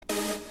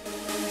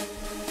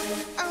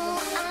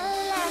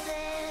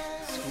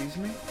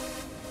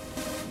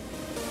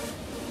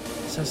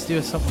This has to do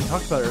with something we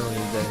talked about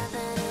earlier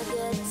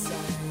today.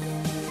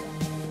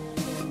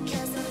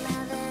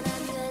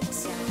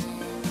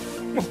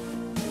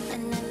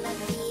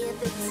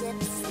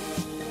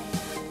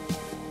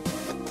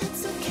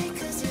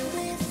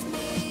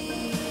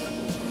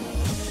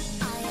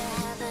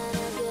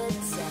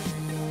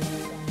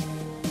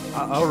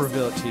 I'll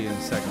reveal it to you in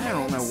a second. I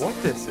don't know what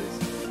this is.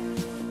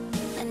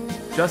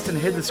 Justin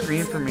hid the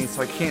screen from me,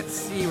 so I can't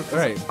see what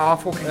this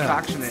awful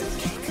concoction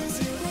is.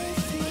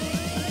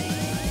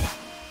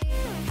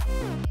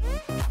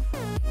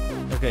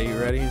 Okay, you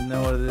ready to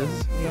know what it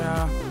is?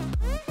 Yeah.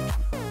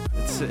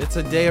 It's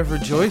a day of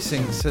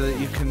rejoicing so that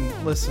you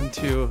can listen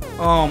to...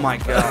 Oh my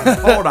god.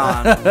 Hold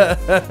on.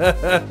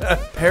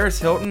 Paris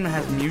Hilton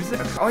has music?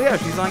 Oh yeah,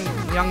 she's on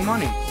Young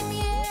Money.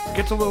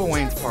 Get to Lil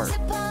Wayne's part.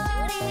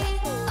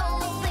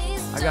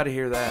 I gotta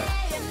hear that.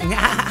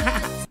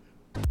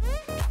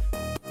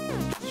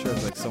 Sure,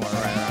 it's like somewhere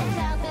right around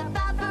here.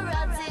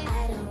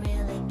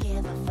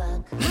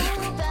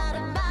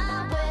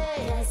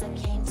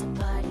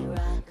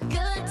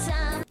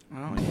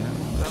 Oh yeah.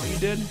 Is that what you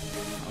did?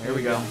 Here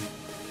we go.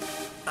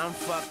 I'm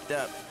fucked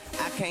up.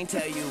 I can't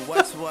tell you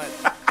what's what.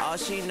 All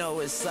she know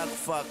is suck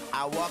fuck.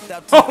 I walked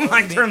up to Oh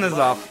my, turn this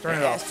off. Turn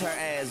it off. asked her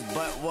ass,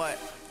 but what?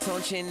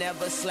 Told she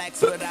never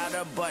slacks without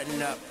a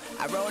button up.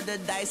 I rolled the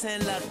dice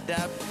and lucked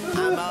up.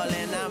 I'm all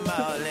in, I'm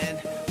all in.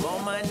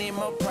 More money,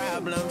 more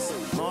problems.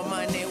 More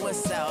money will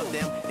solve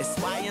them. It's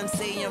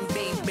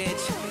YMCMB,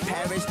 bitch.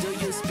 Paris, do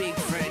you speak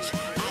French?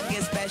 I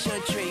get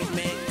special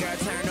treatment. Girl,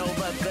 turn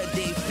over good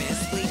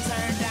defense. We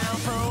turn down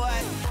for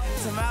what?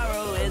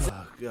 Tomorrow is...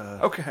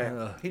 Okay.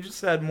 He just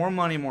said more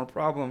money, more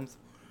problems.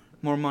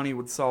 More money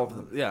would solve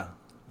them. Yeah.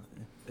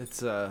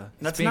 It's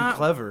That's being not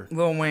clever.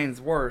 Lil Wayne's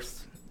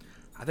worst.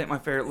 I think my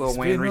favorite Lil It's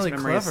Wayne being recent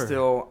really memory is clever.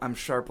 still "I'm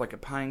sharp like a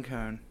pine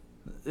cone,"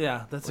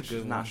 Yeah, that's which a good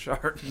is one. not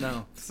sharp.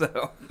 No.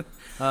 So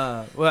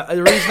Well,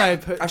 the reason I I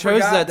chose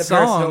forgot that Paris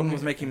Hilton song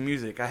was making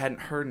music. I hadn't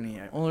heard any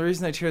yet. Only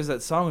reason I chose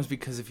that song was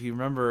because if you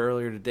remember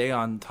earlier today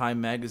on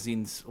Time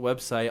Magazine's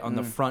website, on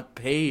the front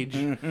page,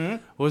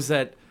 was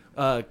that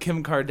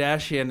Kim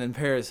Kardashian and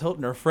Paris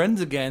Hilton are friends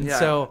again. Yeah,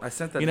 so I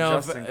sent that you to know,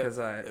 Justin because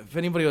if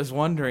anybody was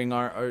wondering,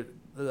 our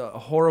the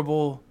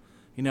horrible,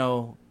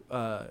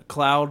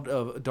 cloud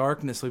of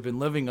darkness we've been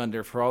living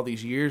under for all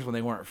these years when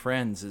they weren't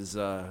friends is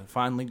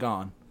finally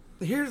gone.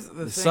 Here's the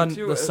thing sun,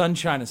 too. the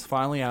sunshine is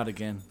finally out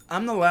again.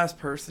 I'm the last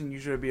person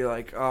usually to be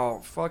like,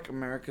 "Oh, fuck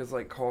America's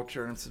like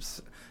culture and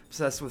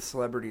obsessed with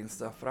celebrity and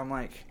stuff." But I'm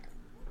like,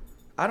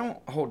 I don't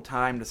hold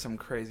Time to some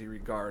crazy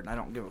regard, and I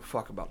don't give a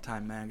fuck about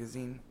Time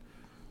Magazine.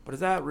 But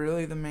is that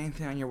really the main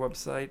thing on your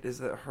website? Is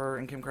that her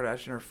and Kim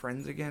Kardashian are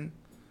friends again?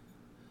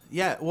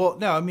 Yeah, well,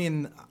 no, I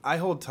mean, I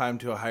hold Time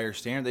to a higher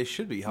standard. They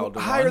should be held to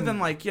higher one. than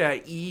like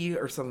E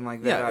or something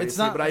like that. Yeah, obviously. it's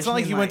not. But I It's just not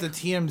like mean, you went to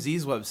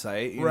TMZ's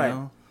website, you Right.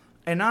 know.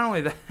 And not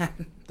only that,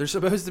 There's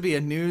supposed to be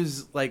a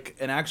news, like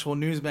an actual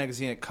news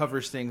magazine that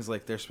covers things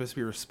like they're supposed to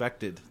be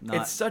respected. Not,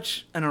 it's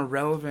such an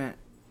irrelevant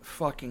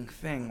fucking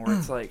thing where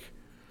it's like,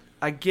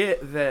 I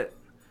get that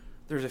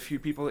there's a few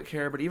people that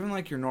care, but even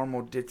like your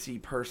normal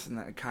ditzy person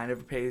that kind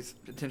of pays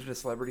attention to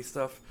celebrity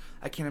stuff,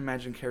 I can't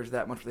imagine cares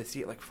that much when they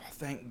see it like, oh,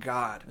 thank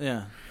God.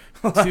 yeah.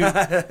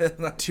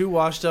 Two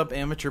washed up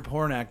amateur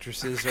porn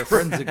actresses are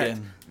friends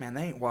again. Man,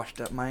 they ain't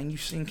washed up, man. You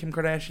seen Kim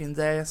Kardashian's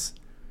ass?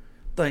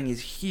 Thing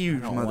is huge,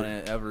 I don't mother.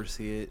 want to ever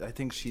see it. I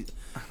think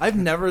I've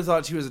never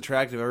thought she was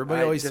attractive.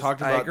 Everybody always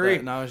talked about agree. that,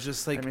 and I was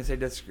just like, I mean, say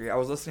disagree. I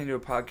was listening to a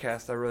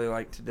podcast I really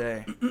liked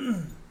today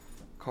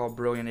called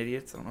Brilliant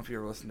Idiots. I don't know if you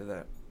ever listened to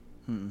that.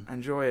 I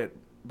enjoy it,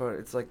 but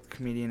it's like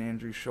comedian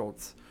Andrew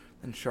Schultz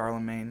and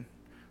Charlemagne,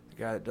 the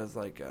guy that does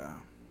like a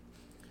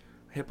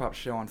hip-hop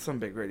show on some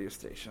big radio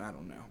station. I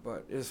don't know.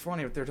 But it was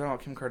funny if they were talking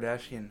about Kim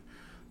Kardashian,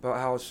 about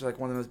how it's just like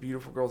one of the most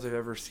beautiful girls they've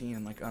ever seen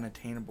and like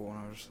unattainable. And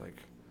I was just like,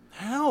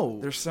 how?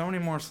 there's so many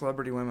more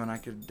celebrity women I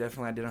could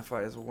definitely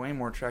identify as way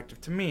more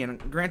attractive to me. And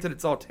granted,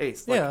 it's all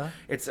taste. Like, Yeah.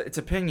 It's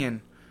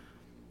opinion.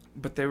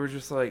 But they were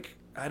just like,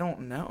 I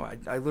don't know.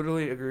 I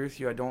literally agree with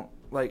you. I don't,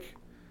 like,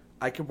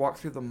 I could walk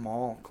through the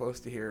mall close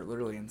to here,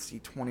 literally, and see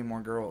 20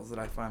 more girls that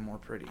I find more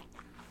pretty.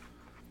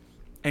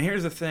 And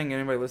here's the thing,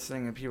 anybody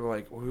listening, and people are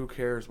like, well, who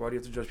cares? Why do you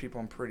have to judge people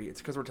on pretty?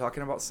 It's because we're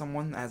talking about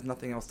someone that has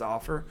nothing else to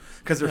offer,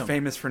 because they're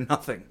famous for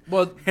nothing.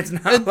 Well, it's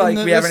not like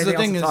we have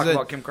anything else to talk that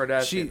about Kim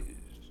Kardashian.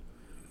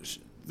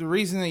 The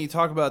reason that you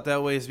talk about it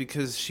that way is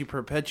because she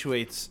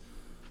perpetuates,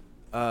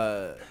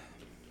 like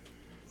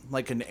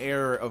an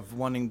air of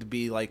wanting to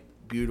be like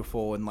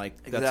beautiful and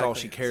like that's all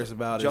she cares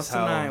about Justin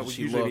is and I how would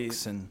she usually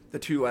looks. And the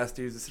two last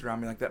dudes that sit around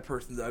me like, that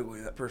person's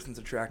ugly, that person's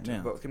attractive. Yeah.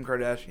 But with Kim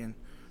Kardashian,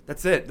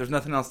 that's it. There's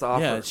nothing else to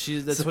offer. yeah, that's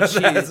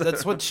So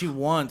that's what she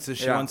wants. Is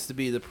she Yeah. wants to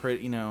be the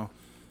pretty,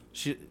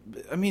 She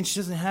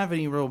doesn't have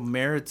any real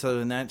merits other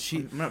than that. No, she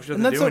doesn't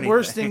And that's do the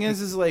worst anything. thing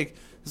is like.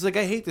 It's like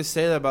I hate to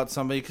say that about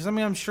somebody because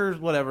I'm sure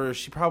whatever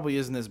she probably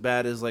isn't as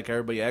bad as like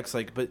everybody acts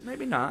like, but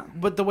Maybe not.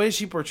 But the way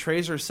she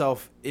portrays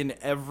herself in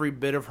every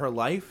bit of her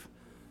life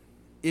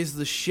is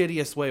the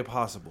shittiest way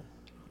possible.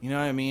 You know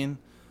what I mean?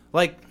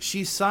 Like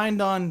she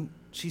signed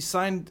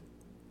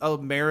a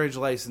marriage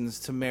license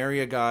to marry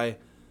a guy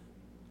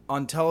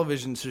on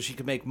television so she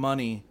could make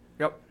money.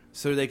 Yep.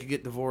 So they could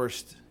get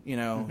divorced,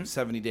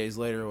 70 days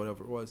later or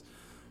whatever it was.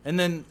 And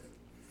then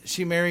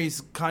she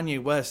marries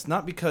Kanye West,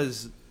 not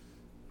because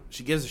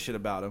she gives a shit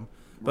about him,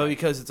 but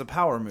because it's a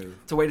power move.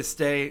 It's a way to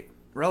stay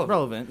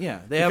relevant.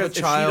 Yeah. They have a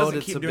child.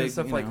 If she doesn't keep doing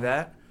stuff like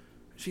that,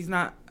 she's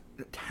not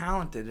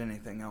talented at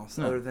anything else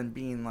other than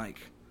being like...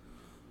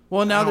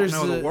 Well, now I don't there's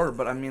know the word,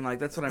 but I mean, like,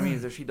 that's what I mean.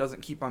 Is if she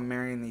doesn't keep on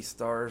marrying these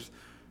stars,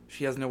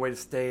 she has no way to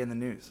stay in the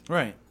news.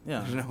 Right.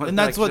 Yeah. And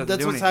that's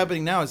what's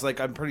happening now. Is like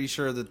I'm pretty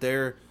sure that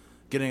they're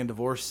getting a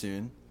divorce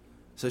soon,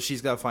 so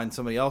she's got to find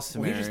somebody else to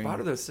marry. We just bought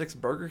her those 6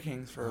 Burger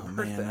Kings for her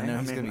birthday. Man, I know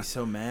he's gonna be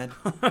so mad.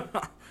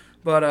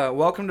 But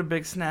welcome to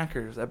Big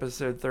Snackers,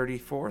 episode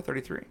 34,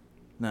 33.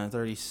 No,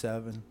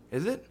 37.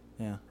 Is it?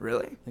 Yeah.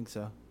 Really? I think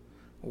so.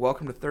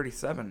 Welcome to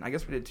 37. I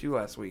guess we did 2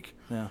 last week.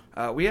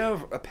 Yeah. We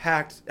have a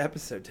packed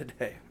episode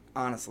today.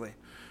 Honestly,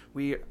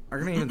 we are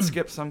going to even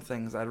skip some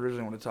things I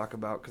originally wanted to talk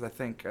about because I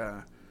think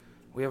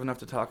we have enough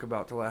to talk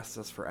about to last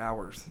us for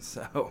hours.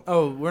 So.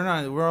 Oh, we're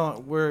not.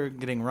 We're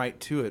getting right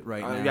to it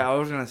right now. Yeah, I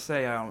was going to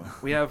say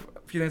we have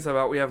a few things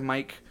about. We have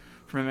Mike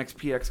from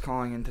MXPX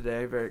calling in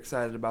today. Very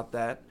excited about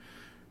that.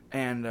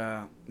 And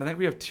I think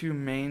we have 2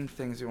 main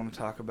things we want to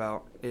talk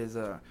about.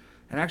 And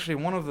actually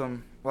one of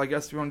them. Well, I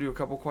guess we want to do a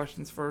couple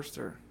questions first,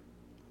 or.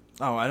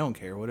 Oh, I don't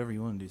care. Whatever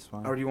you want to do is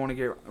fine. Or do you want to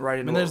get right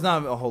into? I mean, there's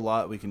not a whole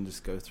lot. We can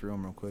just go through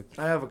them real quick.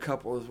 I have a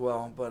couple as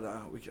well, but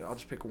I'll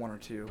just pick 1 or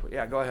 2. But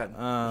yeah, go ahead.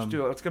 Let's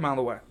do it. Let's get them out of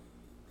the way.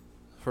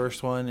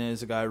 First one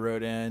is a guy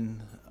wrote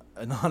in.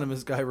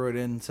 Anonymous guy wrote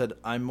in and said,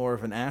 "I'm more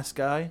of an ass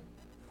guy."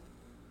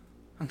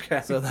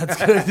 Okay. So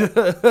that's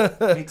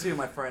good. Me too,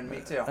 my friend. Me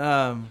too.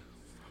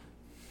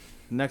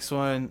 Next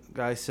one,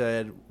 guy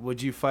said,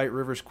 "Would you fight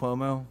Rivers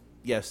Cuomo?"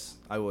 Yes,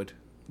 I would.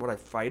 Would I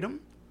fight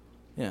him?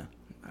 Yeah.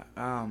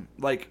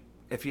 Like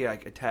if he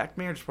attacked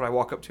me, or just would I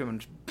walk up to him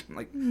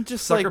and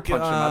just sucker like,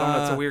 punch him? I don't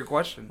know. It's a weird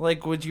question.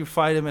 Like, would you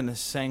fight him in a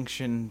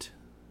sanctioned,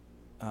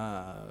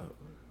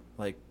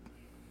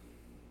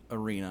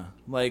 arena?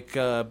 Like,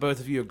 both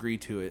of you agree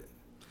to it.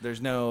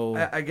 There's no...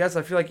 I guess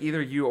I feel like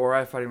either you or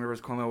I fighting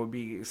Rivers Cuomo would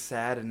be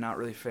sad and not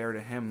really fair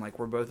to him. Like,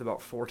 we're both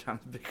about 4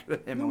 times bigger than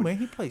him. No, man,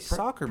 he plays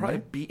soccer, probably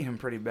man. beat him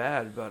pretty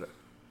bad, but...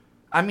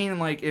 I mean,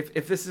 like,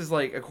 if this is,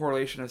 like, a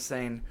correlation of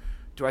saying,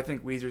 do I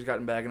think Weezer's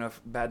gotten bad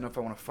enough I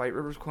want to fight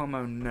Rivers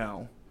Cuomo?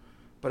 No.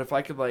 But if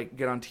I could, like,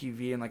 get on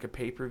TV and, like, a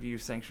pay-per-view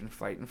sanctioned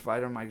fight and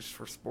fight him, like, just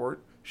for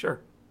sport,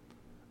 sure.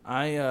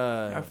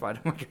 I'd fight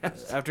him, I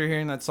guess. After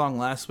hearing that song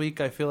last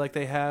week, I feel like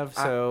they have.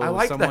 So I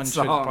like someone that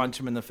song. should punch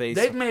him in the face.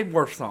 They've made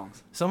worse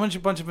songs. Someone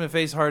should punch him in the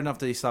face hard enough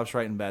that he stops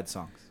writing bad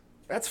songs.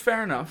 That's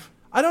fair enough.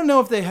 I don't know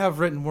if they have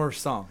written worse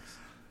songs.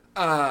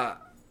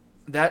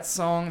 That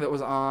song that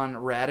was on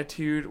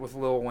Raditude with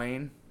Lil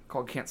Wayne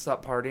called "Can't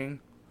Stop Partying."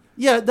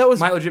 Yeah, that was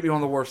might legit be one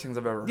of the worst things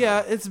I've ever heard.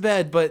 Yeah, it's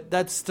bad, but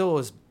that still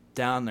is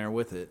down there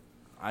with it,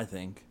 I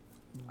think.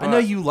 But I know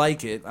you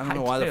like it. I don't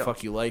know why the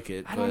fuck you like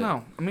it. I don't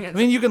know. I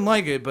mean, you can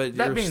like it, but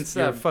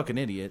you're a fucking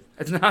idiot.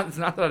 It's not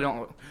that I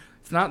don't.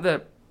 It's not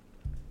that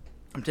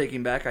I'm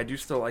taking back. I do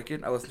still like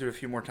it. I listened to it a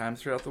few more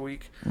times throughout the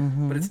week,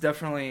 but it's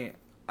definitely.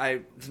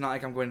 It's not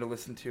like I'm going to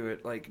listen to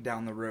it like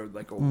down the road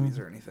like old Weezer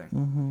or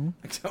anything.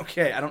 It's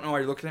okay. I don't know why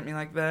you're looking at me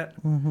like that.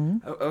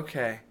 Oh,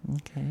 okay.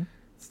 Okay.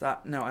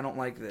 Stop. No, I don't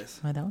like this.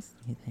 What else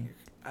do you think?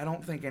 I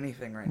don't think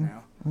anything right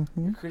now.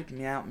 You're creeping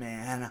me out,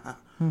 man.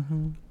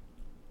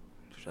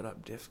 Shut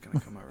up, Diff's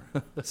gonna come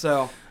over.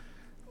 So,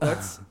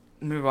 let's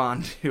move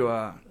on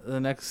to the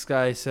next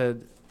guy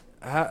said,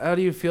 how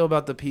do you feel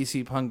about the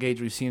PC punk age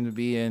we seem to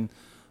be in?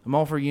 I'm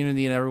all for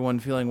unity and everyone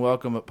feeling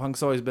welcome, but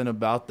punk's always been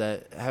about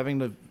that. Having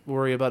to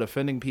worry about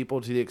offending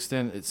people to the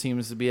extent it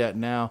seems to be at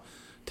now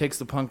takes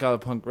the punk out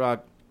of punk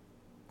rock.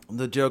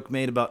 The joke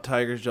made about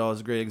Tiger's Jaw is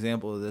a great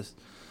example of this.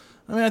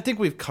 I mean, I think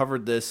we've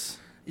covered this.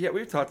 Yeah,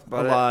 we've talked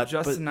about a it. lot.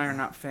 Justin and I are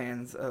not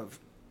fans of...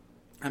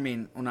 I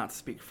mean, well, not to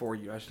speak for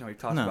you. I just know we've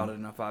talked about it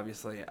enough,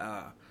 obviously.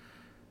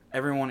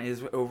 Everyone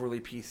is overly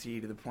PC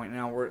to the point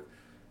now where...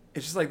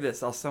 It's just like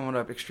this. I'll sum it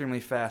up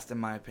extremely fast, in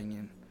my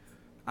opinion.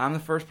 I'm the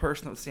first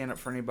person that would stand up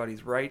for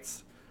anybody's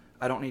rights.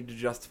 I don't need to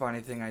justify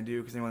anything I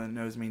do because anyone that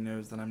knows me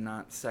knows that I'm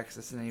not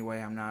sexist in any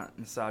way. I'm not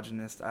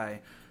misogynist.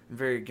 I am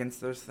very against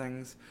those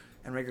things.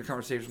 In regular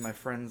conversations with my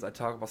friends, I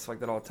talk about stuff like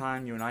that all the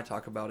time. You and I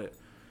talk about it.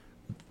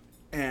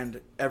 And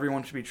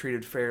everyone should be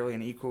treated fairly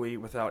and equally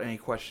without any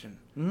question.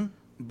 Mm-hmm.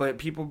 But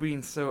people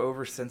being so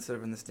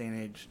oversensitive in this day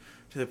and age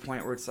to the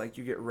point where it's like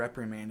you get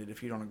reprimanded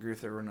if you don't agree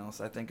with everyone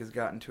else, I think has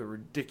gotten to a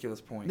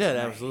ridiculous point. Yeah, it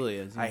absolutely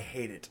is. I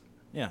hate it.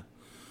 Yeah.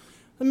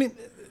 I mean,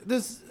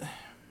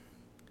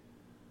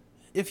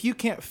 if you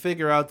can't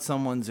figure out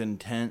someone's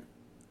intent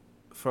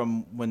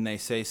from when they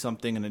say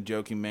something in a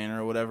joking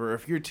manner or whatever,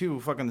 if you're too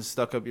fucking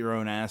stuck up your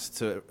own ass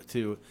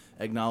to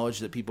acknowledge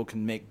that people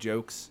can make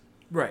jokes,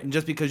 right? And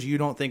just because you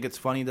don't think it's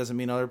funny doesn't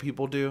mean other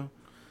people do,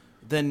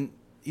 then,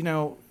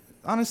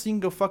 honestly, you can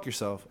go fuck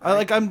yourself.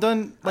 I'm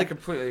done. I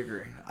completely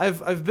agree.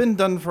 I've been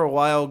done for a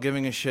while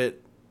giving a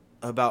shit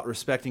about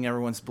respecting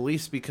everyone's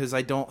beliefs because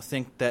I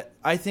think that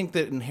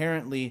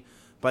inherently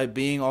by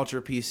being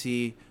ultra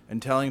PC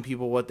and telling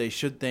people what they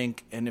should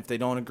think, and if they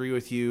don't agree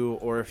with you,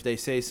 or if they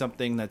say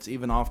something that's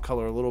even off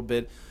color a little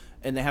bit,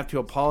 and they have to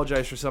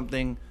apologize for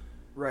something,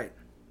 right?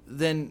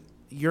 Then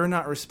you're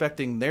not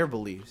respecting their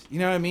beliefs. You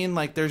know what I mean?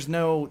 Like, there's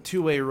no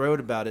two-way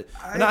road about it.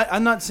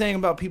 I'm not saying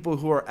about people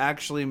who are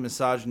actually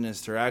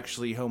misogynist or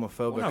actually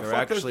homophobic or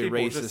actually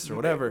racist or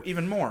whatever.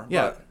 Even more.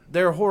 Yeah,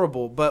 they're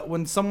horrible. But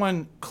when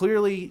someone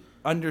clearly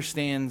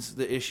understands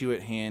the issue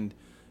at hand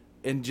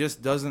and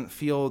just doesn't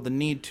feel the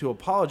need to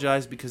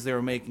apologize because they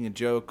were making a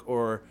joke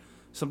or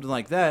something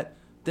like that,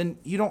 then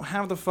you don't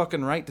have the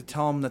fucking right to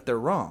tell them that they're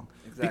wrong.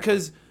 Exactly.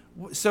 Because,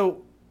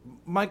 so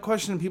my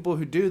question to people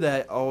who do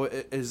that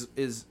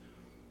is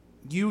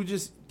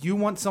you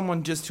want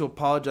someone just to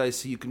apologize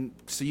so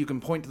you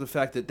can point to the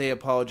fact that they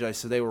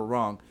apologized so they were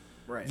wrong.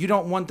 Right. You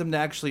don't want them to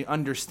actually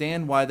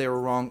understand why they were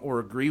wrong or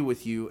agree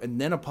with you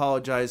and then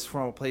apologize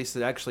from a place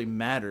that actually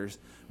matters,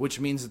 which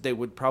means that they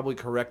would probably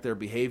correct their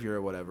behavior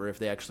or whatever if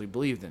they actually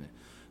believed in it.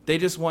 They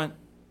just want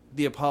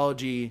the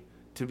apology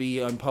to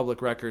be on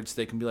public records so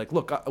they can be like,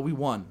 look, we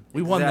won.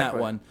 We won that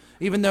one.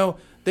 Even though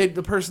the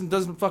person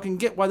doesn't fucking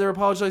get why they're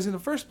apologizing in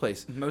the first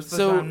place. Most of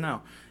the time,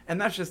 no. And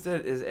that's just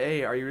it, is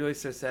A, are you really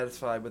so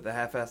satisfied with the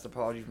half-assed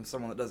apology from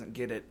someone that doesn't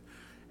get it?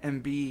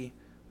 And B,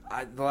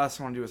 the last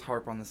thing I want to do is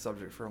harp on this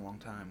subject for a long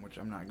time, which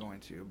I'm not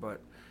going to.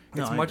 But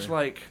it's much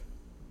like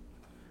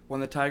when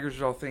the Tiger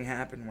Jaw thing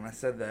happened, when I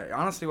said that.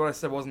 Honestly, what I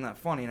said wasn't that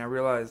funny, and I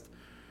realized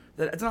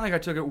that it's not like I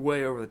took it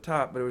way over the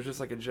top, but it was just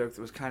like a joke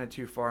that was kind of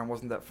too far and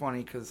wasn't that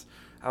funny because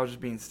I was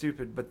just being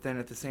stupid. But then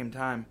at the same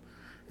time,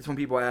 it's when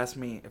people ask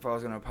me if I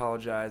was going to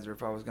apologize or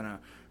if I was going to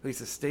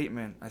release a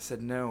statement, I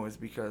said no, is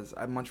because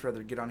I'd much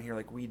rather get on here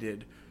like we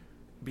did,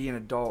 be an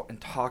adult, and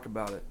talk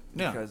about it.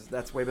 Yeah. Because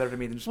that's way better to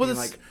me than just being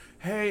like,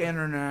 hey,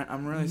 internet,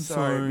 I'm really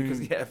sorry.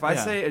 Because if I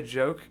say a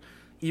joke,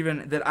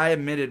 even that I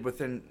admitted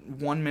within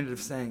 1 minute of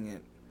saying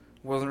it,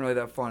 wasn't really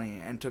that funny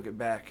and took it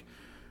back.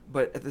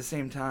 But at the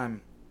same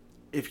time,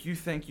 if you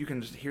think you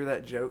can just hear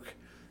that joke,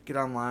 get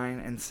online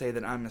and say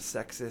that I'm a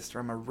sexist or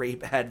I'm a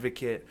rape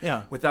advocate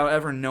without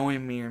ever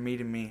knowing me or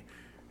meeting me,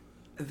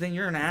 then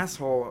you're an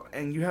asshole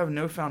and you have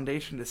no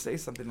foundation to say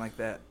something like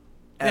that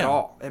at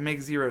all. It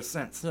makes zero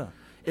sense. Yeah.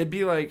 It'd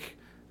be like,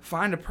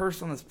 find a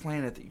person on this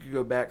planet that you could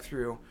go back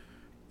through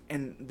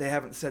and they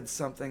haven't said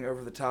something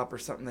over the top or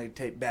something they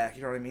take back.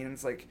 You know what I mean? And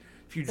it's like,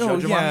 if you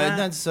judge them on that,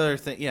 that's the other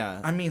thing.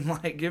 Yeah, I mean,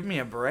 like, give me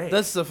a break.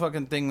 That's the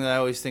fucking thing that I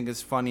always think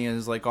is funny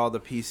is like all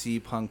the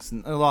PC punks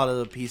and a lot of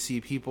the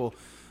PC people,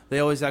 they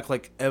always act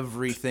like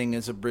everything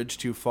is a bridge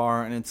too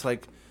far, and it's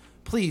like,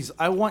 please,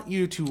 I want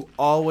you to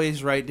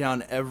always write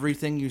down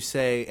everything you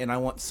say, and I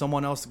want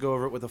someone else to go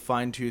over it with a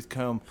fine-tooth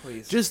comb,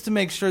 please, just to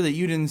make sure that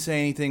you didn't say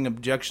anything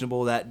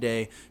objectionable that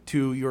day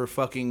to your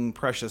fucking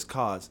precious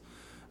cause.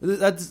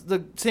 That's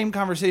the same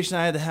conversation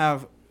I had to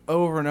have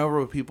over and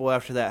over with people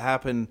after that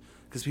happened,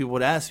 because people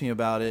would ask me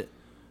about it,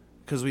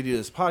 because we do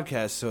this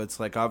podcast, so it's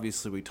like,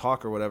 obviously we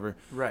talk or whatever.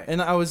 Right.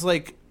 And I was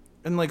like,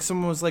 and like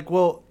someone was like,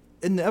 well,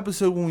 in the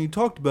episode when we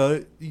talked about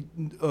it,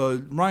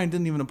 Ryan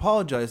didn't even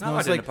apologize. No,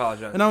 I didn't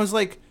apologize. And I was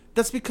like,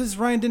 that's because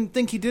Ryan didn't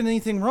think he did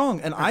anything wrong,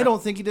 and I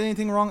don't think he did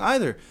anything wrong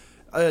either.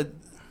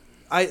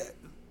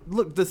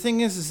 Look, the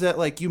thing is that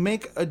like you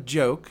make a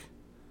joke,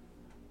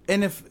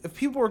 and if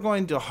people are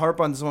going to harp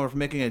on someone for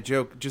making a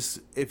joke, just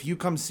if you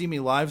come see me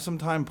live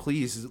sometime,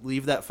 please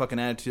leave that fucking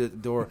attitude at the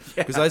door,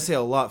 because I say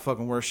a lot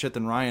fucking worse shit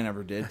than Ryan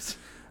ever did.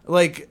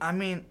 Like, I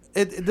mean,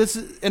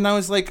 and I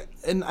was like,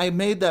 and I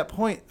made that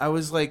point. I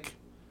was like,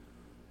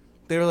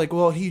 they were like,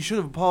 well, he should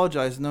have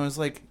apologized. And I was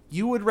like,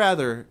 you would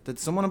rather that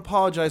someone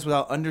apologize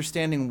without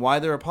understanding why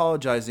they're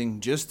apologizing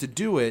just to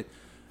do it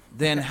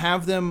than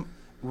have them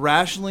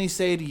rationally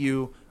say to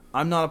you,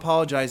 I'm not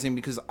apologizing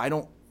because I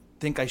don't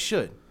think I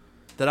should.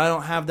 That I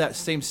don't have that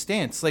same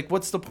stance. Like,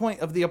 what's the point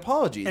of the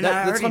apology? And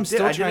that's what I'm still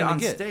trying to get. I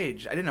did it on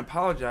stage. I didn't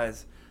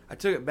apologize. I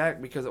took it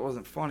back because it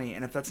wasn't funny.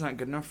 And if that's not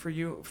good enough for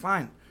you,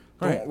 fine.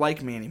 Don't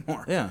like me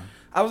anymore. Yeah.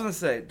 I was going to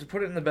say, to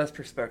put it in the best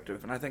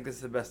perspective, and I think this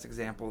is the best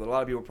example that a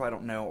lot of people probably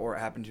don't know or it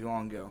happened too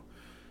long ago.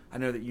 I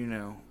know that you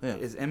know. Yeah.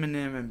 Is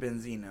Eminem and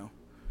Benzino.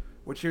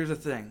 Which, here's the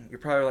thing. You're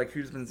probably like,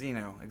 who's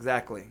Benzino?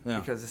 Exactly.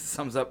 Yeah. Because this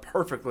sums up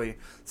perfectly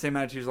same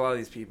attitude as a lot of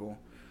these people.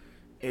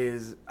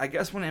 Is, I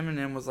guess when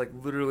Eminem was like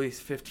literally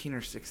 15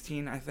 or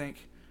 16, I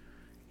think,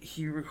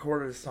 he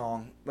recorded a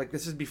song. Like,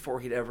 this is before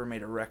he'd ever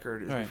made a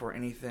record. It was before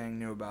anything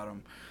knew about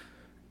him.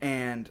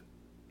 And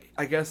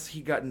I guess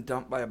he got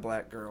dumped by a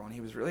black girl, and he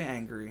was really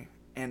angry.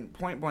 And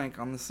point blank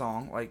on the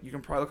song, like, you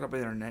can probably look it up on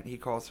the internet, he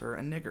calls her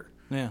a nigger.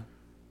 Yeah.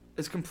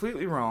 It's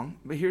completely wrong,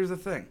 but here's the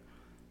thing.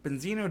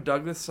 Benzino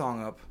dug this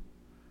song up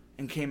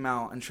and came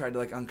out and tried to,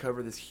 like,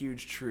 uncover this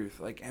huge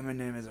truth. Like,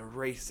 Eminem is a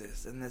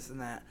racist and this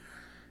and that.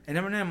 And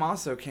Eminem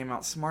also came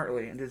out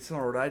smartly and did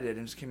similar to what I did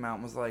and just came out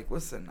and was like,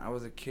 listen, I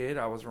was a kid,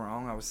 I was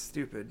wrong, I was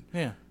stupid.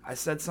 Yeah. I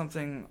said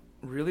something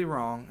really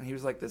wrong, and he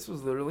was like, this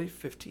was literally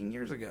 15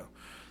 years ago.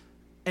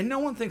 And no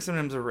one thinks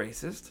Eminem's a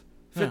racist.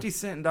 50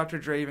 Cent and Dr.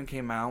 Dre even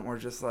came out and were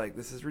just like,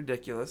 this is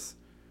ridiculous.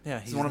 Yeah,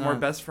 he's one of our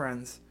best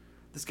friends.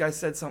 This guy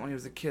said something when he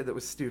was a kid that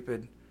was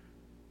stupid.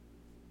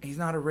 He's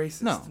not a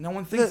racist. No. No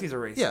one thinks he's a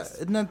racist. Yeah,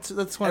 and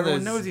that's why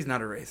everyone knows he's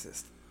not a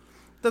racist.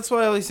 That's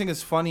why I always think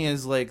it's funny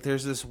is, like,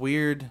 there's this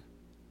weird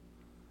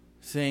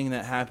thing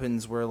that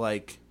happens where,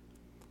 like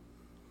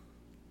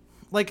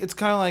it's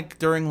kind of like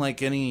during,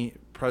 like, any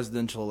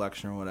presidential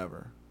election or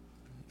whatever.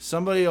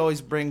 Somebody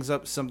always brings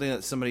up something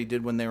that somebody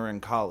did when they were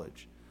in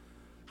college.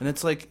 And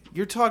it's like,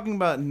 you're talking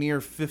about near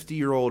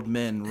 50-year-old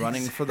men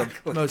running for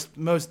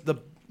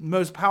the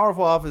most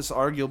powerful office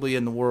arguably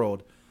in the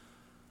world.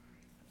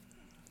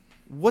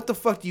 What the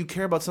fuck do you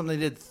care about something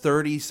they did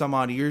 30 some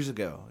odd years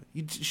ago?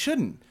 You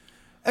shouldn't.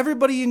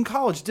 Everybody in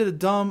college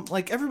did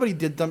everybody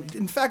did dumb.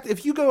 In fact,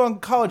 if you go on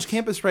college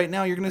campus right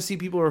now, you're going to see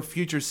people who are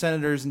future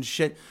senators and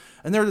shit,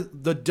 and they're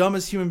the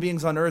dumbest human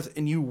beings on earth,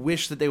 and you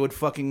wish that they would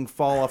fucking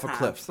fall off a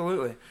cliff.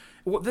 Absolutely.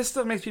 Well, this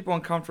stuff makes people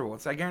uncomfortable.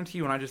 I guarantee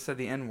you when I just said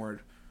the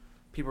N-word,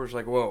 people were just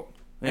like, whoa.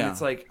 And it's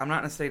like, I'm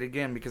not going to say it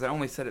again because I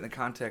only said it in the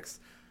context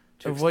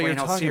to explain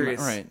how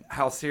serious,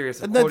 how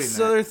serious I'm quoting that. And that's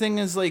the other thing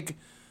is, like,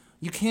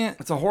 you can't...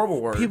 It's a horrible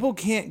word. People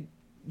can't...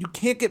 You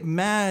can't get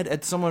mad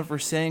at someone for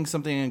saying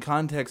something in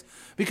context,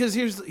 because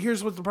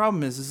here's what the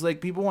problem is like,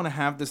 people want to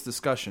have this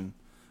discussion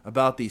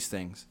about these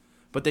things,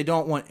 but they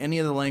don't want any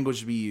of the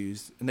language to be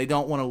used, and they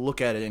don't want to look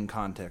at it in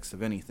context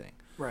of anything.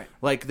 Right.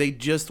 Like, they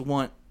just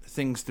want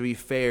things to be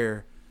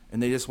fair,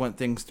 and they just want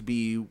things to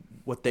be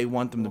what they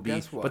want them to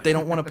be, but they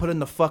don't want to put in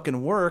the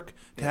fucking work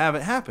to have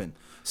it happen.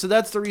 So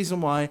that's the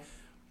reason why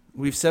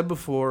we've said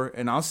before,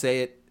 and I'll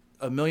say it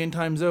a million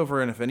times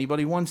over, and if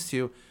anybody wants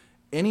to,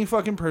 any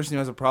fucking person who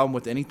has a problem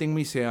with anything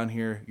we say on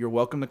here, you're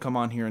welcome to come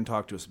on here and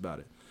talk to us about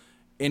it.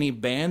 Any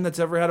band that's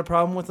ever had a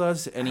problem with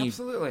us,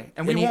 absolutely,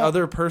 and any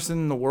other person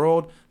in the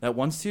world that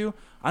wants to,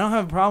 I don't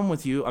have a problem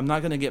with you. I'm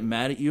not going to get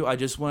mad at you. I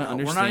just want to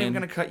understand. We're not even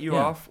going to cut you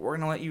off. We're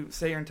going to let you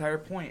say your entire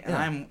point, and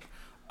I'm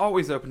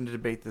always open to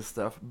debate this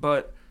stuff,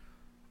 but...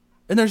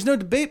 And there's no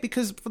debate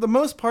because, for the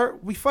most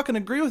part, we fucking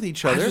agree with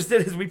each other.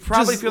 We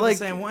probably feel the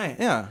same way.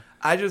 Yeah.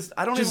 I don't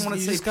even want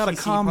to say gotta PC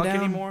calm punk down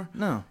anymore.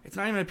 No. It's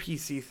not even a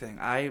PC thing.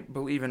 I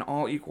believe in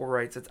all equal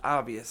rights. It's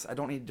obvious. I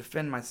don't need to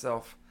defend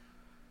myself.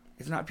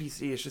 It's not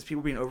PC. It's just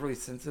people being overly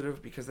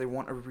sensitive because they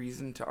want a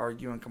reason to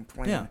argue and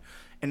complain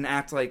and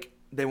act like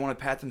they want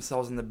to pat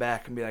themselves in the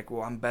back and be like,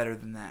 well, I'm better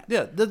than that.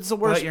 Yeah, that's the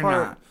worst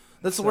part. Not.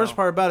 That's the worst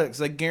part about it,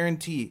 because I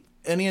guarantee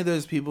any of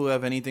those people who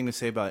have anything to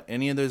say about it,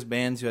 any of those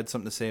bands who had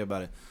something to say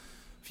about it,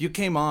 if you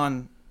came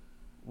on,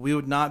 we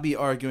would not be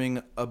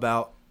arguing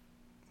about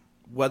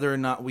whether or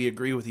not we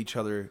agree with each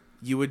other.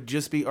 You would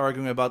just be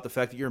arguing about the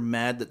fact that you're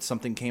mad that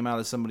something came out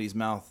of somebody's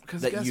mouth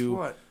that guess you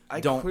what? I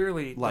don't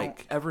clearly like.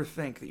 Don't ever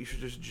think that you should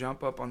just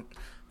jump up on...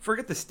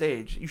 Forget the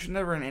stage. You should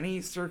never in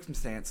any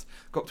circumstance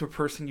go up to a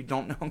person you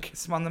don't know and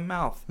kiss them on the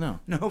mouth.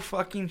 No. No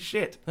fucking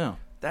shit. No.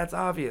 That's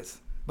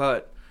obvious.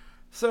 But,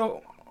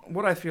 so,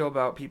 what I feel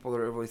about people that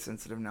are overly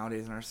sensitive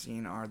nowadays in our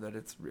scene are that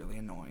it's really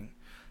annoying.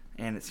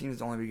 And it seems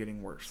to only be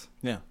getting worse.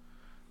 Yeah.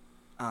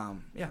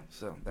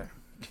 So there.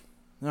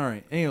 All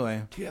right.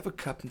 Anyway. Do you have a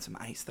cup and some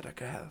ice that I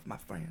could have, my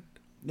friend?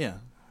 Yeah.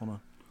 Hold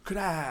on. Could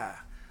I?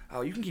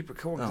 Oh, you can keep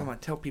recording because I'm going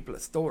to tell people a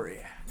story.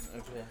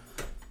 Okay.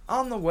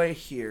 On the way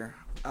here,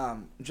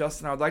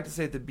 Justin, I would like to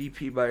say that the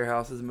BP by your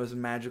house is the most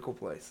magical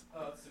place.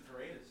 Oh, it's the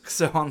greatest.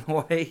 So on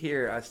the way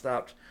here, I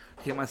stopped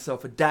to get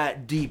myself a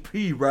Diet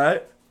DP,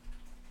 right?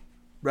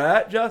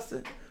 Right,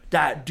 Justin?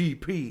 Diet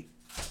DP.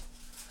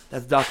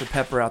 That's Dr.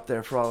 Pepper out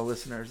there for all the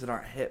listeners that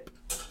aren't hip.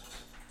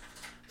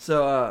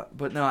 So,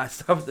 but no, I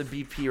stopped at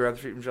the BP right up the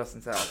street from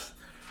Justin's house.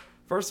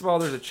 First of all,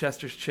 there's a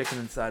Chester's chicken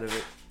inside of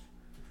it,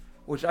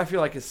 which I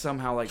feel like is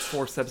somehow like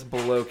 4 steps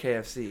below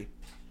KFC,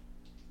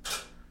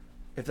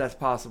 if that's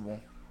possible.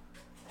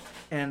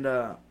 And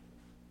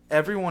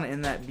everyone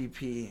in that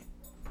BP,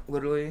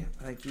 literally,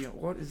 thank you.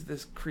 What is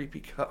this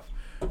creepy cup?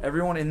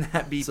 Everyone in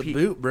that BP. It's a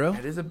boot, bro.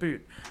 It is a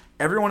boot.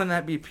 Everyone in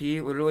that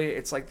BP, literally,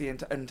 it's like the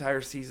entire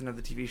season of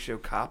the TV show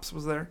Cops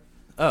was there.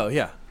 Oh,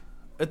 yeah.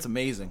 It's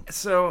amazing.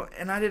 So,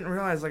 and I didn't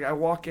realize, like, I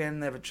walk in,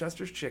 they have a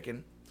Chester's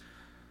chicken,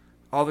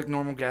 all the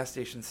normal gas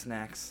station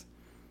snacks,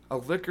 a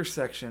liquor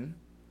section,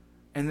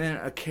 and then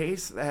a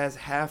case that has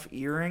half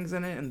earrings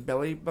in it and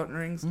belly button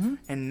rings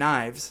and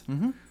knives.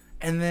 Mm-hmm.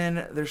 And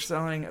then they're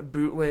selling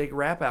bootleg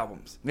rap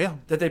albums. Yeah.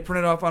 That they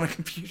printed off on a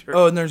computer.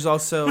 Oh, and there's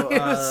also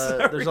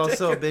there's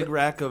also a big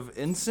rack of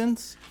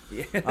incense.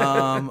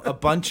 Yeah. A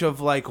bunch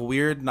of like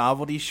weird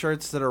novelty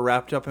shirts that are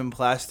wrapped up in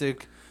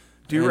plastic.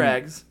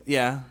 Do-rags.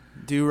 Yeah,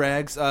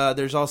 do-rags.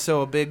 There's also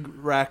a big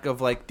rack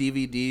of like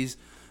DVDs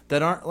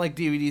that aren't like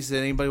DVDs that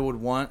anybody would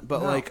want,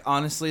 but like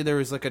honestly, there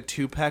was like a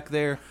 2-pack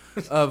there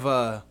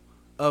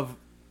of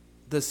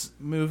this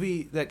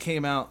movie that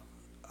came out.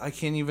 I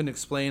can't even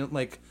explain.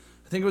 Like,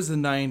 I think it was the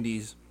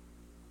 90s,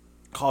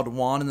 called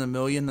Juan and the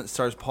Million, that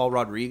stars Paul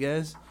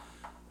Rodriguez.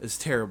 It's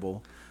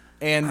terrible.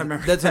 And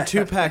that's a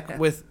 2-pack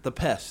with The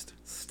Pest.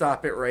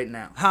 Stop it right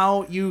now.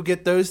 How you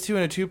get those two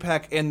in a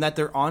 2-pack and that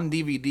they're on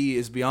DVD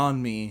is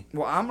beyond me.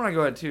 Well, I'm going to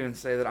go ahead, too, and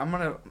say that I'm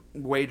going to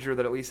wager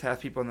that at least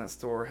half people in that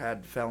store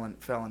had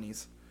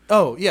felonies.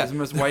 Oh, yeah. There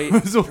was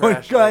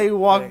one guy who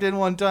walked in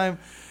one time,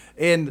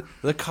 and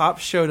the cop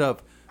showed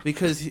up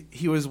because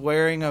he was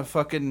wearing a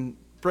fucking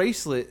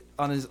bracelet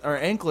on his or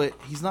anklet,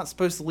 he's not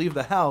supposed to leave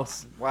the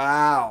house.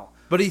 Wow.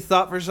 But he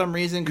thought for some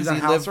reason, because He's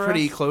he on lived house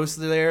pretty arrest? close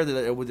to there,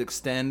 that it would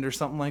extend or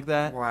something like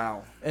that.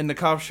 Wow. And the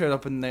cops showed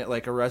up and they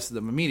like arrested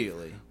him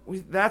immediately.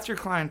 That's your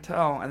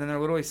clientele, and then they're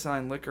literally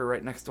selling liquor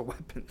right next to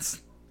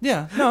weapons.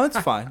 Yeah, no, it's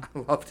fine. I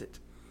loved it.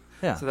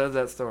 Yeah. So that's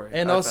that story.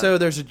 And I also, thought-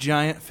 there's a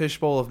giant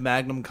fishbowl of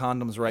Magnum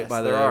condoms right Yes,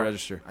 by the there are.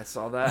 register. I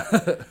saw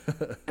that.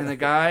 And the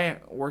guy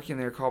working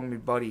there called me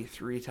buddy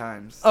 3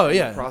 times. Oh The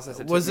yeah, process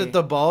it was took it me-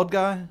 the bald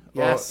guy?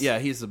 Yes. Well, yeah,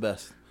 he's the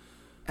best.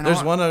 And There's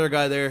I- one other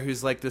guy there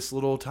who's like this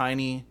little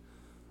tiny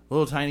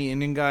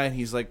Indian guy, and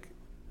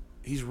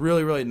he's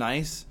really really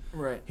nice.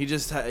 Right.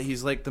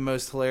 He's like the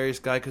most hilarious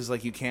guy because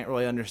like you can't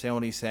really understand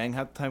what he's saying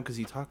half the time because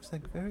he talks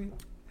like very.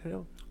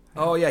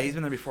 Oh yeah, he's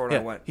been there before when I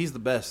Yeah, went. he's the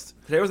best.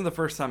 Today wasn't the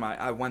first time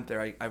I went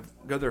there. I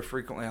go there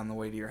frequently on the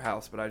way to your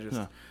house, but I just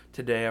Yeah.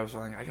 today I was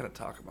like, I gotta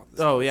talk about this.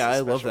 Oh It's yeah, a I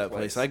love special that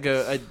place. I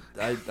go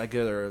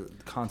there Do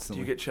constantly.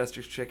 you get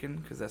Chester's chicken?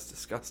 Because that's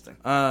disgusting.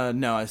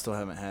 No, I still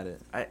haven't had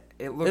it.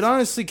 It looks. It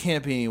honestly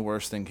can't be any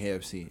worse than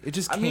KFC. It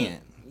just I can't. mean,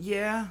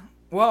 yeah.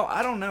 Well,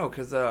 I don't know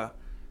because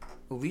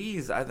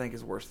Lee's I think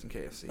is worse than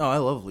KFC. Oh, I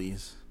love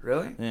Lee's.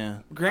 Really? Yeah.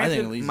 I Granted,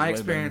 think Lee's my way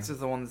experience better. is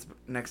the one that's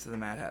next to the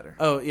Mad Hatter.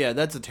 Oh yeah,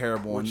 that's a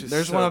terrible one. Which is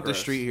There's so one up the gross.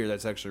 street here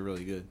that's actually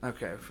really good.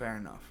 Okay, fair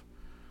enough.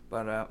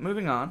 But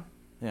moving on.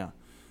 Yeah.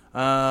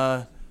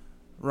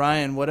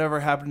 Ryan,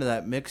 whatever happened to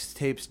that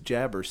mixtapes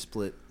jabber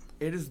split?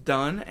 It is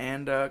done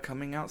and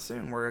coming out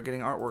soon. We're getting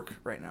artwork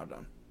right now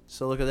done.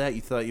 So look at that.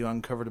 You thought you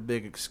uncovered a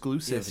big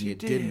exclusive, Yes, and you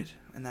didn't.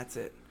 and that's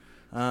it.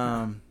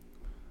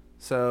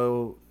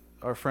 So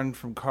our friend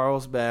from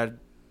Carlsbad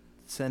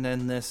sent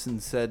in this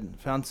and said,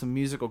 found some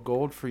musical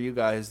gold for you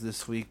guys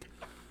this week.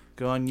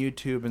 Go on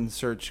YouTube and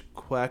search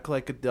 "Quack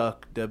Like a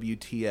Duck"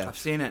 WTF. I've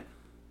seen it.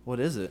 What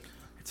is it?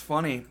 It's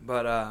funny,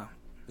 but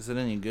Is it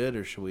any good,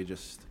 or should we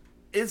just?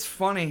 it's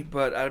funny.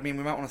 But I mean,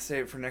 we might want to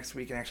save it for next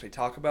week and actually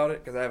talk about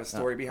it because I have a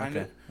story behind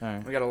okay. it. All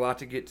right. We got a lot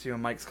to get to,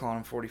 and Mike's calling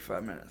in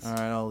 45 minutes. All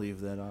right, I'll leave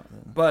that out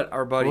then. But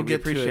our buddy, We'll we get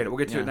to appreciate it, it. We'll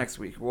get to yeah. it next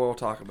week. We'll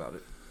talk about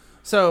it.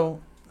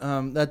 So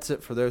that's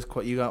it for those.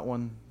 You got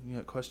one? You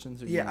got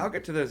questions? Or Yeah, I'll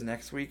get to those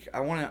next week.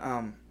 I want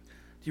to.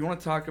 Do you want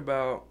to talk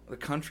about the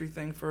country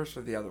thing first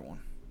or the other one?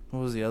 What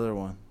was the other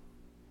one?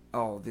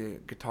 Oh, the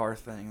guitar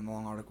thing in the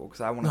long article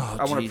because I want to. Oh,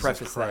 I want to Jesus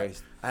preface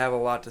Christ. that. I have a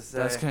lot to say.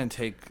 That's gonna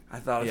take. I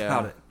thought yeah.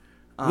 about it.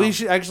 We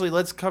should actually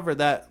let's cover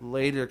that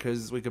later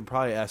because we can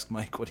probably ask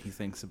Mike what he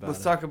thinks about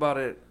Let's it. talk about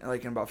it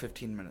like in about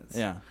 15 minutes.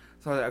 Yeah.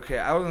 So okay,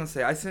 I was gonna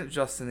say I sent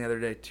Justin the other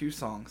day 2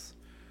 songs.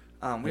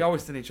 We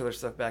always send each other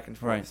stuff back and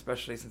forth, Right.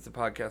 especially since the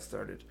podcast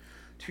started.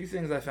 2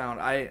 things I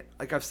found.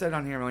 I've said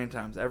on here a million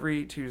times.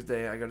 Every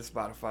Tuesday I go to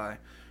Spotify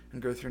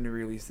and go through new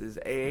releases.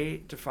 A,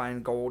 to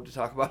find gold to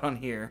talk about on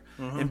here,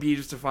 and B,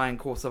 just to find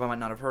cool stuff I might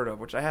not have heard of,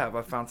 which I have.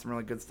 I've found some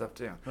really good stuff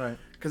too. Right.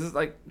 Because it's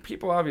like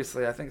people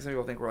obviously, I think some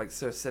people think we're like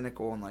so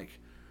cynical and like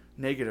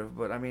negative,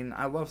 but I mean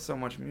I love so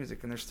much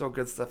music, and there's still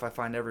good stuff I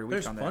find every week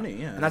There's on there.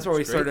 plenty, yeah. And that's why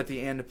we It's started great. at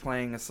the end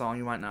playing a song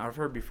you might not have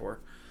heard before,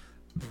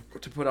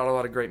 to put out a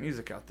lot of great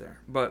music out there.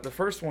 But the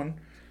first one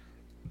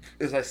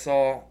is I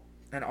saw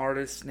an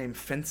artist named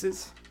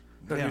Fences,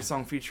 the Yeah. new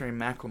song featuring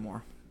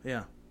Macklemore.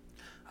 Yeah.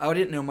 I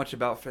didn't know much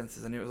about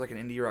Fences. I knew it was like an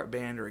indie rock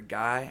band or a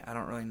guy. I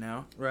don't really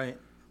know. Right.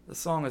 The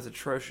song is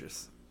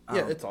atrocious.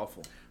 Yeah, it's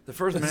awful. The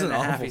first It's minute and an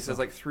a half, awful he says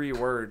song. like 3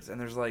 words, and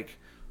there's like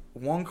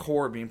one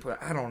chord being put.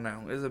 I don't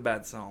know. It's a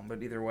bad song,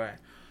 but either way.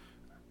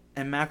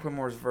 And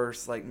Macklemore's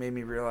verse like made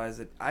me realize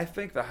that I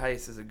think The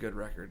Heist is a good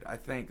record. I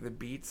think the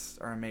beats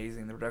are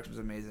amazing, the production's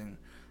amazing,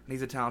 and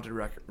he's a talented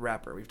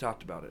rapper. We've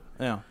talked about it.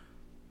 Yeah.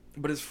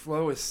 But his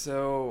flow is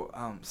so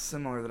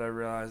similar that I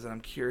realized that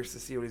I'm curious to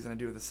see what he's going to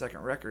do with the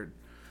second record.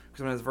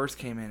 Because when his verse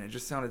came in, it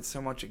just sounded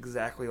so much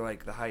exactly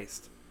like The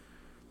Heist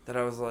that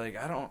I was like,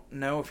 I don't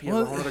know if he has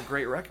Well, a whole other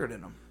great record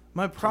in him.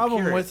 My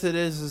problem curious. with it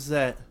is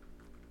that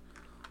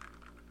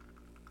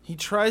he's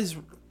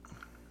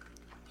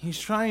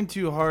trying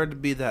too hard to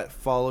be that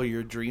follow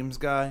your dreams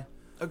guy.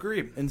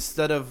 Agreed.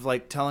 Instead of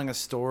like telling a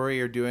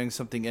story or doing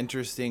something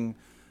interesting,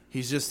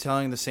 he's just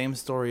telling the same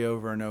story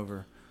over and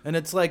over. And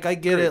it's like, I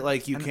get Great. it,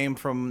 like you And- came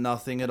from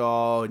nothing at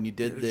all and you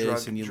did Yeah,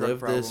 this and you drug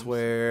lived this problems.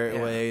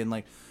 way, Yeah. and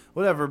like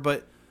whatever,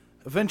 but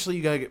eventually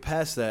you gotta get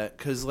past that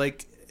because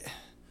like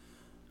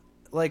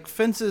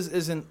Fences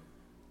isn't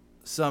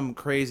some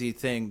crazy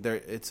thing.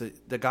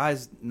 The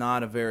guy's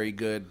not a very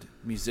good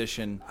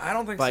musician I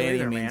don't think by so any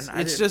either, means. man.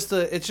 It's just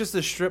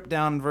a stripped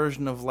down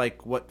version of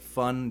like what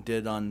Fun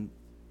did on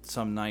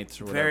some nights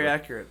or whatever. very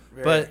accurate.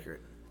 Very But-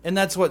 accurate. And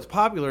that's what's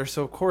popular,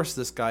 so of course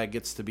this guy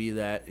gets to be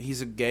that.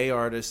 He's a gay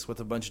artist with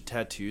a bunch of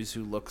tattoos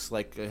who looks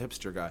like a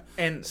hipster guy.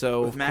 And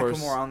so with of course,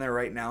 Macklemore on there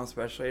right now,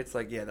 especially, it's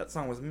like, yeah, that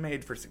song was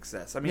made for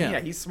success. I mean, Yeah. yeah,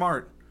 he's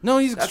smart. no,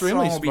 he's That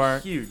extremely song will be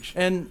smart. huge.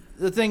 And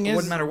the thing It is,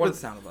 wouldn't matter what it with-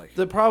 sounded like.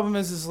 The problem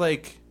is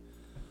like,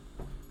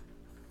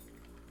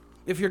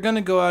 if you're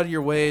gonna go out of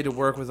your way to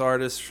work with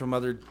artists from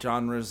other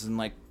genres and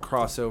like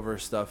crossover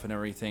stuff and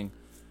everything,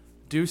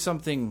 do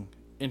something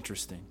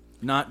interesting.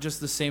 not just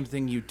the same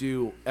thing you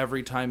do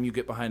every time you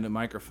get behind a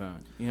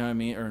microphone. You know what I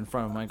mean? Or in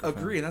front of a microphone.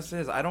 Agree, and that's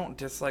it. I don't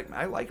dislike.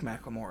 I like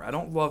Macklemore. I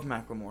don't love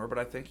Macklemore, but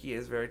I think he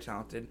is very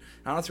talented.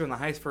 And honestly, when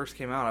The Heist first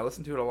came out, I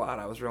listened to it a lot.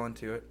 I was real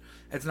into it.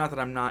 It's not that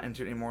I'm not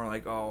into it anymore.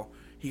 Like, oh,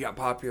 he got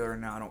popular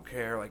and now I don't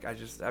care. Like,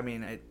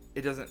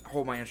 it doesn't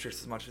hold my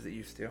interest as much as it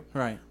used to.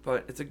 Right.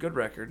 But it's a good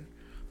record.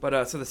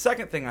 But so the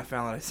second thing I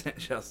found that I sent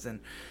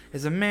Justin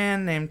is a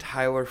man named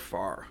Tyler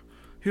Farr,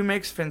 who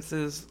makes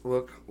Fences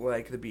look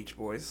like the Beach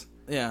Boys.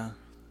 Yeah.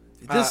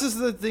 This is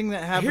the thing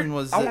that happened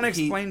was I want to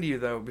explain to you,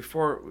 though,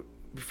 before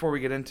we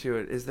get into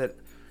it, is that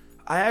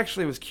I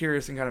actually was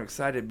curious and kind of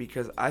excited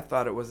because I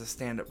thought it was a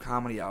stand-up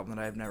comedy album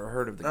that I had never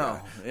heard of the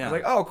guy. Yeah. I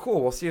was like, oh,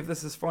 cool, we'll see if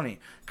this is funny.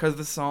 Because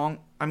the song,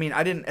 I mean,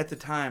 I didn't at the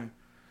time,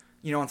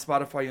 you know, on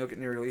Spotify, you look at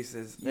new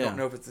releases, you don't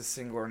know if it's a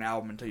single or an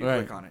album until you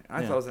click on it. And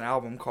I thought it was an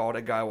album called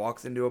A Guy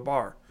Walks Into a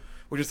Bar,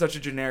 which is such a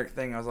generic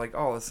thing. I was like,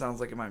 oh, this sounds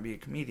like it might be a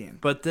comedian.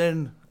 But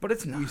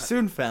it's not. You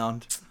soon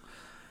found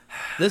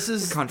this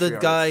is the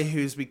guy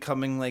who's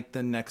becoming like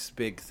the next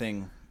big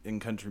thing in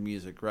country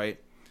music,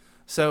 right?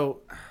 So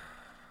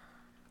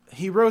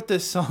he wrote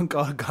this song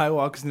called A Guy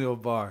Walks Into a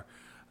Bar.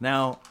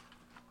 Now,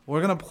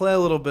 we're going to play a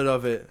little bit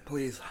of it.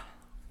 Please.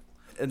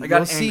 And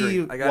we'll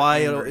see why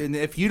and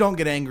if you don't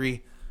get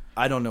angry,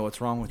 I don't know what's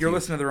wrong with you. You're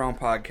listening to the wrong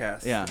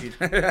podcast. Yeah.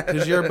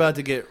 Because you're about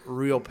to get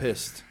real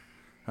pissed.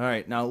 All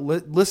right. Now,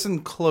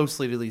 listen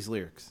closely to these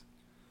lyrics.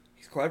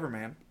 He's clever,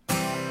 man.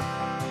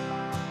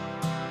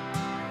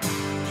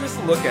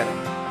 Just look at him.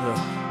 Yeah.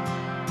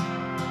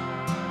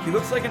 He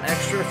looks like an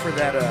extra for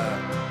that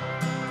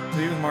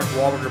movie with Mark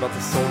Wahlberg about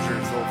the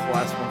soldiers, the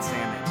last one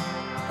standing.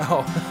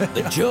 Oh.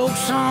 The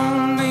joke's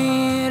on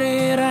me,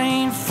 it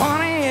ain't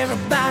funny.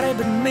 Everybody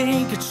but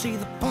me could see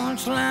the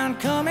punchline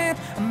coming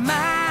a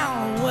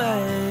mile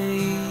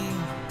away.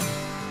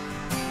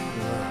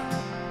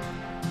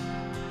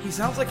 He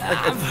sounds like a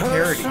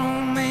parody.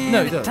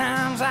 No, he doesn't.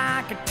 Times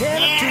I could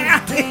tell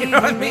it to You know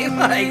what I mean?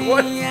 Like,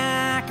 what?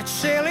 I could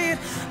sell it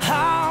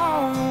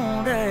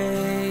all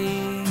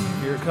day.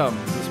 Here it comes,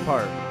 this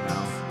part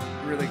now.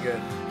 Really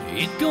good.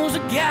 It goes a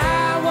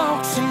guy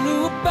walks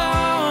into a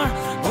bar,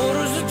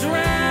 orders a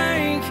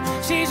drink,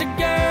 sees a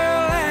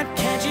girl that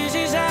catches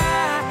his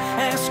eye,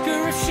 asks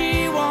her if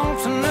she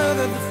wants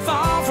another, they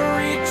fall for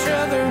each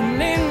other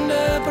and end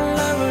up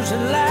lovers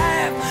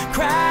alive.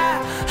 Cry,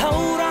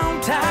 hold on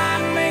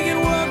tight, make it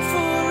work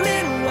for a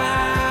little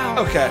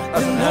while. Okay.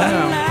 Then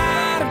one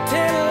night of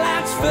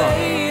taillights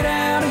fade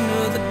out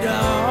into the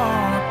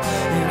dark,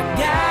 and a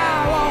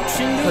guy walks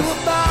into a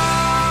bar.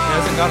 He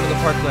hasn't gotten to the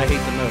part that I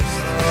hate the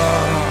most.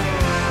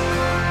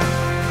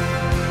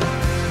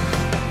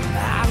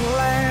 I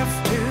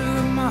laughed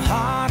till my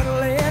heart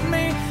led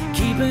me,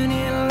 keeping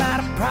it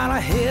light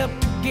probably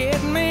helped to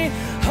get me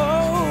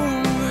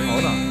over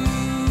you.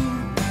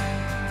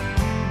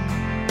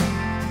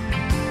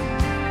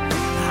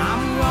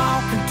 I'm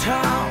walking,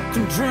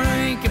 talking,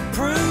 drinking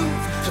proof.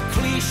 It's a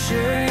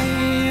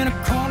cliche in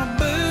a corner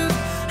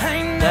booth.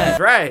 Ain't That's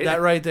right.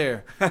 That right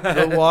there.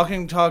 The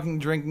walking, talking,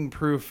 drinking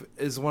proof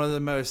is one of the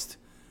most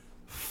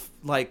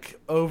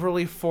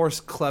overly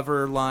forced,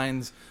 clever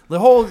lines. The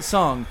whole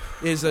song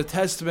is a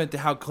testament to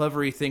how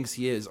clever he thinks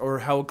he is, or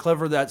how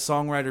clever that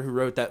songwriter who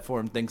wrote that for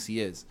him thinks he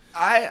is.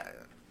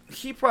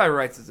 He probably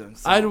writes his own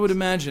songs. I would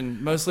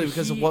imagine, mostly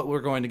because of what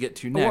we're going to get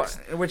to next.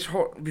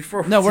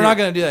 Before No, we're not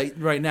going to do that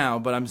right now,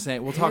 but I'm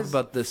saying we'll talk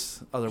about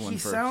this other one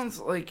first. He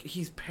sounds like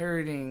he's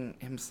parodying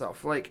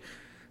himself. Like,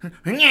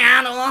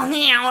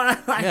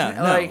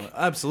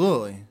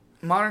 absolutely.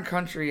 Modern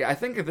country, I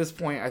think at this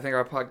point,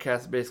 our podcast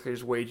is basically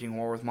just waging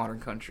war with modern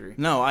country.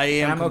 No, I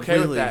am. And I'm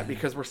okay with that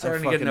because we're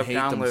starting to get enough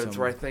downloads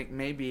so where I think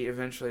maybe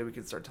eventually we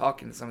could start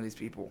talking to some of these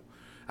people.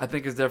 I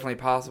think it's definitely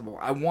possible.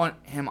 I want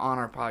him on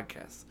our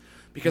podcast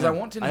because I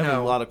want to know. I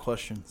have a lot of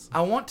questions.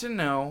 I want to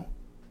know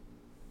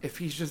if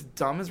he's just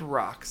dumb as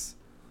rocks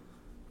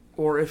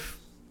or if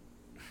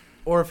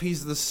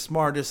he's the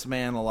smartest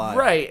man alive.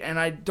 Right, and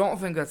I don't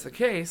think that's the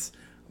case,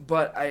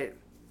 but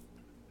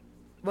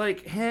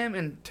like him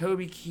and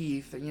Toby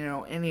Keith,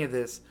 any of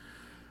this,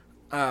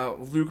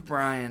 Luke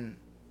Bryan,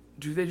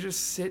 do they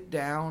just sit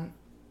down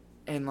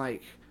and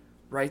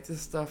write this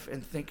stuff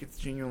and think it's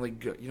genuinely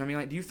good? You know what I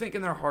mean? Do you think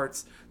in their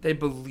hearts they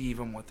believe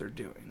in what they're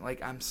doing?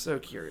 I'm so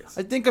curious.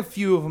 I think a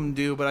few of them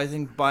do, but I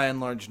think by and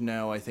large,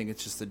 no. I think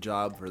it's just a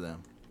job for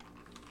them.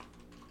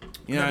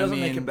 You know what I mean? Doesn't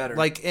make it better.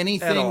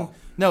 Anything. At all.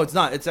 No, it's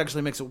not. It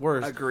actually makes it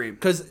worse. Agreed.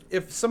 Because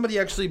if somebody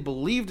actually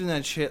believed in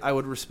that shit, I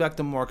would respect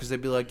them more because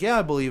they'd be like, yeah,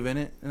 I believe in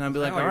it. And I'd be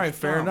like, all right,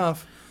 fair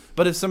enough.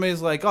 But if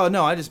somebody's like, oh,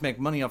 no, I just make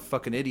money off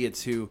fucking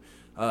idiots who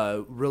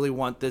really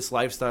want this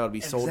lifestyle to be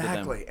sold to them.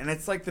 Exactly. And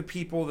it's like the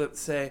people that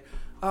say,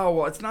 oh,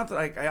 well, it's not that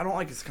I don't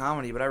like his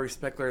comedy, but I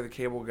respect Larry the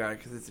Cable Guy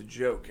because it's a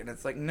joke. And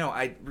it's like, no,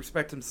 I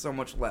respect him so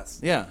much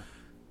less. Yeah.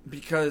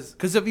 Because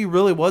if he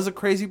really was a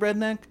crazy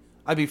redneck,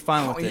 I'd be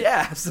fine with it.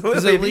 Yeah, absolutely.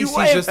 Because at least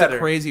he's just a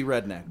crazy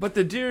redneck. But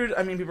the dude,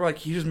 people are like,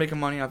 he's just making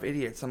money off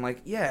idiots. I'm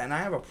like, yeah, and I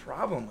have a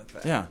problem with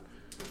that. Yeah.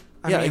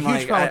 I mean, a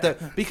huge problem with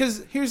that.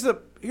 Because here's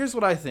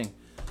what I think.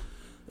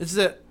 It's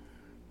that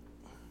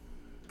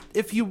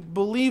if you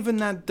believe in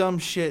that dumb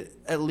shit,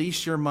 at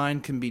least your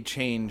mind can be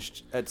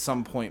changed at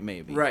some point,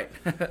 maybe. Right.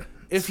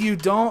 If you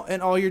don't,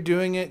 and all you're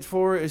doing it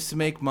for is to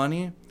make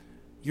money,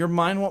 your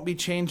mind won't be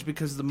changed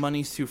because the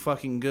money's too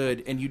fucking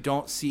good, and you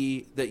don't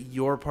see that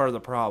you're part of the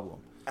problem.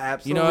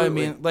 Absolutely. You know what I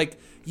mean? Like,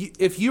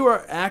 if you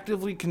are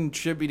actively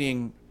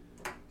contributing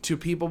to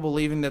people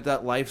believing that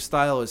that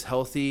lifestyle is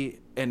healthy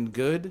and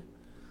good,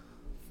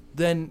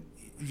 then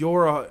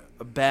you're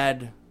a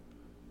bad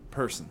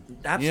person.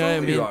 Absolutely, you know what I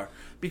mean? you are.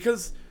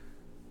 Because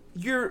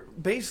you're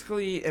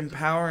basically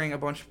empowering a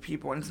bunch of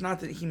people, and it's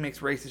not that he makes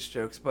racist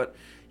jokes, but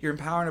you're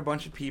empowering a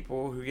bunch of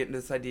people who get into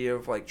this idea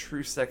of like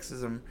true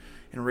sexism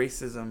and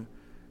racism,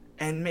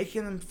 and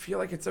making them feel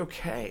like it's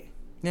okay.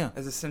 Yeah,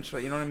 as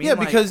essentially, you know what I mean? Yeah,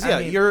 like, because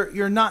I mean,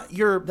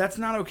 you're that's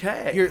not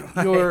okay.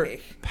 You're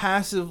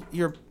passive.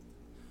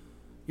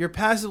 You're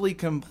passively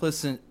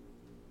complicit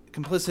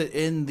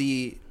in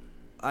the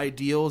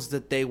ideals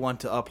that they want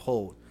to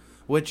uphold,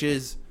 which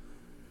is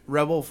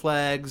rebel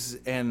flags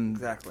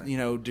and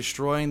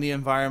destroying the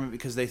environment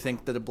because they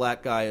think that a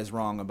black guy is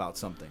wrong about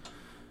something,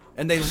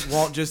 and they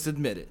won't just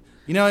admit it.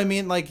 You know what I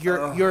mean? Like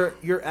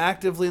you're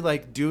actively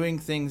like doing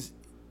things,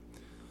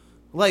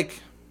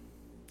 like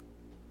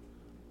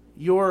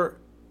you're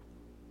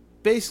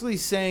basically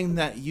saying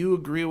that you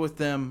agree with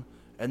them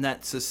and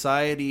that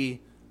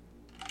society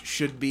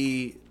should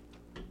be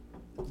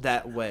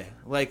that way,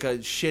 like a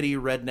shitty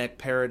redneck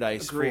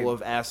paradise full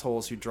of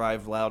assholes who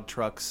drive loud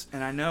trucks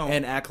and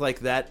act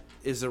like that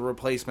is a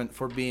replacement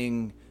for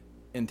being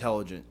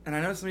intelligent. And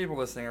I know some people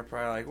listening are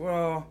probably like,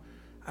 well,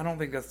 I don't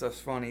think that stuff's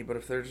funny, but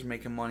if they're just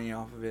making money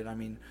off of it, I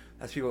mean,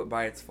 that's people that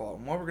buy its fault.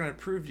 And what we're going to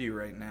prove to you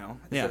right now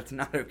is that it's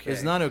not okay.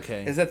 It's not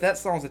okay. Is that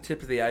song's the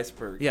tip of the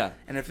iceberg. Yeah.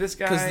 And if this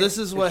guy because this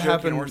is what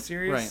happened or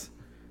serious, right.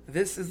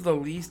 This is the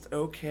least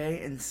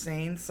okay,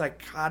 insane,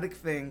 psychotic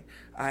thing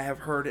I have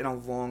heard in a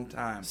long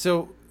time.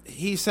 So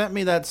he sent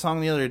me that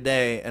song the other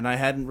day, and I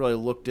hadn't really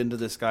looked into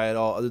this guy at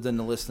all other than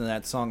to listen to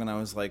that song, and I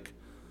was like,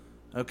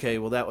 okay,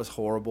 well, that was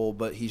horrible,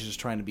 but he's just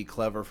trying to be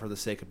clever for the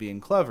sake of being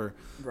clever.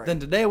 Right. Then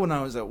today when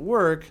I was at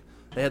work,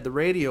 they had the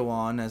radio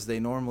on, as they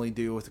normally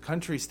do with the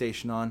country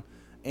station on,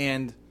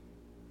 and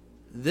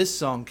this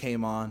song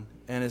came on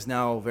and is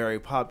now very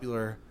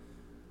popular.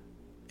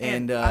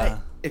 And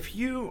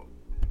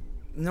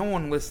no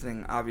one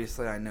listening,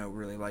 obviously, I know,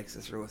 really likes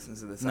this or listens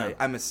to this. No.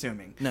 I'm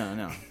assuming.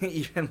 No.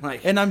 Even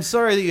like, and I'm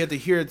sorry that you have to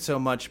hear it so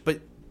much, but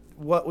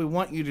what we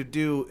want you to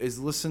do is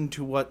listen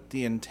to what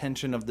the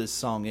intention of this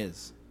song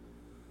is.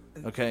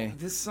 Okay?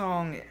 This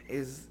song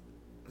is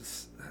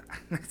it's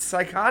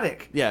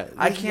psychotic. Yeah.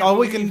 All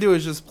we can do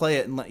is just play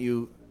it and let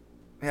you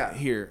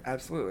hear.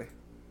 Absolutely.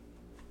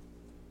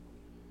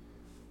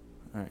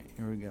 All right,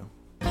 here we go.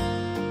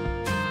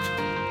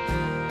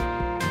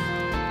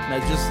 Now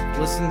just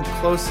listen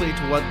closely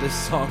to what this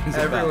song is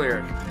about. Every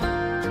lyric.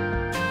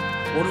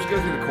 We'll just go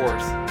through the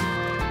chorus.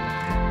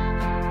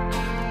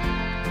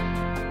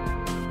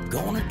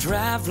 Gonna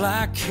drive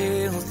like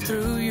hell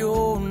through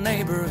your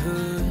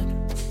neighborhood.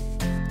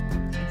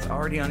 It's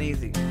already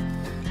uneasy.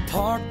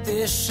 Park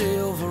this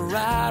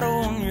Silverado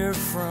on your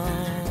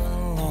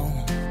front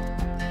lawn.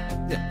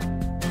 Yeah.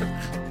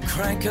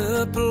 Crank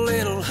up a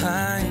little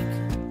hike.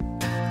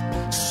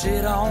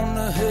 Sit on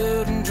the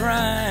hood and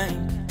drink.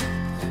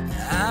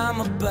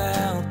 I'm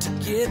about to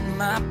get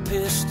my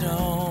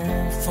pistol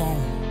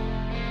phone.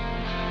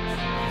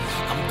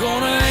 I'm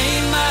gonna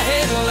aim my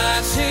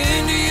headlights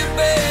into your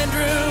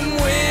bedroom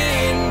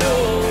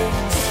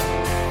windows.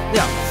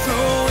 Yeah.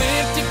 Throw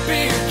empty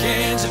beer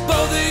cans at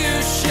both of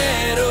your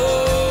shadows.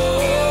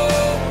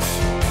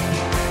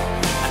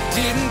 I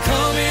didn't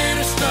come here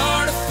to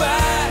start a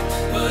fight,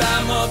 but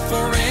I'm up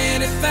for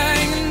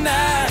anything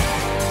tonight.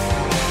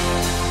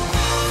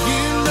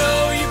 You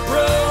know you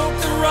broke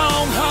the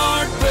wrong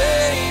heart,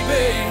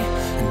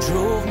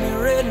 drove me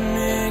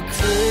redneck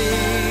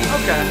crazy.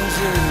 Okay.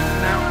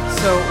 Now,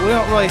 so we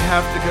don't really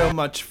have to go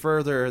much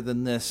further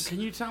than this. Can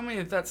you tell me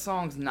if that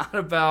song's not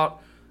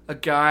about a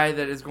guy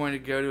that is going to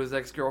go to his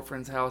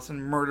ex-girlfriend's house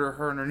and murder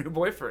her and her new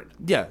boyfriend?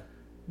 Yeah.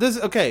 This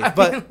okay,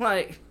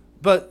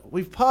 but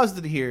we've paused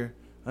it here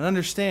and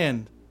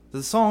understand that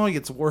the song only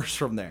gets worse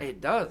from there.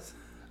 It does.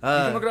 You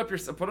can look it up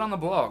yourself. Put it on the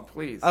blog,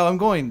 please. Oh, I'm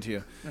going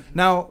to.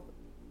 Now,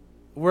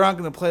 we're not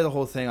going to play the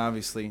whole thing,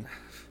 obviously.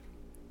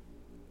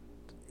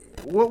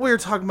 What we were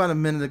talking about a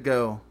minute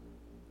ago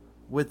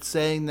with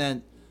saying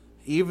that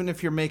even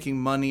if you're making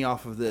money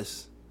off of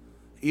this,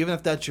 even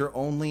if that's your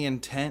only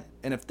intent,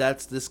 and if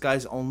that's this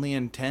guy's only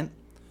intent,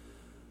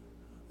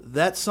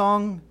 that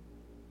song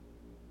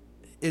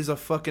is a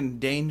fucking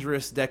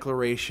dangerous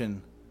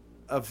declaration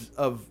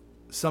of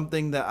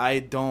something that I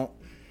don't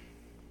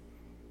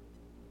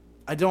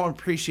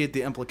appreciate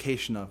the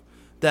implication of.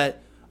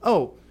 That,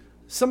 oh,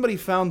 somebody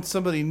found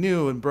somebody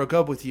new and broke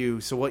up with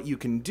you, so what you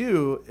can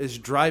do is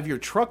drive your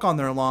truck on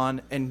their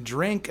lawn and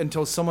drink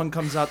until someone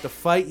comes out to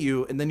fight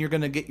you, and then you're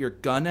going to get your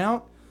gun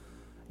out?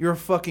 You're a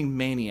fucking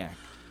maniac.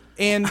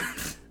 And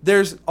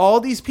there's all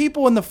these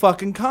people in the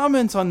fucking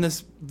comments on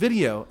this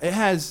video. It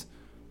has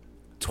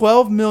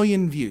 12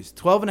 million views.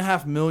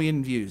 12.5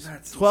 million views.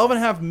 That's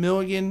 12.5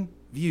 million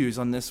views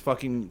on this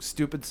fucking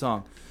stupid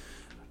song.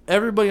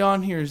 Everybody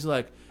on here is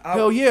like,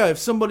 hell yeah, if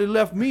somebody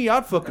left me,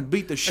 I'd fucking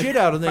beat the shit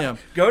out of them.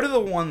 Go to the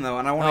one, though,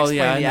 and I want to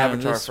explain the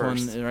avatar this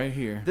first. one right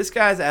here. This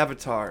guy's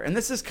avatar, and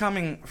this is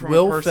coming from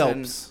Will a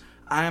person. Phelps.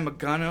 I am a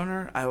gun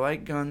owner. I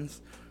like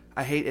guns.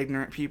 I hate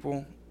ignorant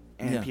people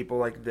and people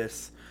like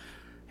this.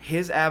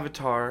 His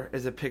avatar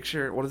is a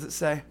picture. What does it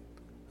say?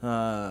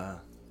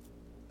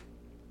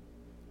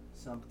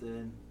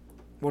 Something.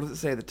 What does it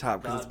say at the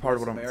top? Because God it's part of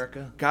bless what I'm.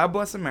 America. God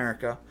bless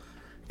America.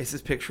 It's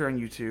his picture on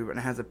YouTube, and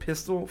it has a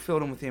pistol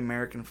filled in with the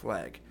American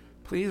flag.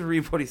 Please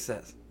read what he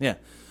says. Yeah.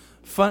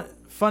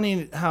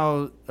 Funny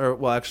how,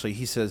 actually,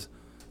 he says,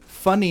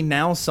 funny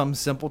now some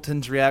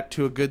simpletons react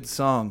to a good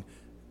song.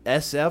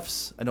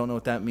 SFs? I don't know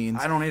what that means.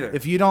 I don't either.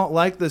 If you don't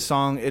like the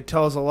song, it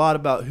tells a lot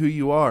about who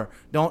you are.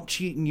 Don't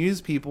cheat and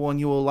use people, and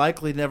you will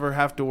likely never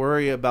have to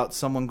worry about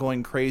someone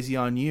going crazy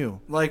on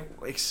you. Like,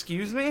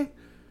 excuse me?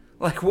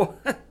 Like, what?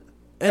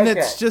 And Okay.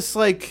 it's just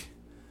like,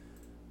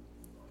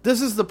 this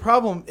is the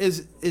problem,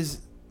 is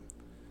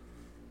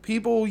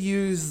people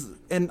use,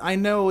 and I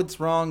know it's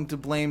wrong to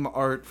blame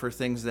art for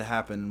things that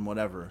happen and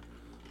whatever,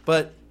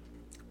 but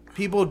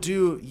people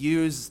do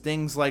use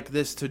things like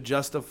this to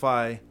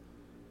justify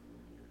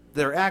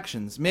their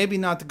actions. Maybe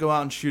not to go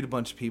out and shoot a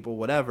bunch of people,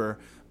 whatever,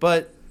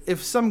 but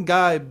if some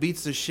guy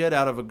beats the shit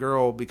out of a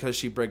girl because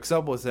she breaks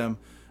up with him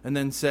and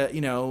then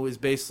is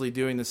basically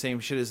doing the same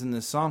shit as in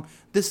this song,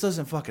 this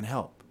doesn't fucking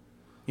help.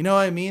 You know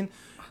what I mean?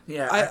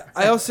 Yeah.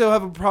 I also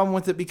have a problem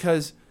with it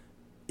because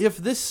if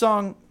this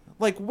song,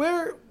 like,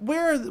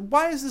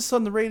 why is this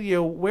on the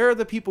radio? Where are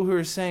the people who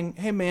are saying,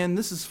 hey man,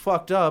 this is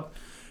fucked up?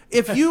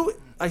 If you,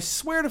 I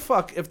swear to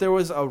fuck, if there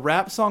was a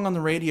rap song on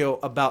the radio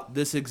about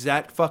this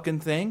exact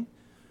fucking thing,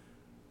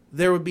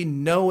 there would be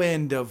no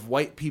end of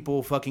white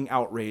people fucking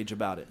outrage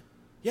about it.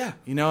 Yeah.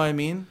 You know what I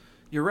mean?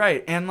 You're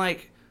right. And,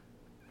 like,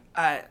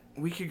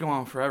 we could go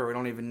on forever. We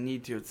don't even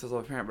need to. It's so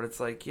apparent. But it's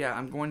like, yeah,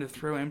 I'm going to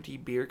throw empty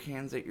beer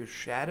cans at your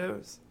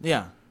shadows.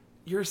 Yeah.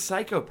 You're a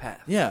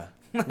psychopath. Yeah.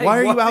 Like, Why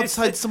are you what is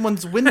outside it?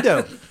 someone's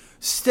window?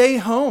 Stay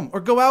home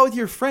or go out with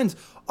your friends.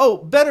 Oh,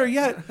 better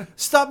yet,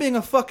 stop being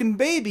a fucking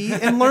baby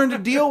and learn to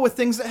deal with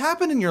things that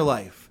happen in your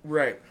life.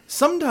 Right.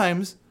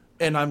 Sometimes,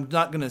 and I'm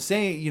not going to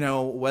say,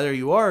 whether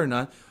you are or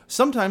not,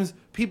 sometimes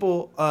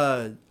people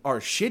are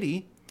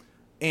shitty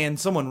and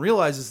someone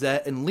realizes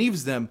that and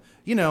leaves them,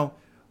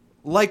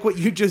 like what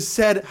you just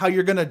said, how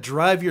you're going to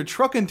drive your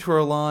truck into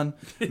her lawn.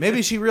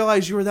 Maybe she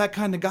realized you were that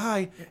kind of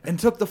guy and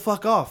took the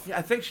fuck off. Yeah,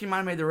 I think she might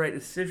have made the right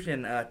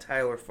decision,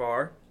 Tyler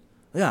Farr.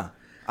 Yeah.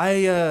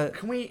 I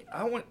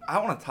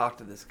want to talk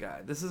to this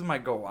guy. This is my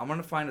goal. I'm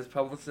going to find his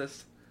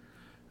publicist.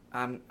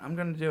 I'm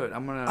going to do it.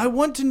 I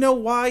want to know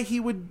why he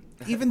would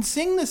even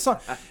sing this song.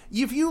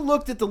 If you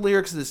looked at the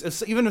lyrics of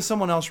this, even if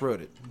someone else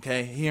wrote it,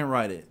 okay? He didn't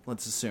write it,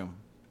 let's assume.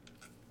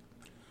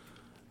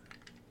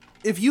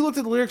 If you looked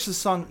at the lyrics of the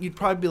song, you'd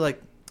probably be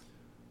like,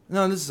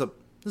 no, this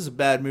is a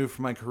bad move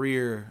for my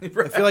career.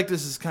 Right. I feel like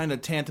this is kind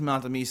of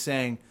tantamount to me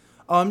saying,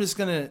 oh, I'm just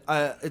going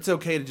to, it's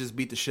okay to just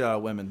beat the shit out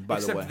of women, by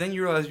the way. Except then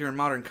you realize you're in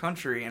modern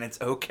country and it's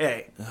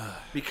okay.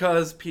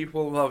 Because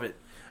people love it.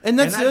 And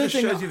that's that the other just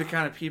thing. shows you the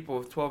kind of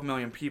people, 12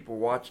 million people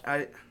watch.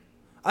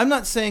 I'm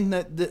not saying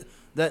that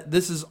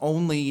this is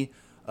only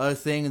a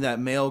thing that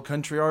male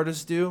country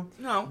artists do.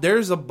 No.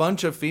 There's a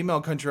bunch of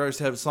female country artists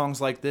that have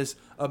songs like this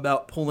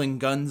about pulling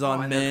guns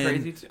on and they're men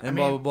crazy too. and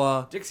blah, blah,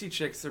 blah. Dixie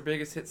Chicks, their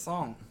biggest hit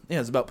song.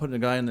 Yeah, it's about putting a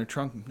guy in their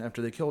trunk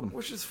after they killed him.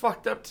 Which is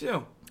fucked up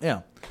too.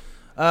 Yeah.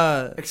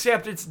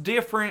 Except it's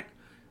different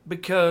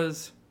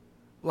because,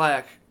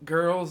 like,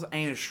 girls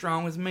ain't as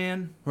strong as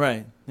men.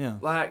 Right, yeah.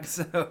 Like,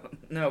 so,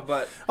 no,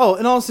 but... Oh,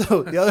 and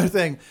also, the other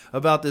thing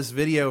about this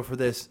video for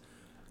this,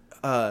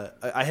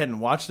 I hadn't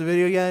watched the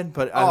video yet,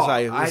 but as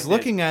I was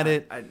looking at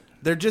it,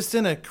 they're just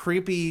in a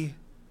creepy...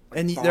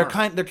 And they're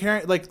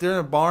carrying, like, they're in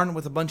a barn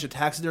with a bunch of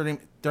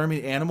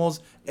taxidermy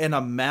animals and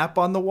a map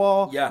on the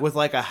wall with,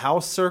 like, a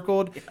house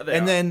circled. Yeah,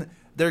 and then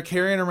they're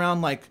carrying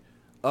around, like,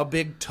 a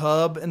big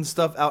tub and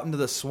stuff out into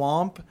the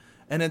swamp.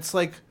 And it's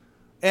like...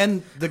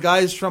 And the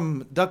guys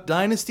from Duck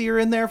Dynasty are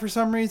in there for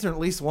some reason, or at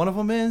least one of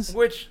them is.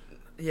 what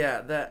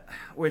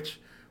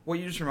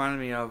you just reminded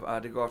me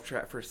of, to go off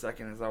track for a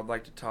second, is I would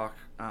like to talk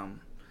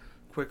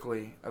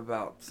quickly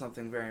about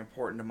something very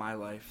important to my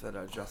life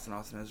that Justin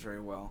Austin knows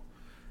very well,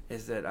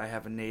 is that I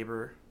have a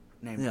neighbor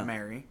named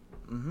Mary.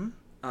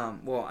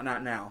 Mm-hmm. Well,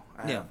 not now.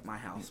 I have my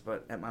house,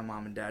 but at my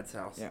mom and dad's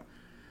house. Yeah.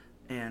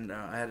 And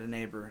I had a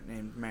neighbor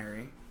named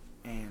Mary,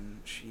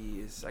 and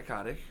she is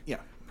psychotic. Yeah.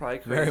 Probably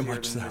Very crazier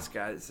much than so. this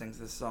guy that sings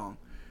this song.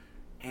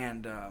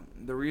 And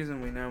the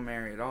reason we know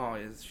Mary at all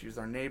is she was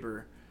our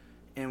neighbor,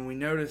 and we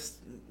noticed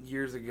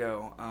years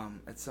ago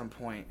at some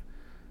point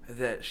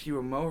that she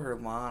would mow her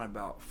lawn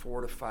about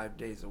 4 to 5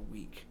 days a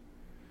week.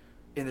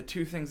 And the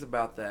two things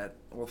about that,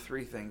 well,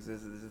 three things,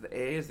 is the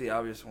A is the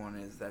obvious one,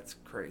 is that's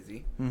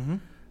crazy. Mm-hmm.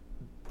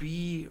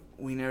 B,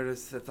 we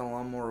noticed that the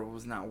lawnmower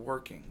was not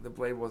working. The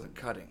blade wasn't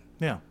cutting.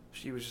 Yeah.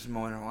 She was just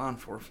mowing her lawn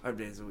 4 or 5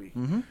 days a week.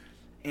 Mm-hmm.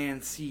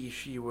 And C,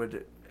 she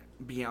would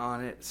be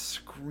on it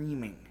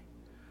screaming,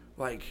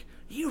 like,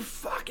 "You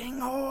fucking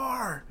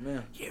whore!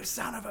 Yeah. You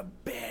son of a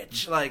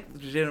bitch!" Like,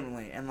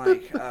 legitimately. And,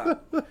 like,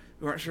 we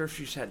weren't sure if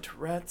she just had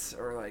Tourette's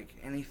or, like,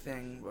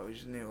 anything, but we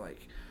just knew,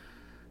 like,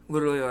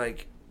 literally,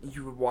 like,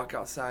 you would walk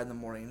outside in the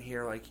morning and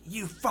hear, like,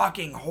 "You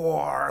fucking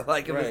whore!"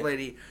 Like, of this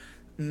lady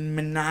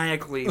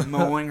maniacally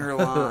mowing her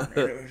lawn.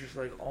 And it was just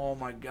like, oh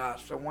my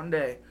gosh. So one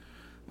day,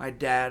 my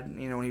dad,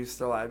 you know, when he was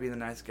still alive, being the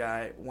nice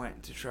guy,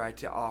 went to try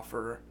to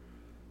offer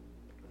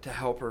to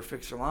help her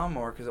fix her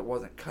lawnmower because it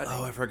wasn't cutting.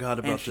 Oh, I forgot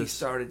about this. And she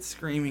started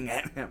screaming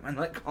at him and,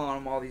 like, calling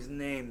him all these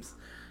names.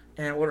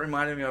 And what it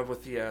reminded me of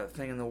with the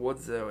thing in the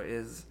woods, though,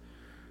 is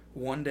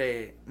one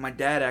day, my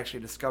dad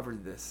actually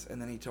discovered this,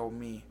 and then he told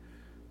me,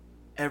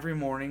 every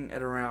morning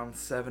at around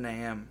 7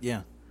 a.m.,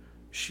 yeah,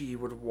 she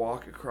would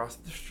walk across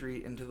the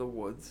street into the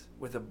woods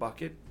with a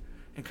bucket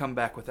and come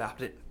back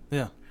without it.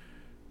 yeah.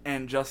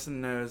 And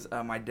Justin knows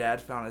my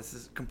dad found this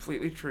is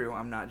completely true.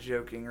 I'm not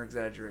joking or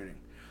exaggerating.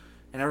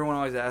 And everyone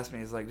always asks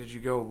me, is like, did you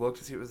go look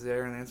to see what was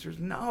there? And the answer is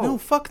no. No,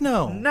 fuck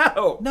no.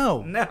 No.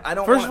 No. No, I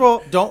don't First of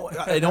all,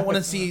 I don't want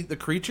to see the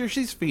creature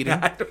she's feeding.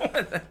 I don't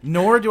want that.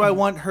 Nor do I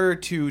want her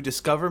to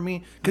discover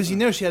me. Because you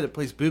know she had a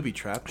place booby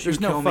trap. She There's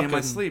would no kill fucking... me in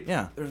my sleep.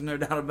 Yeah. There's no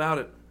doubt about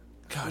it.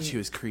 God, she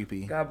was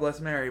creepy. God bless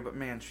Mary, but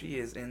man, she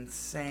is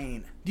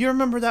insane. Do you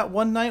remember that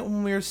one night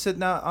when we were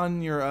sitting out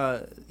on your...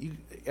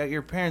 at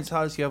your parents'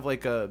 house, you have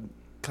like a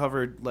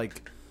covered...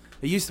 like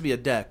it used to be a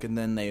deck, and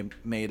then they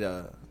made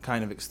a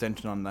kind of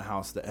extension on the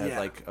house that had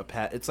like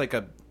a it's like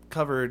a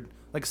covered,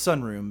 like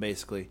sunroom,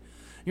 basically.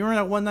 You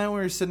remember that one night when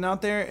we were sitting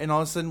out there, and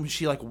all of a sudden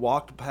she like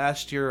walked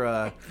past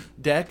your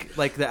deck,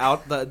 like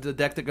the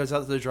deck that goes out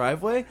to the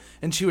driveway,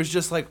 and she was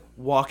just like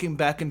walking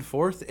back and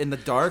forth in the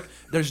dark.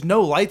 There's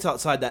no lights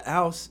outside that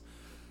house,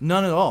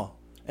 none at all,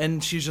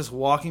 and she's just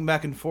walking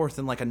back and forth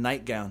in like a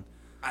nightgown.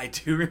 I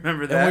do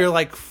remember that. And we were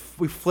like,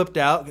 we flipped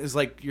out because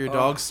like your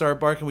dogs started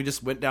barking. We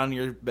just went down to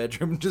your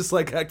bedroom, and just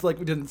like acted like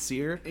we didn't see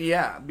her.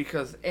 Yeah,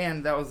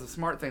 and that was the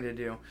smart thing to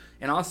do.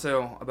 And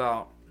also,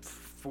 about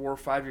 4 or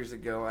 5 years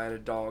ago, I had a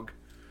dog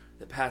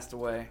that passed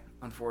away,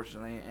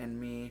 unfortunately, and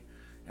me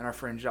and our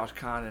friend Josh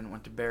Condon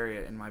went to bury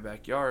it in my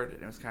backyard,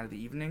 and it was kind of the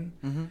evening.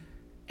 Mm-hmm.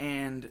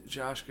 And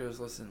Josh goes,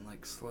 "Listen,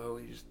 like,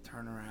 slowly just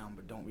turn around,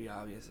 but don't be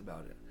obvious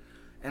about it."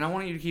 And I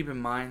want you to keep in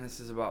mind this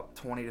is about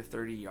 20 to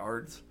 30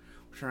 yards.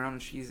 Turn around,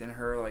 and she's in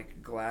her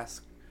like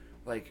glass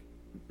like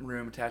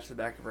room attached to the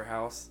back of her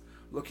house,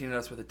 looking at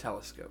us with a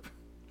telescope.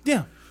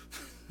 Yeah,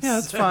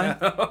 that's fine.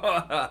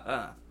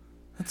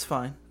 That's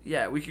fine.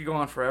 Yeah, we could go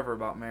on forever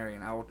about Mary,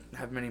 and I will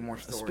have many more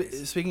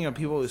stories. Speaking of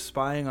people who's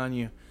spying on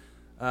you,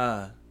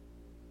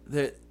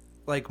 that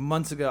like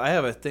months ago, I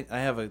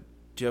have a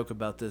joke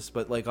about this,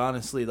 but like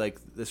honestly, like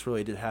this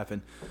really did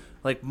happen.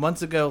 Like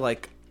months ago,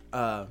 like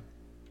I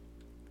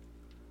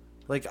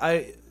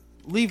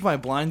leave my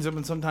blinds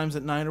open sometimes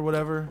at night or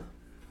whatever.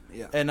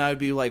 Yeah. And I'd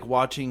be like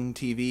watching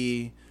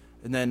TV,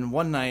 and then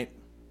one night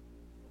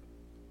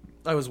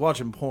I was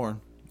watching porn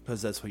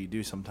because that's what you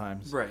do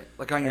sometimes. Right.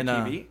 Like on your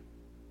TV?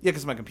 Yeah,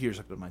 because my computer's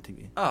hooked up to my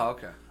TV. Oh,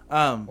 okay.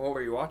 What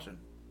were you watching?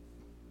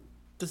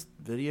 Just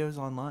videos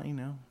online, you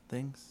know,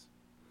 things.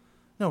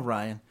 No,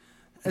 Ryan.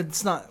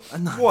 It's not.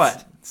 I'm not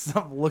What?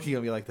 Stop looking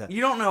at me like that.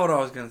 You don't know what I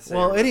was going to say.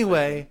 Well,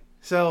 anyway,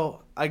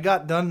 so I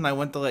got done and I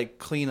went to like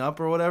clean up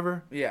or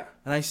whatever. Yeah.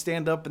 And I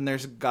stand up and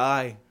there's a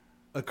guy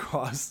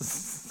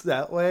across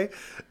that way,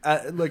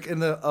 like in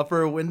the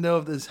upper window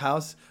of this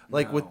house,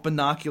 like with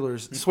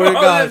binoculars. Swear to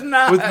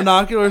God, with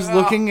binoculars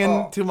looking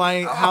into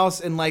my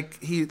house, and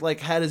like he like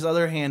had his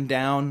other hand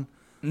down.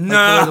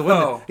 Like, the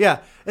window.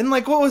 Yeah, and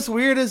like what was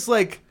weird is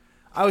like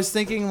I was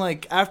thinking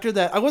like after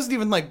that I wasn't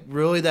even like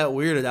really that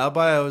weirded out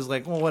by it. I was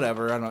like, well,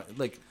 whatever. I don't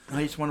like.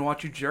 I just want to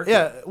watch you jerk.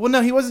 Yeah. Well,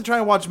 no, he wasn't trying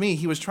to watch me.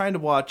 He was trying to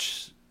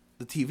watch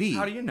the TV.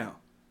 How do you know?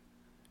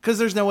 Because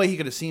there's no way he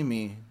could have seen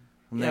me.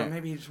 Yeah,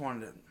 maybe he just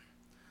wanted to.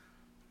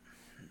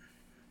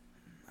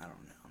 I don't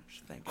know. I'm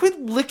just thinking. Quit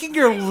licking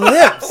your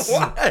lips.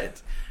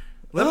 What?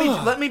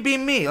 Let me be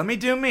me. Let me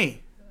do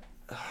me.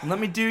 Let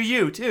me do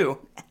you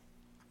too.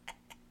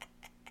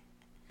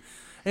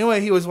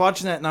 Anyway, he was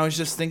watching that, and I was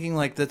just thinking,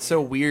 like, that's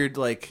so weird,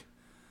 like,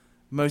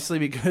 mostly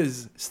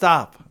because...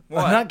 Stop.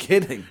 What? I'm not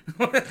kidding.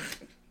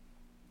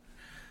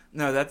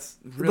 No, that's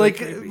really like,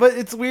 creepy. but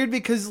it's weird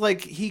because, like,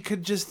 he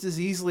could just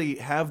as easily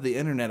have the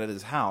internet at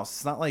his house.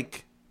 It's not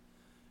like...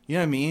 You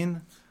know what I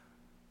mean?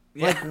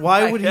 Yeah, like,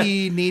 why would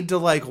he need to,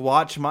 like,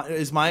 watch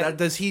my...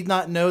 Does he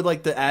not know,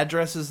 like, the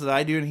addresses that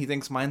I do, and he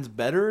thinks mine's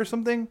better or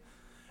something?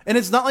 And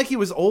it's not like he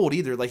was old,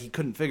 either. Like, he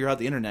couldn't figure out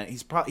the internet.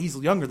 He's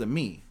younger than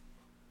me.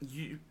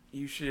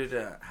 You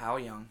should, how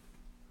young?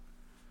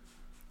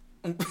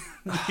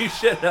 You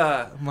should,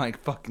 Oh my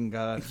fucking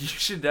God. You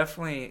should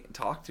definitely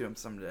talk to him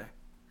someday.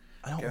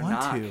 I don't Go want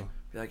knock. to.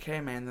 Be like, hey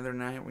man, the other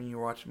night when you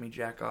were watching me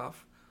jack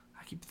off,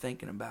 I keep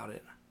thinking about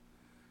it.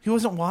 He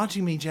wasn't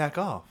watching me jack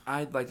off.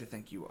 I'd like to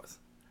think he was.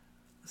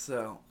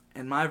 So,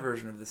 in my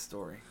version of this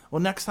story...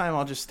 Well, next time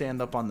I'll just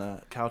stand up on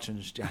the couch and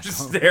just jack off.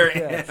 Just stare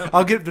at him.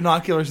 I'll get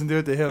binoculars and do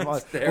it to him.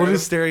 We'll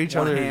just stare at each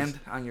One other. hand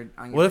on your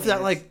What if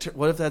that pants.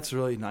 what if that's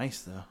really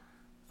nice though?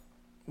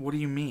 What do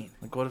you mean?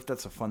 Like, what if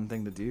that's a fun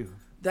thing to do?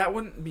 That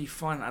wouldn't be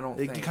fun, I don't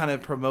It think. can kind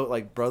of promote,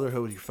 like,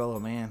 brotherhood with your fellow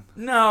man.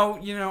 No,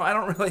 I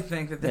don't really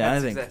think that that's... Yeah, I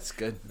think that's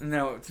good.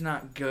 No, it's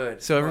not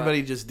good. So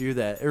everybody just do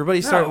that.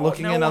 Everybody start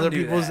looking at other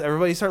people's... that.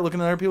 Everybody start looking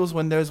at other people's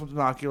windows with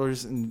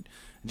binoculars and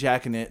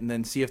jacking it, and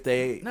then see if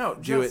they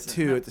do it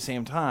too at the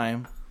same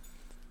time.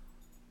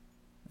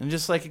 And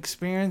just, like,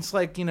 experience,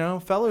 like,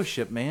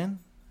 fellowship, man.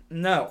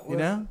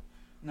 No.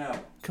 No.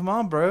 Come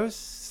on, bros.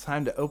 It's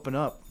time to open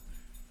up.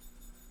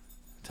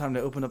 Time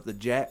to open up the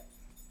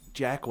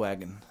jack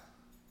wagon.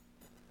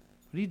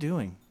 What are you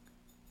doing?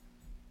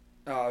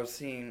 Oh, I was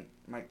seeing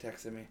Mike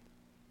texted me.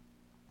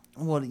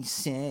 What did he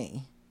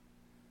say?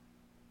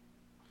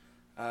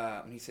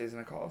 He says he's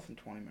going to call us in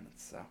 20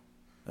 minutes,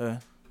 so.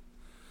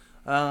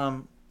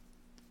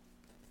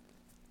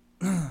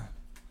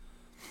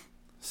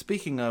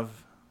 Speaking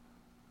of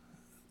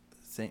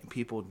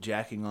people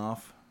jacking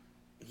off.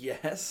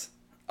 Yes.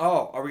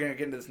 Oh, are we going to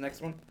get into this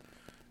next one?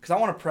 Because I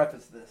want to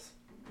preface this.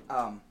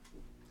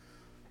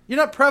 You're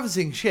not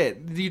prefacing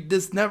shit.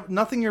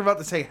 Nothing you're about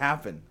to say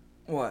happened.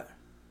 What?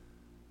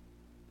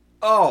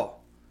 Oh.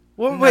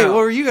 Well, wait, what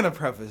were you going to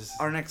preface?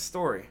 Our next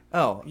story.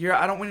 Oh. We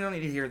don't need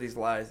to hear these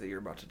lies that you're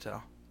about to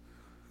tell.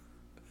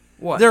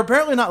 What? They're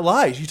apparently not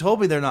lies. You told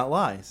me they're not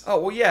lies. Oh,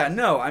 well, yeah,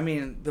 no. I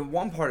mean, the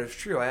one part is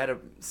true. I had a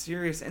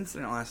serious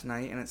incident last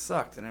night, and it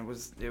sucked, and it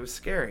was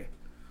scary.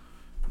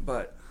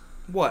 But,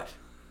 what?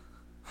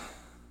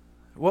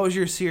 What was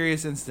your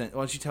serious incident?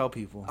 Why don't you tell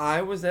people?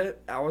 I was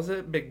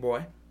at Big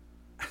Boy,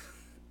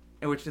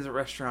 which is a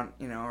restaurant,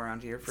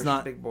 around here.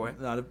 Frisch's Big Boy.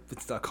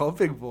 It's not called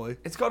Big Boy.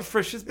 It's called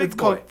Frisch's Big Boy. It's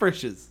called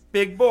Frisch's.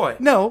 Big Boy.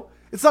 No,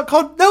 it's not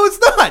called... No, it's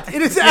not.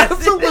 It is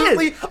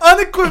absolutely,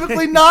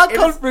 unequivocally not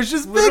called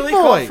Frisch's Big Boy. Literally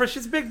called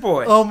Frisch's Big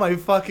Boy. Oh my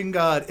fucking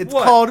God. It's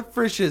called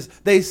Frisch's.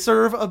 They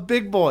serve a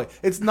Big Boy.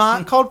 It's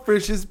not called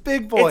Frisch's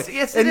Big Boy.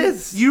 Yes, it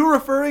is. You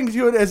referring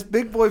to it as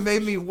Big Boy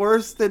made me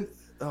worse than...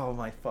 Oh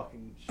my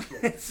fucking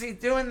shit. See,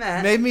 doing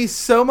that... Made me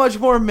so much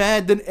more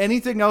mad than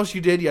anything else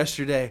you did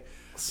yesterday.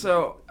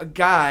 So, a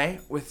guy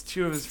with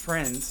two of his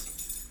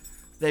friends,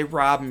 they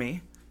robbed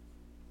me.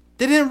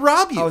 They didn't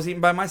rob you. I was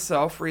eating by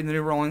myself, reading the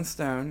new Rolling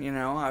Stone,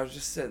 I was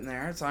just sitting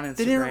there. It's on Instagram.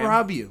 They didn't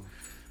rob you.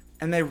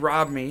 And they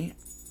robbed me,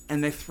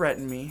 and they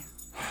threatened me.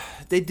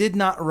 They did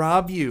not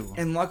rob you.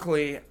 And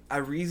luckily, I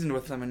reasoned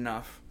with them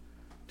enough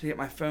to get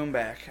my phone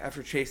back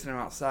after chasing them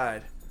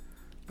outside.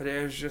 But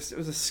it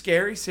was a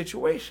scary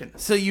situation.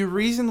 So you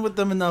reasoned with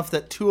them enough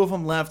that two of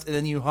them left, and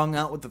then you hung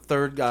out with the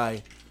third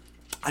guy.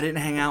 I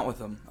didn't hang out with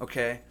him,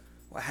 okay?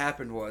 What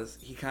happened was,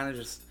 he kind of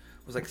just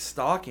was, like,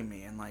 stalking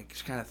me and, like,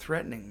 kind of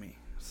threatening me.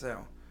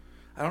 So,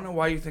 I don't know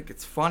why you think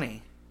it's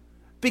funny.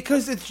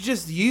 Because it's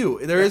just you.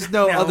 There is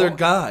no other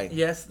guy.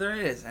 Yes, there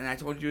is. And I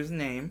told you his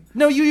name.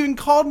 No, you even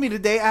called me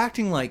today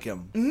acting like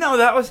him. No,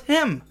 that was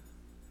him.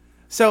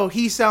 So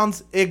he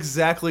sounds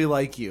exactly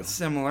like you.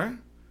 Similar.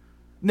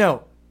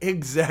 No,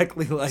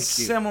 exactly like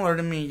you. Similar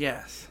to me,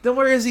 yes. Then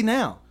where is he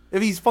now?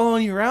 If he's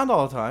following you around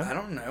all the time. I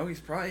don't know. He's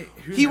probably...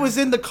 He was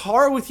in the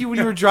car with you when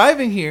you were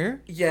driving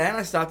here. Yeah, and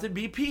I stopped at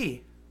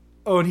BP.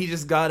 Oh, and he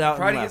just got out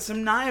Probably and to left. get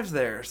some knives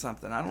there or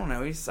something. I don't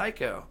know. He's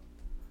psycho.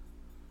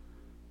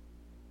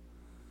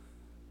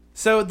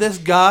 So this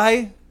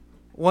guy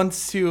wanted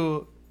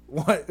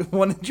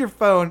your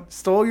phone,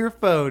 stole your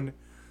phone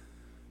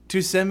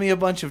to send me a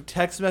bunch of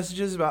text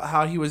messages about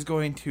how he was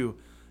going to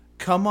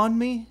come on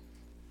me?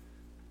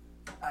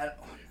 I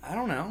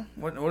don't know.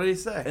 What did he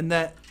say? And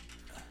that...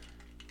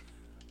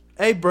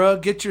 Hey, bro,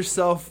 get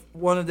yourself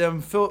one of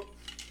them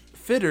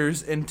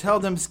fitters and tell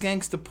them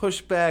skanks to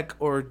push back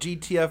or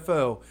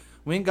GTFO.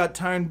 We ain't got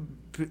time.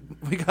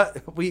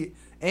 We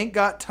ain't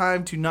got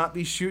time to not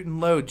be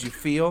shooting loads. You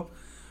feel?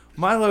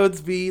 My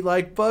loads be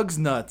like bugs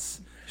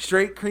nuts,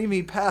 straight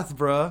creamy path,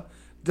 bruh.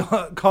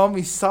 Call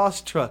me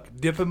sauce truck,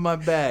 dip in my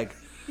bag.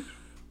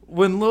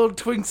 When little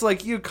twinks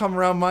like you come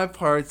around my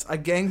parts, I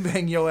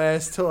gangbang your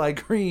ass till I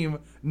cream.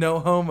 No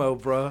homo,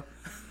 bruh.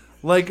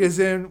 Like as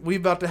in, we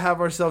about to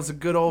have ourselves a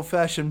good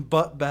old-fashioned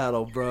butt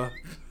battle, bruh.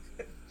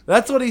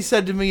 That's what he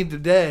said to me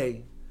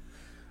today.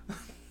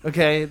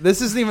 Okay,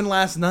 this isn't even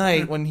last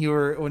night when he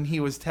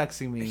was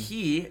texting me.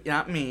 He,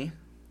 not me.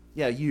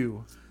 Yeah,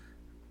 you.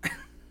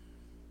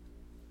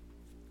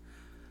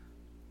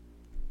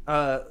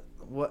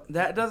 What?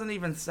 That doesn't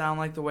even sound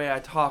like the way I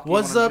talk.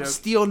 What's up,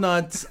 steel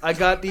nuts? I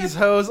got these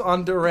hoes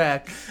on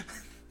direct.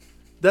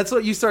 That's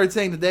what you started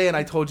saying today, and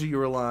I told you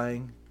were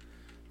lying.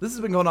 This has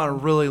been going on a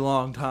really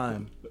long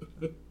time.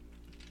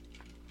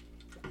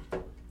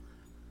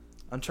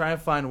 I'm trying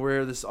to find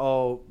where this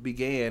all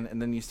began,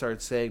 and then you started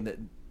saying that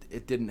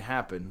it didn't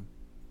happen.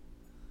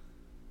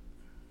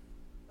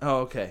 Oh,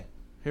 okay.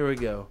 Here we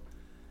go.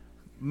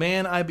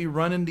 Man, I be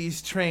running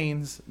these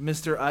trains,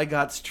 Mr. I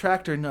Got's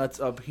tractor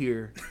nuts up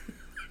here.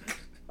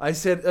 I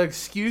said,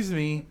 excuse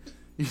me.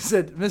 You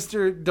said,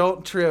 Mr.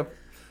 Don't Trip.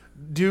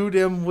 Do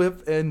them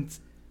whip it's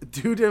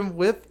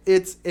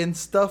and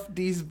stuff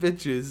these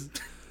bitches.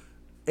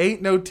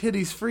 Ain't no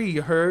titties free,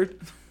 you heard?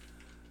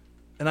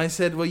 And I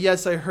said, well,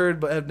 yes, I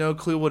heard, but I have no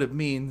clue what it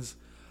means.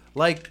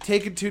 Like,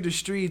 take it to the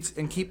streets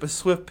and keep a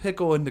swift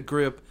pickle in the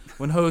grip.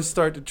 When hoes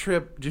start to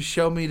trip, just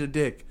show me the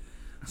dick.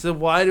 So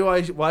why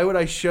would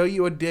I show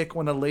you a dick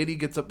when a lady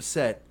gets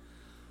upset?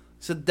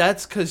 So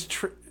that's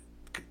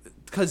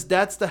cause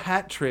that's the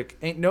hat trick.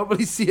 Ain't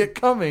nobody see it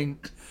coming.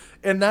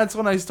 And that's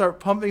when I start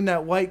pumping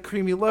that white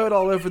creamy load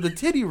all over the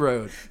titty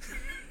road.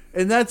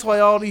 And that's why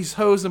all these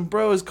hoes and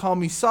bros call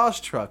me Sauce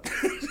Truck.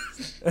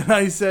 And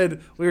I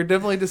said, we are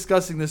definitely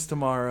discussing this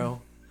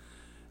tomorrow.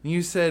 And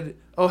you said,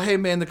 oh, hey,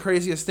 man, the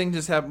craziest thing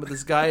just happened with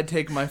this guy had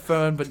taken my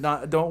phone, but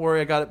don't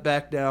worry, I got it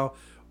back now.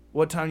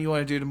 What time do you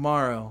want to do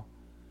tomorrow?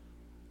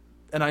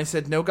 And I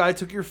said, no guy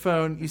took your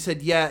phone. You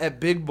said, yeah, at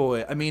Big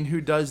Boy. I mean, who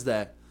does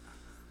that?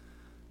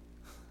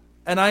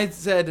 And I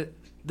said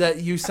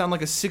that you sound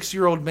like a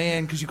 6-year-old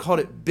man because you called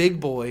it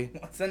Big Boy.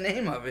 What's the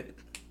name of it?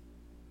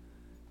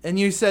 And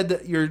you said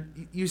that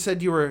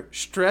you were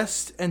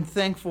stressed and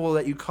thankful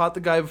that you caught the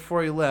guy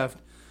before he left.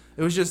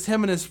 It was just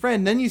him and his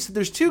friend. Then you said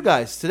there's 2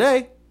 guys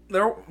today.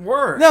 There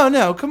were.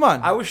 No, come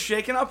on. I was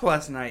shaken up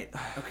last night.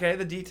 Okay,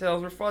 the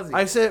details were fuzzy.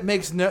 I said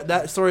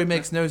that story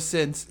makes no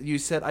sense. You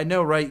said, I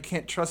know, right? You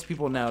can't trust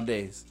people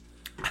nowadays.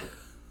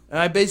 And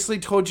I basically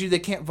told you they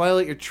can't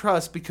violate your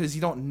trust because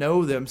you don't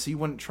know them, so you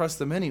wouldn't trust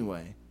them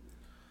anyway.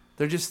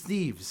 They're just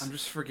thieves. I'm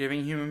just a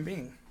forgiving human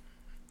being.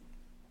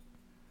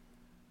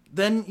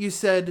 Then you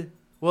said,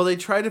 well, they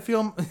tried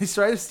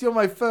to steal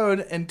my phone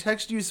and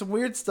text you some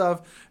weird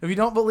stuff. If you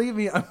don't believe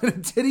me, I'm going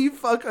to titty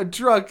fuck a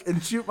truck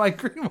and shoot my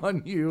cream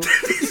on you.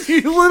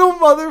 You little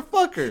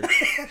motherfucker.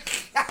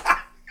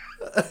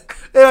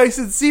 And I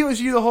said, see, it was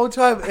you the whole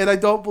time, and I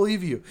don't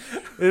believe you.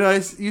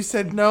 And you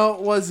said, no, it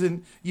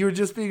wasn't. You were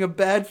just being a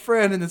bad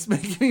friend, and it's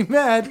making me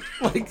mad,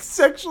 like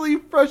sexually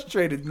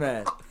frustrated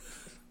mad.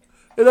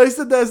 And I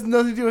said, that has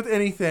nothing to do with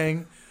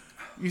anything.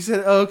 You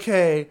said,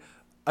 okay.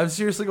 I'm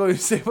seriously going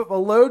to save up a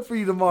load for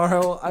you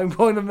tomorrow. I'm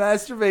going to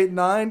masturbate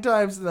 9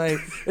 times tonight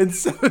and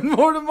 7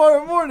 more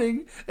tomorrow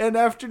morning and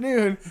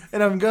afternoon.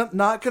 And I'm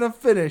not going to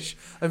finish.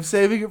 I'm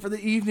saving it for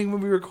the evening when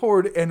we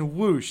record, and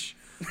whoosh.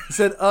 I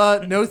said,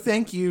 no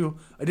thank you.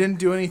 I didn't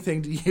do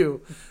anything to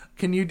you.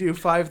 Can you do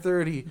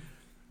 5:30?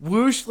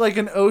 Whoosh like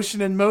an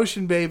ocean in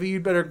motion, baby.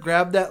 You'd better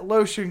grab that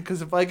lotion,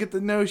 because if I get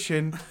the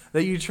notion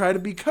that you try to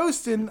be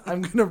coasting,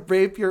 I'm going to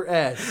rape your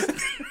ass.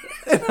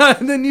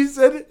 And then you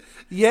said,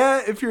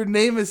 yeah, if your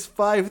name is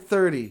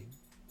 5:30.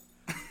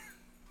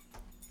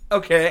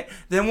 Okay,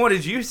 then what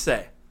did you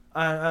say?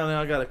 I don't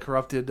know, I got a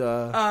corrupted...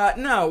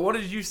 No, what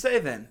did you say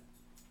then?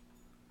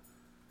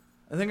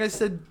 I think I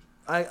said,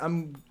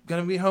 I'm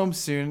going to be home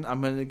soon.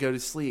 I'm going to go to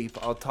sleep.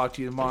 I'll talk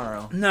to you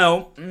tomorrow.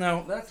 No,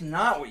 that's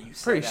not what you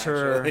said, Pretty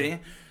sure. actually.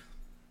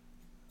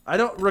 I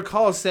don't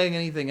recall saying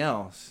anything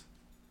else.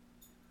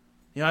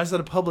 You know, I was at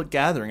a public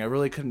gathering. I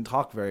really couldn't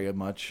talk very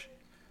much.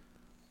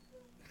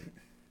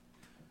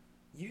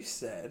 You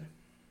said...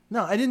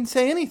 No, I didn't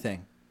say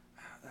anything.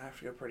 I have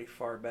to go pretty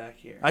far back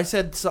here. I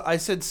said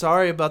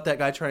sorry about that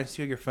guy trying to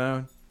steal your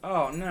phone.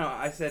 Oh, no,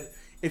 I said,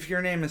 if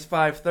your name is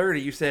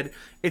 5:30, you said,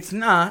 it's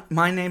not.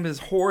 My name is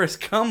Horace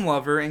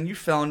Cumlover, and you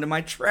fell into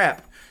my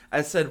trap.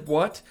 I said,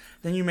 what?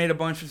 Then you made a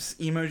bunch of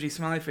emoji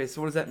smiley face.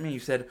 So what does that mean? You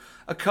said,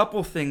 a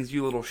couple things,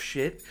 you little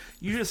shit.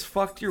 You just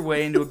fucked your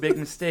way into a big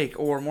mistake.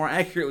 Or more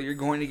accurately, you're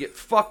going to get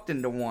fucked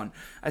into one.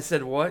 I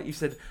said, what? You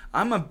said,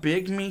 I'm a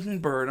big mean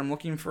bird. I'm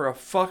looking for a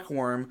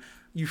fuckworm,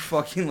 you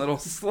fucking little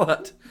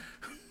slut.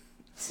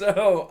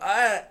 So,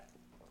 I'm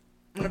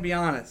going to be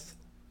honest.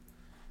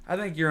 I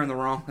think you're in the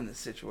wrong in this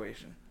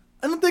situation.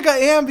 I don't think I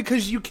am,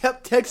 because you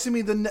kept texting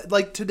me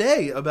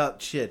today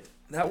about shit.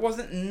 That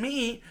wasn't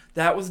me.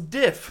 That was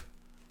Diff.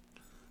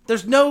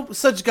 There's no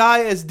such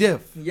guy as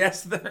Diff.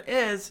 Yes, there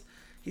is.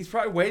 He's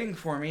probably waiting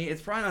for me.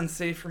 It's probably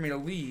unsafe for me to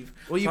leave.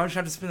 Well, so I just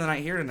have to spend the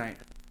night here tonight.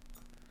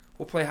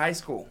 We'll play high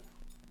school.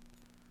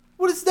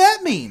 What does that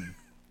mean?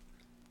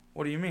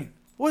 What do you mean?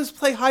 What does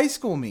play high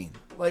school mean?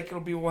 Like,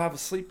 we'll have a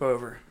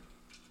sleepover.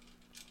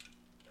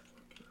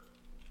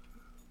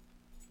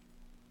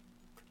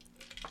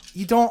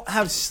 You don't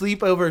have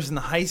sleepovers in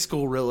high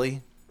school,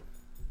 really.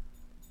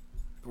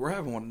 We're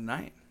having one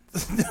tonight.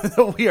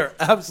 No, we are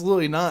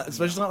absolutely not.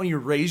 Especially not when you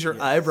raise your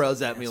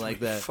eyebrows at me like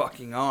that.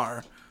 Fucking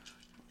are.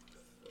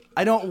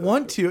 I don't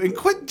want to. And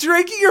quit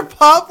drinking your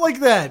pop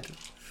like that.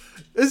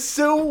 It's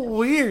so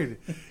weird.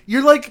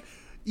 You're like,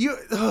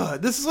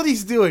 this is what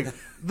he's doing.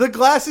 The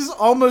glass is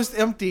almost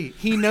empty.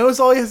 He knows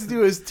all he has to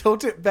do is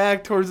tilt it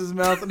back towards his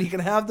mouth, and he can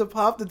have the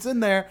pop that's in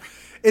there.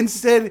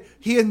 Instead,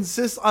 he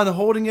insists on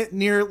holding it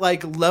near,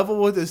 level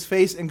with his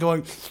face and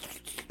going...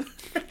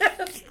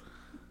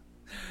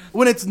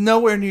 when it's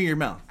nowhere near your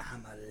mouth.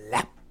 I'm a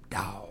lap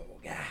dog.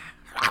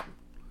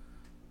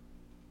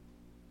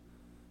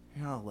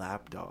 You're not a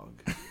lap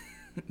dog.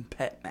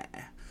 Pet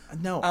man.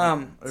 No,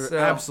 so,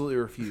 absolutely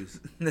refuse.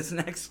 This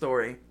next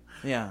story.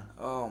 Yeah.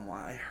 Oh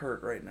my, I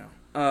hurt right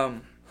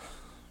now.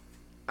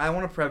 I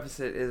want to preface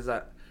it is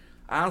that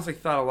I honestly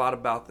thought a lot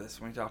about this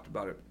when we talked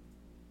about it.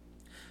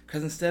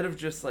 Because instead of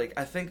just I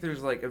think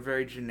there's a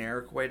very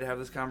generic way to have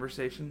this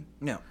conversation.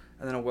 Yeah.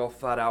 And then a well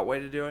thought out way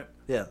to do it.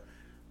 Yeah.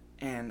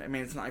 And I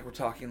mean, it's not like we're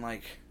talking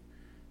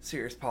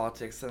serious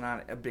politics, so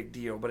not a big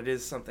deal, but it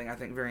is something I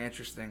think very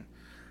interesting.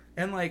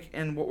 And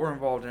and what we're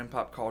involved in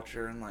pop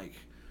culture and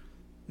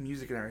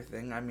music and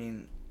everything. I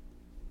mean,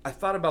 I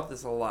thought about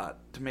this a lot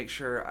to make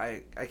sure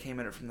I came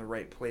at it from the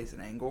right place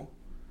and angle.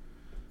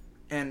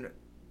 And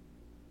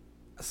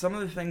some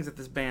of the things that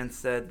this band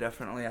said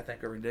definitely I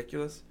think are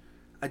ridiculous.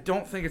 I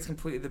don't think it's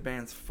completely the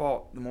band's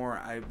fault the more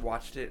I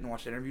watched it and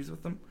watched interviews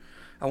with them.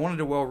 I wanted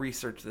to well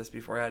research this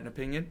before I had an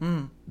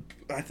opinion.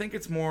 I think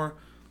it's more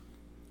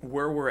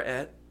where we're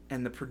at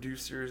and the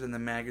producers and the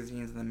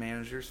magazines and the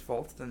managers'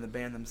 fault than the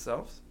band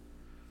themselves.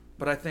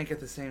 But I think at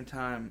the same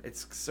time,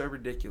 it's so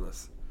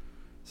ridiculous.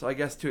 So I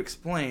guess to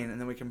explain, and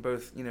then we can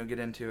both, get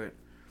into it,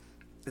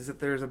 is that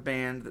there's a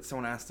band that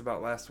someone asked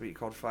about last week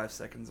called 5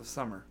 Seconds of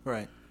Summer.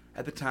 Right.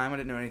 At the time, I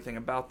didn't know anything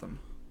about them.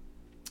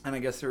 And I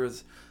guess there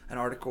was an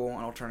article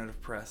on Alternative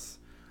Press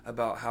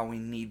about how we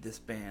need this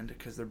band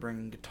because they're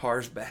bringing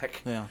guitars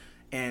back. Yeah.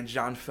 And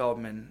John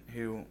Feldman,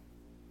 who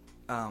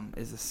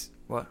is this...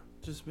 What?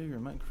 Just move your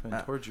microphone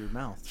towards your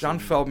mouth. John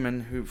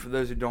Feldman, who, for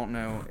those who don't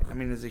know,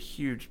 is a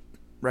huge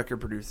record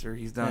producer.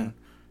 He's done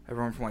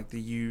everyone from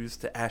The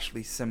Used to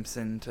Ashley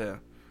Simpson to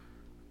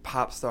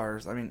pop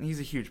stars. He's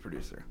a huge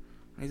producer.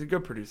 He's a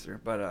good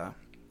producer, but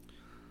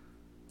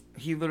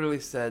he literally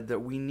said that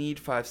we need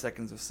 5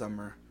 Seconds of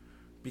Summer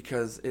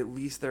because at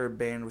least they're a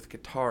band with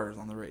guitars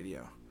on the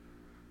radio.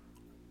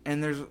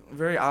 And there's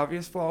very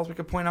obvious flaws we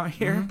could point out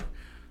here,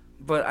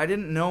 but I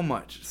didn't know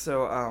much,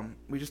 so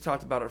we just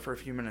talked about it for a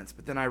few minutes.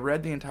 But then I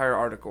read the entire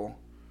article,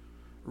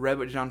 read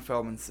what John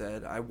Feldman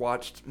said. I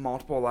watched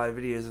multiple live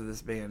videos of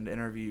this band,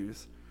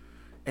 interviews,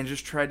 and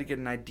just tried to get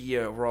an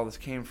idea of where all this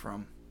came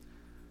from.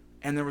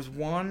 And there was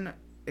one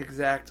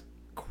exact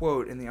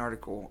quote in the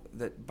article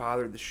that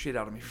bothered the shit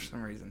out of me for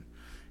some reason.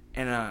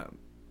 And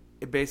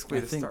it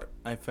basically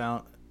I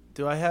found.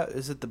 Do I have?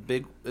 Is it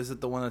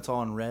the one that's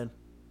all in red?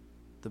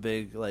 The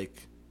big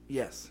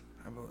Yes,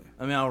 I believe.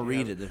 I'll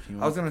read it if you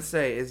want. I was gonna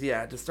say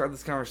to start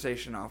this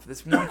conversation off.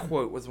 This one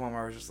quote was one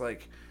where I was just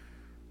like,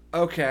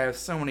 okay, I have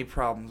so many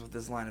problems with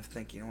this line of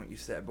thinking and what you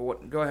said.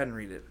 But go ahead and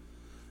read it.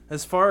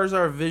 As far as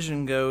our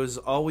vision goes,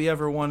 all we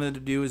ever wanted to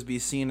do is be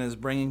seen as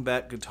bringing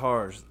back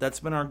guitars.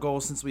 That's been our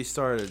goal since we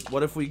started.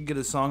 What if we could get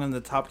a song in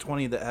the top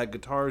 20 that had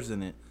guitars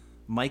in it?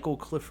 Michael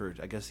Clifford,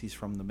 I guess he's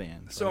from the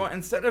band. So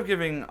instead of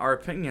giving our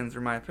opinions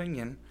or my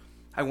opinion,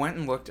 I went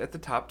and looked at the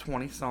top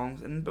 20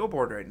 songs in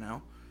Billboard right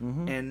now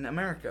in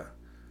America.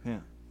 Yeah.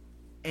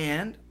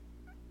 And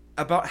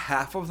about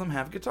half of them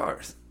have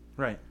guitars.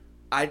 Right.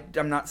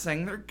 I'm not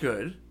saying they're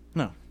good.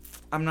 No.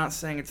 I'm not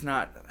saying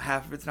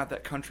half of it's not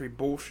that country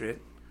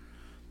bullshit.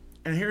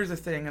 And here's the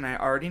thing, and I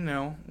already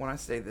know when I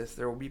say this,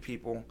 there will be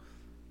people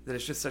that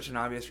it's just such an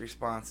obvious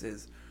response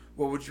is,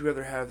 well, would you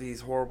rather have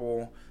these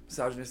horrible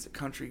misogynistic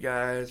country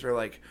guys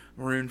or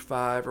Maroon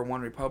 5 or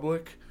One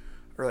Republic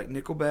or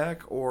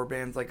Nickelback or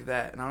bands like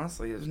that? And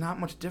honestly, there's not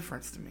much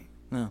difference to me.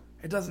 No.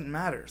 It doesn't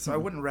matter. So I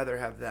wouldn't rather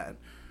have that.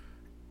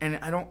 And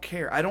I don't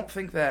care. I don't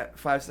think that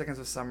 5 Seconds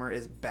of Summer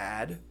is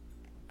bad.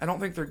 I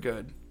don't think they're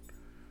good.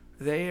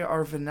 They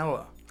are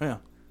vanilla. Yeah.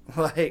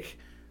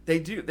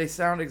 They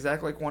sound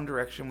exactly like One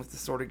Direction with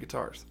distorted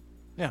guitars.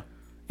 Yeah.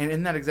 And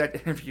in that exact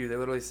interview, they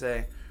literally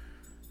say,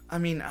 I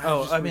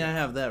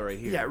have that right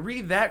here. Yeah,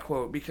 read that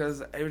quote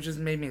because it just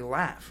made me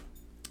laugh.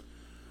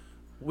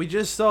 We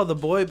just saw the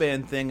boy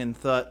band thing and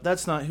thought,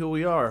 that's not who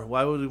we are.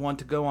 Why would we want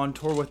to go on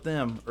tour with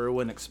them?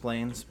 Irwin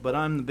explains. But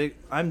I'm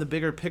the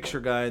bigger picture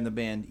guy in the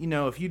band.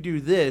 If you do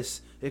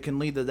this, it can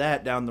lead to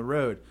that down the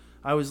road.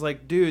 I was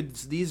like,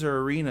 dudes, these are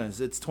arenas.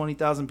 It's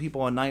 20,000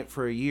 people a night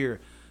for a year.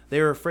 They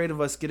were afraid of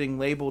us getting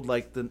labeled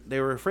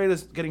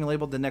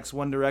the next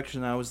One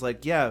Direction. And I was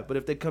like, yeah, but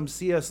if they come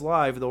see us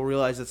live, they'll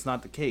realize it's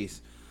not the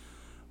case.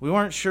 We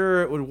weren't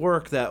sure it would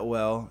work that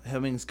well,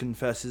 Hemmings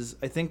confesses.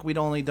 I think we'd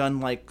only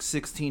done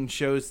 16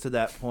 shows to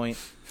that point.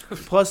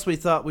 Plus, we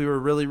thought we were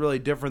really, really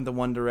different than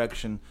One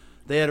Direction.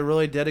 They had a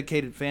really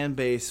dedicated fan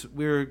base.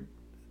 Were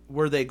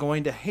they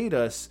going to hate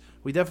us?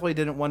 We definitely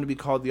didn't want to be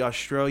called the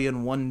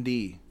Australian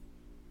 1D.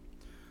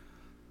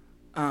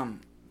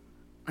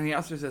 And he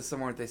also says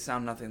somewhere that they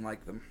sound nothing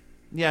like them.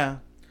 Yeah.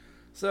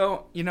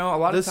 So, a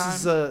lot of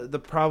times... This is the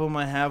problem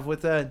I have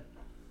with that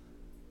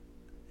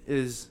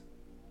is...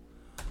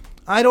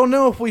 I don't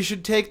know if we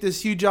should take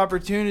this huge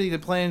opportunity to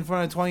play in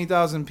front of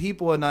 20,000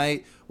 people a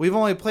night. We've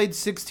only played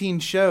 16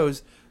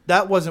 shows.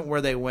 That wasn't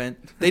where they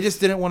went. They just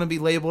didn't want to be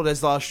labeled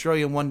as the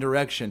Australian One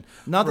Direction.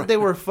 Not that they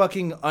were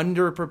fucking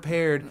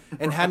underprepared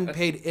and hadn't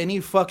paid any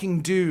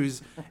fucking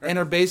dues and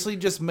are basically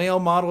just male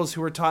models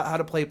who were taught how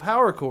to play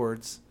power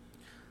chords.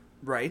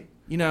 Right.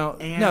 No,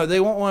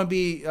 they won't want to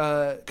be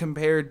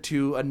compared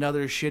to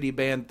another shitty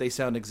band that they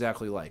sound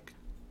exactly like.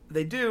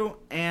 They do,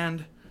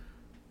 and...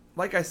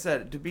 Like I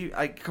said, to be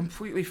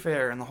completely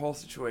fair in the whole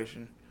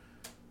situation,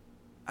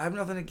 I have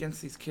nothing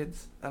against these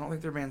kids. I don't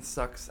think their band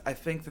sucks. I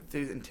think that the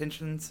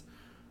intentions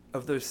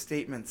of those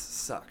statements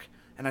suck.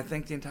 And I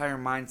think the entire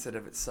mindset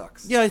of it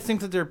sucks. Yeah, I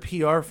think that their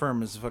PR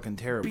firm is fucking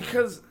terrible.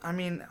 Because, I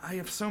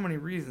have so many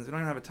reasons. We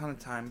don't have a ton of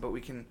time, but we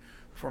can,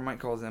 before Mike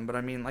calls in.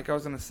 But, like I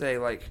was going to say,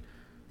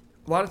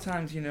 a lot of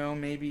times,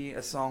 maybe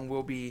a song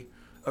will be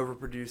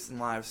overproduced in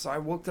live. So I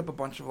looked up a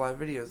bunch of live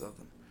videos of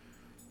them.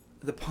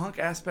 The punk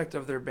aspect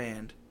of their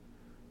band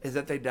is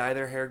that they dye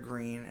their hair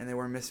green and they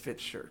wear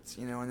Misfits shirts,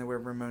 and they wear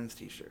Ramones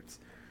t-shirts.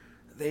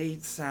 They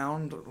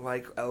sound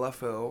like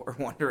LFO or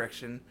One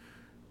Direction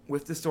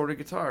with distorted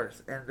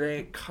guitars, and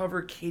they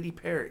cover Katy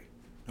Perry.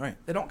 Right.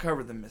 They don't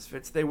cover the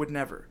Misfits. They would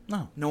never.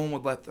 No. No one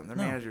would let them. Their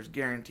managers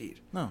guaranteed.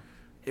 No.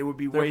 It would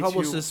be Their way too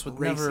publicists would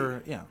racy.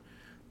 never. Yeah.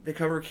 They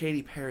cover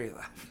Katy Perry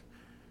live.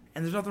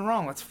 And there's nothing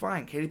wrong. That's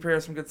fine. Katy Perry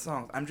has some good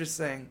songs. I'm just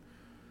saying,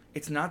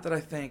 it's not that I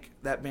think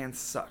that band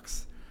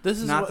sucks. This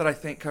is not that I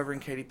think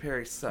covering Katy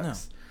Perry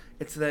sucks. No.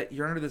 It's that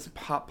you're under this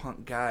pop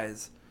punk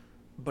guise,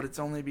 but it's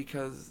only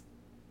because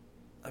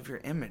of your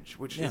image,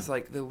 which is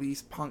like the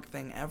least punk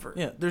thing ever.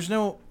 Yeah,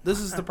 this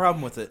is the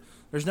problem with it.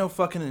 There's no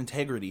fucking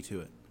integrity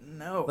to it.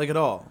 No. Like at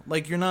all.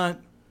 Like you're not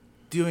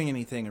doing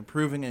anything or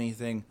proving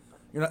anything.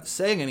 You're not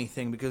saying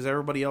anything because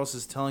everybody else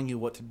is telling you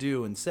what to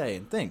do and say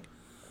and think.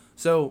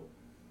 So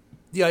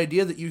the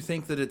idea that you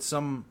think that it's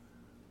some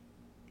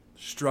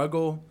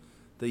struggle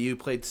that you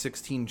played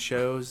 16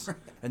 shows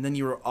and then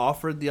you were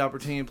offered the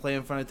opportunity to play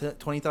in front of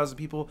 20,000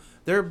 people.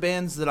 There are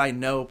bands that I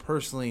know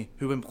personally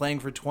who've been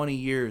playing for 20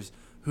 years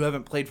who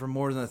haven't played for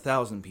more than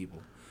 1,000 people.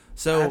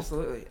 So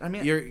absolutely. I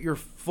mean, you're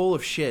full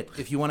of shit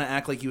if you want to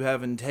act like you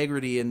have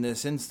integrity in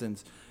this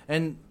instance.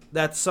 And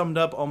that's summed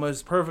up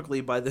almost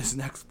perfectly by this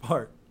next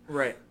part.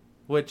 Right.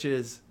 Which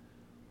is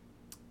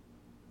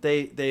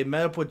they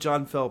met up with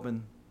John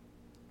Feldman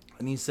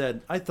and he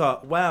said, I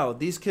thought, wow,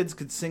 these kids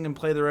could sing and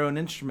play their own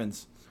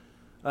instruments.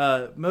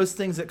 Most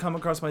things that come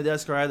across my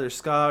desk are either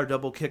ska or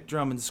double kick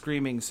drum and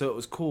screaming, so it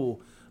was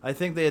cool. I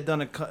think they had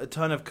done a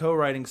ton of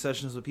co-writing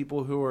sessions with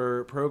people who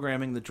were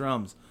programming the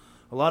drums.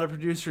 A lot of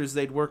producers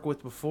they'd worked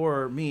with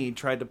before me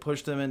tried to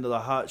push them into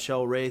the Hot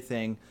Shell Ray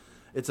thing.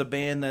 It's a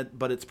band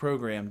but it's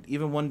programmed.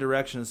 Even One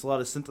Direction, it's a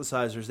lot of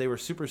synthesizers. They were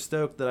super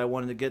stoked that I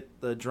wanted to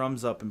get the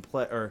drums up and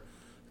play, or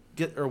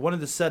wanted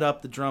to set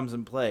up the drums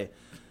and play.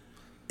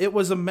 It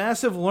was a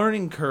massive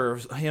learning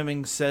curve,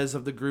 Hemming says,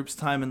 of the group's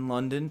time in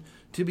London.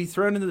 To be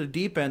thrown into the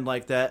deep end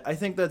like that, I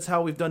think that's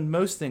how we've done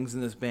most things in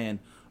this band.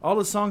 All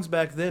the songs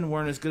back then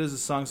weren't as good as the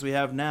songs we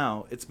have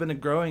now. It's been a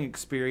growing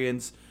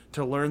experience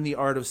to learn the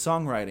art of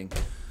songwriting.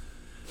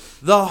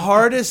 The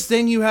hardest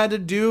thing you had to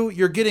do,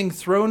 you're getting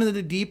thrown into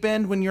the deep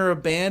end when you're a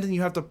band and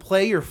you have to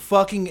play your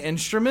fucking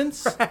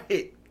instruments?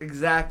 Right,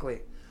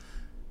 exactly.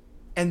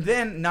 And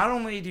then, not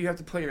only do you have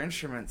to play your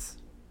instruments,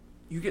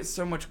 you get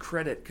so much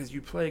credit because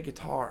you play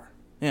guitar.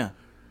 Yeah.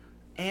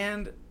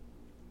 And,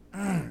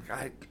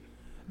 to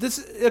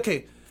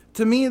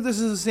me, this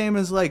is the same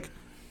as, like,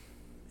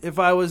 if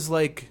I was,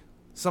 like,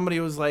 somebody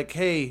was like,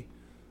 hey,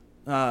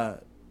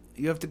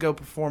 you have to go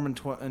perform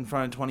in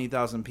front of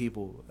 20,000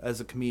 people as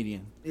a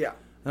comedian. Yeah.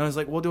 And I was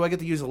like, well, do I get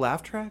to use a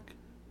laugh track?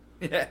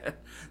 Yeah.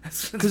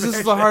 Because this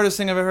is the hardest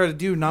thing I've ever had to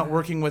do, not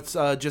working with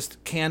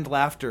just canned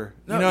laughter.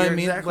 No, you know what I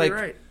mean? Exactly like,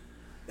 right.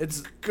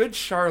 It's Good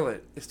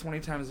Charlotte is 20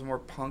 times more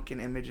punk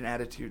in image and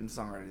attitude and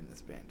songwriting in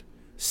this band.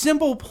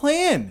 Simple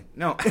Plan.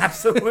 No,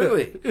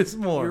 absolutely. It's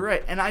more. You're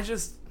right. And I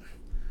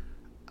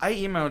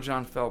emailed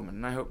John Feldman,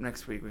 and I hope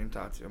next week we can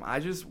talk to him.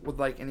 I just would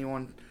like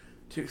anyone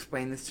to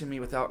explain this to me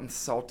without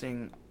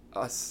insulting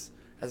us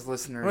as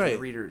listeners and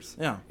readers.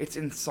 Yeah. It's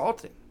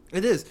insulting.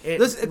 It is.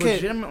 It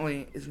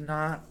legitimately is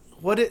not.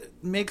 What it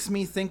makes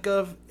me think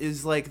of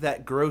is like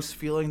that gross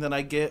feeling that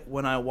I get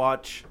when I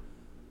watch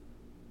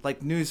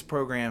like news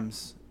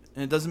programs,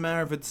 and it doesn't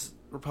matter if it's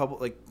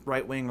like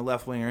right wing or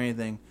left wing or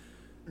anything.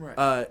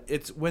 Right.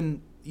 It's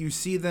when you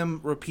see them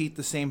repeat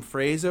the same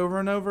phrase over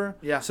and over.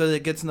 Yeah. So that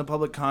it gets in the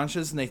public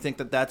conscious, and they think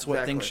that that's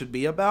what things should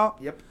be about.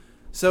 Yep.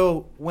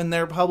 So when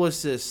their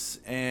publicists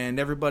and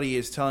everybody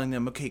is telling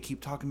them, okay,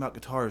 keep talking about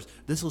guitars,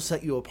 this will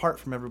set you apart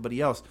from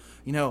everybody else.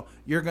 You know,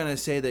 you're gonna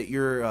say that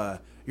you're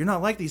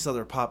not like these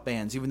other pop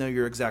bands, even though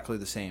you're exactly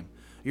the same.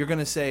 You're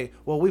gonna say,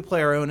 well, we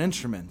play our own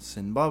instruments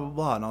and blah blah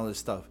blah and all this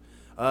stuff,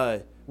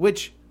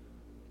 which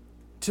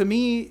to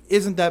me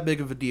isn't that big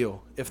of a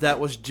deal if that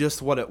was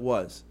just what it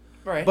was.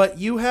 Right. But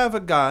you have a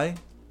guy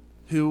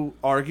who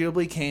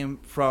arguably came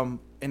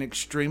from an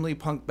extremely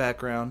punk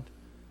background,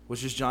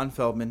 which is John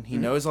Feldman. He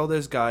knows all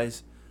those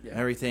guys and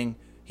everything.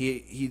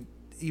 He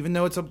even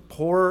though it's a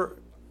poor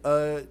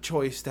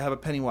choice to have a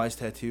Pennywise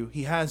tattoo,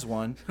 he has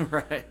one.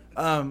 Right.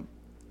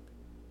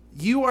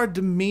 You are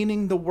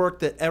demeaning the work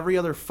that every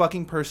other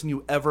fucking person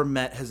you ever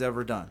met has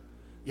ever done.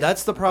 Yep.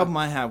 That's the problem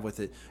I have with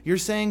it. You're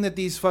saying that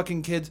these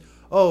fucking kids,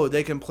 oh,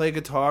 they can play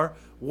guitar.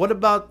 What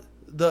about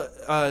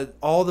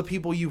all the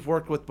people you've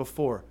worked with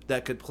before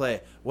that could play?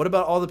 What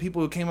about all the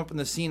people who came up in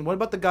the scene? What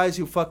about the guys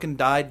who fucking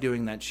died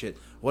doing that shit?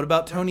 What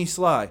about Tony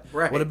Sly?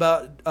 Right. What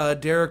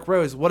about Derek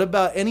Rose? What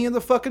about any of the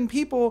fucking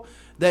people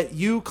that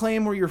you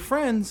claim were your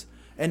friends?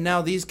 And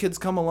now these kids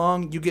come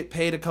along, you get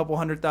paid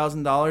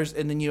 $200,000,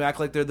 and then you act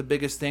like they're the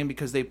biggest thing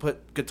because they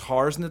put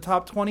guitars in the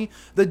top 20.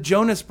 The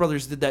Jonas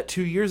Brothers did that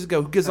 2 years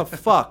ago. Who gives a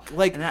fuck?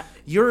 Like,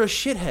 you're a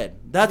shithead.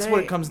 That's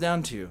what it comes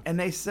down to. And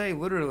they say,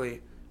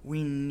 literally,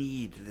 we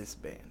need this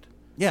band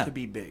to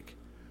be big.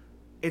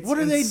 it's what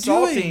are they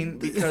insulting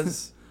doing?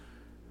 because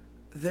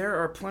there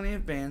are plenty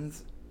of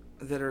bands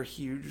that are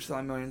huge,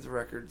 selling millions of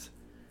records.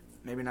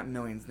 Maybe not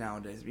millions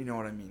nowadays, but you know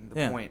what I mean.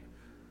 The point.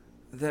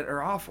 That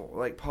are awful.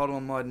 Like Puddle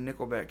of Mud and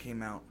Nickelback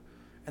came out.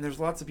 And there's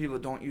lots of people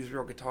that don't use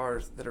real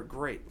guitars that are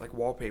great, like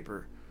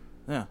Wallpaper.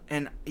 Yeah.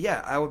 And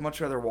yeah, I would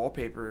much rather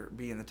Wallpaper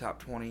be in the top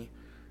 20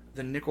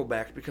 than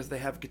Nickelback because they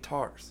have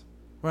guitars.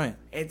 Right.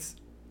 It's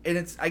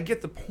I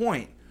get the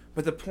point,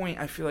 but the point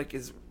I feel like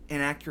is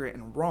inaccurate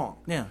and wrong.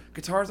 Yeah.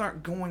 Guitars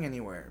aren't going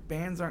anywhere.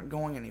 Bands aren't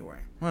going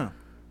anywhere. Wow.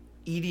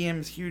 EDM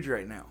is huge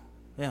right now.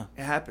 Yeah.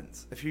 It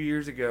happens. A few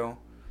years ago,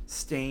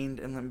 Stained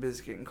and Limp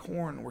Bizkit and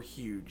Korn were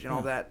huge, and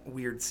all that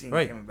weird scene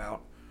came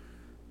about.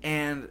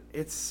 And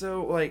it's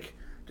so, like,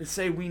 to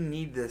say we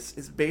need this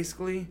is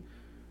basically,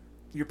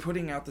 you're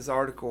putting out this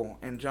article,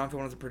 and John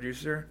Philbin as a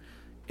producer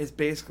is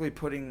basically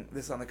putting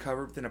this on the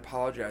cover, but then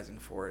apologizing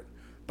for it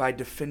by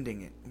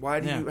defending it. Why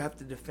do you have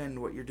to defend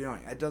what you're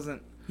doing? It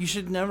doesn't. You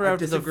should never have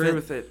to disagree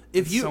with it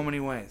in so many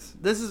ways.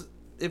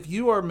 If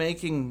you are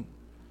making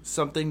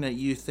something that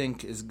you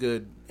think is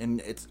good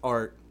and it's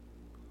art,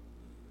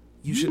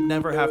 you should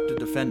never have to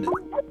defend it.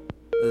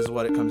 This is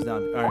what it comes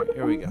down to. All right,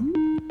 here we go.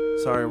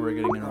 Sorry, we're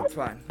getting interrupted. It's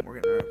fine.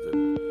 We're getting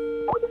interrupted.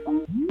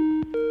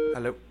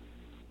 Hello.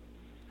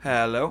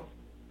 Hello.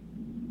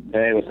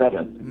 Hey, what's up,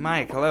 man?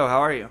 Mike, hello. How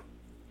are you?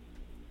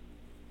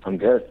 I'm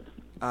good.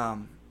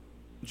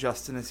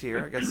 Justin is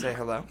here. I gotta say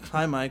hello.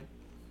 Hi, Mike.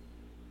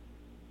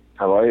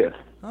 How are you?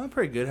 I'm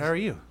pretty good. How are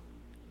you?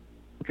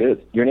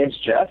 Good. Your name's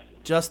Jeff?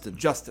 Justin.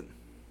 Justin.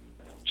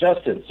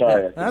 Justin,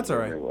 sorry. Yeah, that's all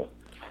right. Well.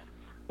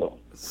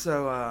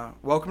 So,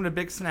 welcome to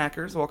Big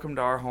Snackers. Welcome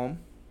to our home.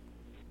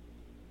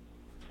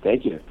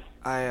 Thank you.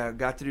 I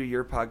got to do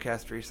your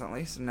podcast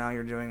recently, so now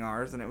you're doing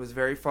ours, and it was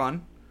very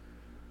fun.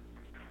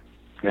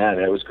 Man,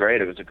 it was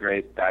great. It was a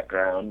great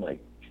background, like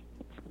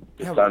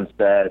the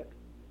sunset.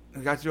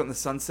 We got to do it in the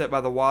sunset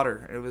by the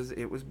water. It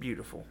was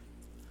beautiful.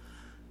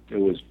 It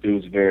was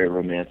very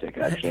romantic,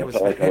 actually. I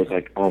felt like I was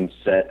like on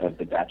set of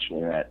The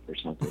Bachelorette or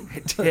something.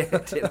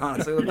 It did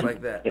honestly look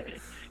like that.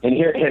 And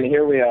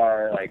here we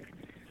are, like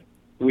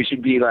we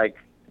should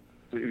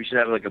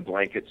have like a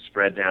blanket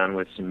spread down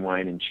with some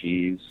wine and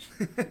cheese.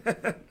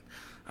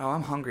 Oh,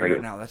 I'm hungry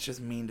right now. That's just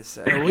mean to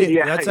say.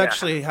 That's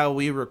actually how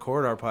we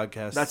record our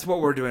podcast. That's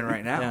what we're doing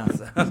right now.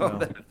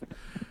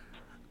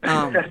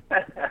 Yeah.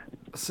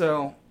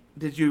 So,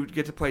 did you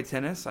get to play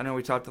tennis? I know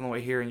we talked on the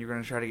way here, and you're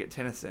going to try to get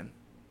tennis in.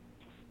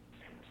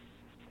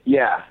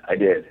 Yeah, I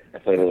did. I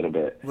played a little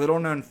bit. Little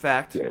known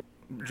fact,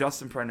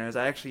 Justin probably knows,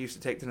 I actually used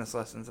to take tennis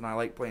lessons, and I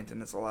like playing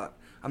tennis a lot.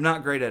 I'm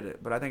not great at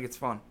it, but I think it's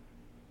fun.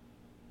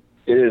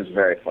 It is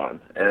very fun,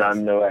 and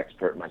I'm no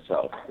expert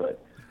myself, but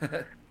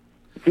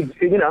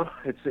you know,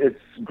 it's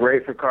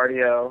great for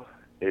cardio.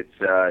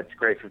 It's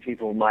great for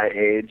people my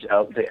age,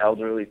 the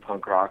elderly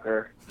punk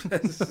rocker.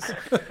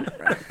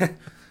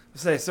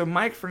 So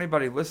Mike, for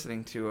anybody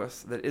listening to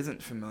us that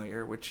isn't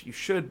familiar, which you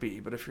should be,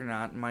 but if you're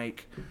not,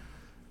 Mike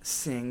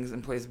sings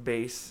and plays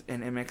bass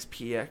in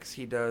MXPX.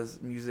 He does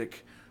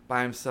music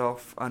by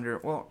himself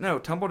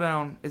Tumble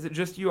Down. Is it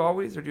just you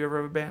always, or do you ever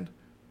have a band?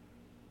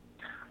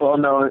 Well,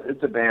 no,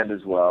 it's a band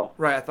as well.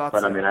 Right, I thought so.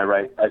 But I mean,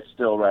 I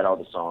still write all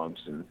the songs,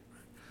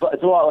 but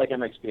it's a lot like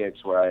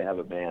MXPX where I have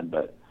a band,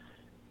 but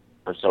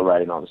I'm still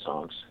writing all the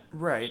songs.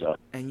 Right, so.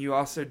 And you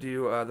also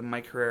do the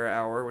Mike Herrera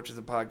Hour, which is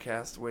a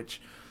podcast,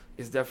 which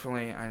is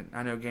definitely,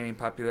 I know, gaining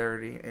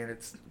popularity, and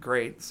it's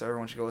great, so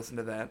everyone should go listen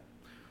to that.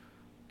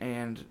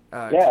 And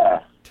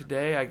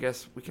today, I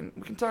guess we can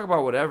talk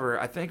about whatever.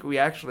 I think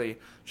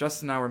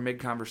Justin and I were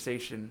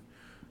mid-conversation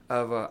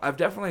of, I've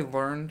definitely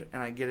learned,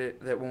 and I get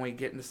it, that when we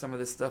get into some of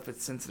this stuff,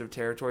 it's sensitive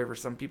territory for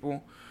some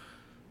people.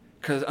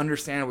 Because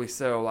understandably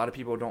so, a lot of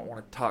people don't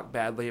want to talk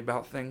badly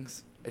about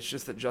things. It's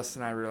just that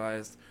Justin and I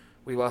realized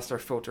we lost our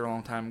filter a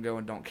long time ago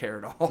and don't care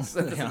at all, so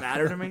it doesn't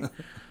matter to me.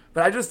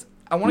 But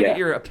I want to get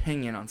your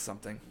opinion on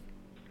something.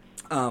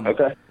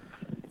 Okay.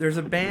 There's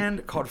a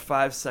band called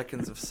 5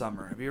 Seconds of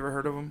Summer. Have you ever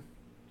heard of them?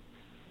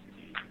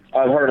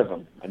 I've heard of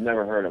them. I've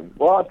never heard of them.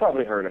 Well, I've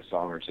probably heard a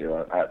song or two.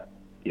 I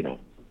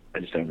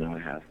just don't know I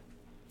have.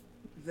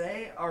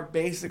 They are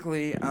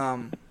basically,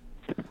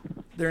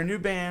 they're a new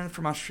band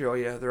from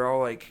Australia. They're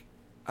all like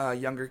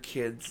younger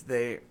kids.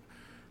 They're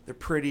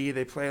pretty.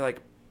 They play like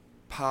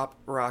pop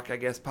rock, I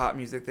guess, pop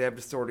music. They have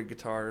distorted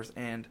guitars,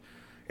 and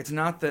it's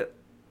not that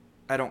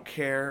I don't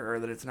care or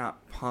that it's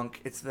not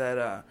punk. It's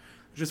that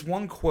just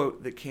one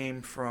quote that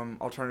came from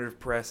Alternative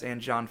Press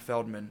and John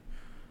Feldman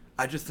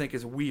I just think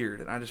is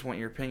weird, and I just want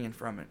your opinion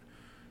from it,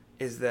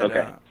 is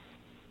that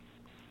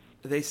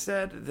they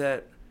said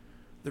that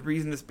the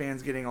reason this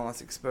band's getting all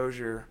this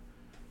exposure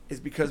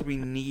is because we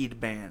need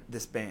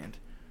this band,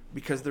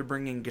 because they're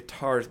bringing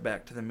guitars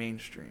back to the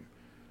mainstream.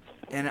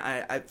 And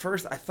at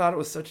first I thought it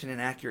was such an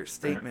inaccurate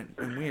statement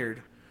and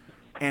weird.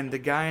 And the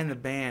guy in the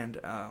band,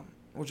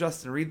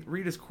 Justin,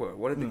 read his quote.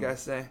 What did the guy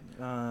say?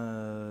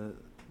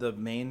 The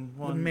main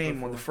one? The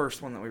main one, the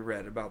first one that we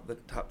read about the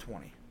top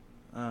 20.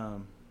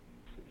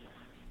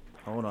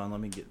 Hold on, let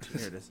me get to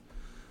here. It is.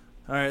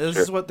 All right, this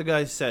is what the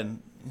guy said.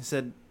 He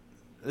said,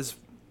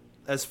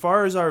 as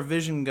far as our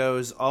vision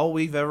goes, all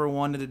we've ever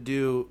wanted to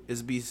do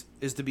is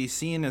to be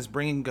seen as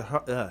bringing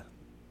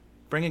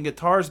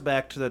guitars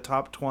back to the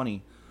top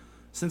 20.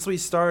 Since we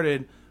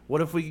started,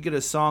 what if we could get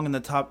a song in the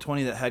top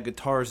 20 that had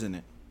guitars in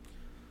it?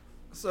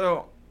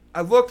 So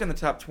I looked in the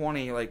top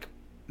 20 like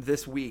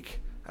this week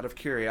out of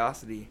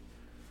curiosity,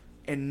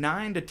 and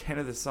 9 to 10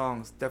 of the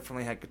songs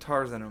definitely had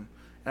guitars in them.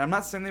 And I'm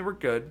not saying they were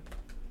good,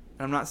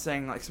 and I'm not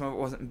saying like some of it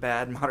wasn't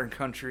bad. Modern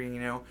Country, you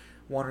know,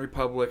 One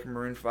Republic,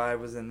 Maroon 5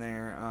 was in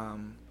there.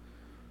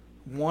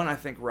 One, I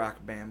think,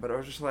 Rock Band. But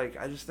I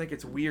just think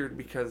it's weird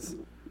because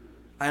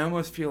I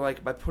almost feel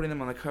like by putting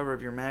them on the cover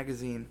of your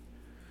magazine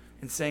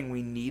and saying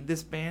we need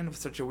this band with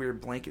such a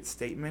weird blanket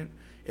statement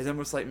is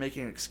almost like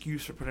making an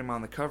excuse for putting them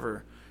on the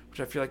cover, which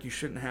I feel like you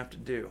shouldn't have to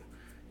do.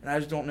 And I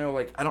just don't know,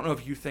 like, I don't know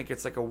if you think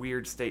it's like a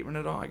weird statement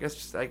at all. I guess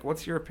just like,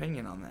 what's your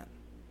opinion on that?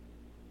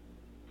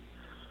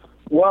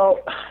 Well,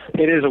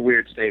 it is a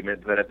weird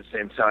statement, but at the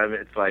same time,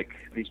 it's like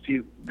these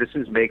people. This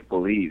is make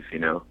believe, you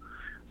know.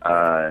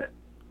 I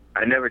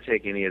never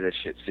take any of this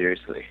shit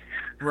seriously.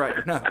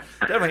 Right? No,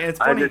 definitely. And it's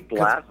funny. I just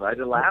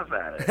laugh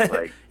at it.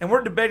 Like, and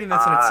we're debating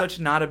this, and it's such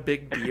not a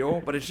big deal,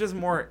 but it's just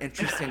more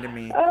interesting to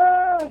me.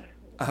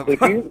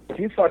 If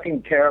you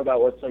fucking care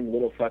about what some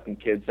little fucking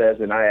kid says,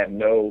 and I have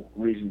no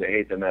reason to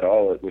hate them at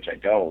all, which I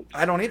don't.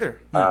 I don't either.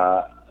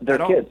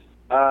 They're kids.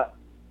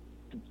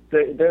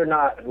 They're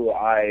not who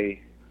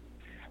I.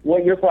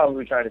 What you're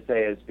probably trying to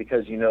say is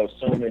because you know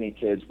so many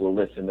kids will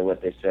listen to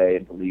what they say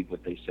and believe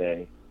what they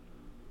say.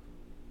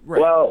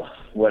 Right. Well,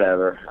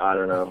 whatever. I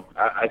don't know.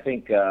 I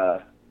think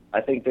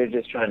they're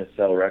just trying to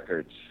sell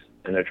records,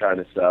 and they're trying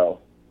to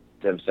sell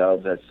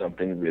themselves as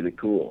something really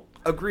cool.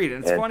 Agreed.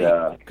 And it's funny.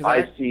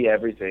 I see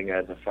everything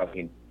as a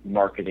fucking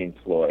marketing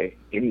ploy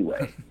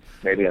anyway.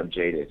 Maybe I'm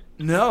jaded.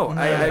 No,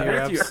 I agree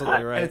you're with you.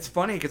 absolutely right. And it's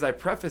funny because I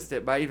prefaced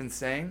it by even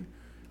saying,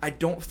 I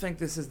don't think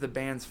this is the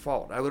band's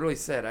fault. I literally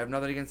said, I have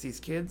nothing against these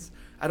kids.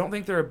 I don't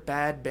think they're a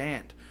bad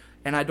band.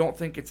 And I don't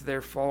think it's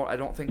their fault. I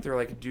don't think they're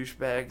like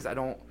douchebags. At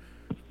all.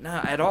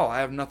 I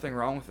have nothing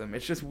wrong with them.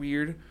 It's just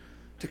weird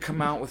to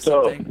come out with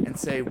something and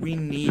say, we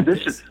need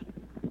this.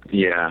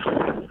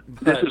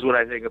 This is what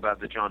I think about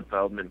the John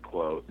Feldman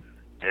quote.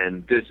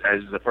 And this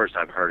is the first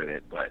I've heard of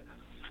it, but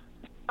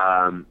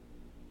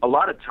a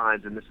lot of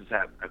times, and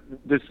I've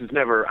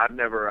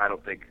never, I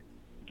don't think,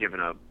 given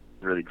a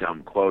really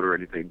dumb quote or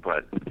anything,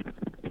 but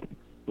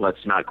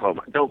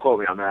don't quote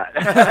me on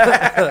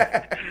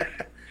that.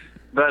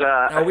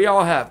 But no, we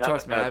all have,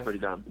 trust me. That's pretty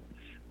dumb.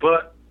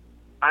 But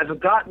I've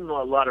gotten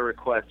a lot of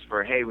requests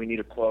for, hey, we need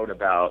a quote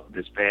about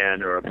this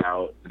band or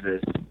about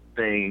this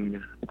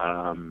thing.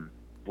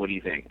 What do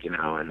you think? You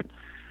know,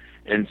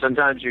 and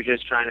sometimes you're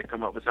just trying to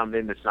come up with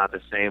something that's not the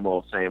same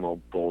old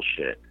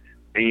bullshit,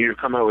 and you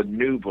come up with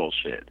new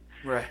bullshit.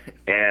 Right.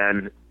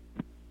 And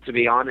to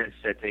be honest,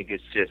 I think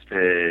it's just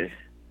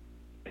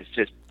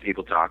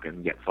people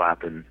talking, get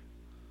flapping.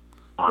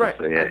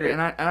 Honestly, right. I agree. And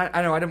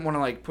I know I didn't want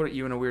to like put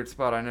you in a weird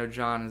spot. I know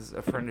John is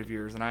a friend of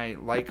yours, and I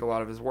like a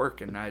lot of his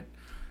work, and I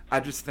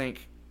just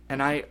think,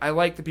 and I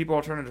like the People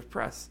Alternative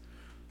Press.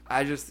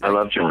 I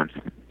love John.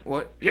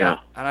 What? Yeah.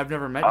 And I've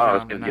never met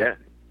John.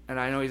 And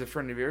I know he's a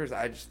friend of yours.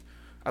 I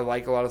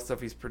like a lot of stuff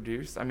he's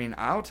produced. I mean,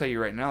 I'll tell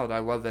you right now that I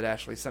love that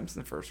Ashley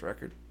Simpson first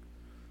record.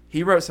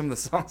 He wrote some of the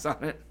songs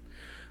on it.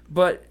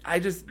 But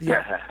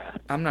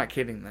I'm not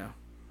kidding though.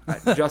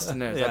 Justin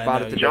knows. I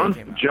bought it the day it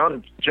came out.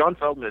 John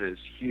Feldman is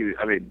huge.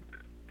 I mean,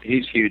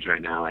 he's huge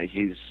right now. Like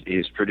he's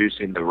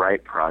producing the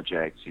right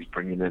projects. He's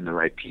bringing in the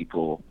right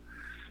people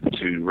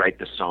to write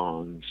the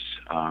songs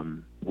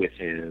with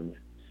him.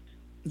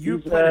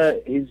 He's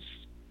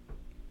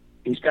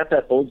got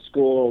that old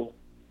school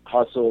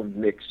hustle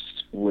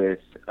mixed with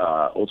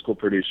old school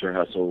producer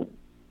hustle.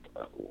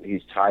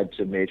 He's tied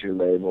to major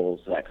labels,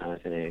 that kind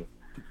of thing.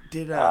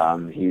 He's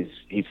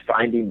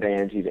finding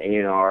bands. He's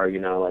A&R. You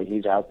know, like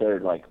he's out there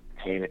like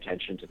paying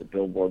attention to the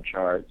Billboard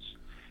charts.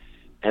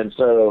 And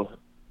so,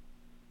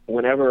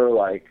 whenever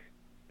like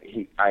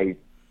I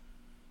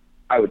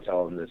would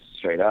tell him this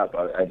straight up.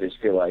 I just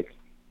feel like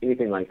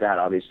anything like that.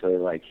 Obviously,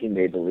 like he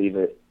may believe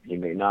it, he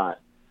may not.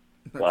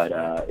 But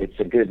it's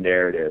a good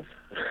narrative.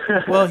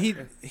 Well, he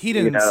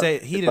didn't say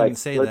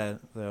that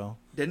though.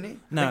 Didn't he?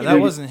 No, that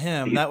wasn't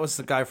him. That was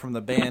the guy from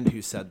the band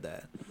who said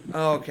that.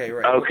 Oh, okay,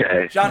 right.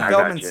 Okay. John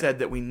Feldman said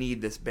that we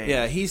need this band.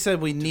 Yeah, he said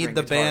we need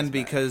the band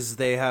because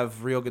they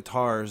have real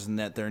guitars and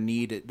that they're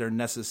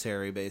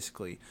necessary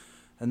basically,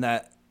 and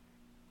that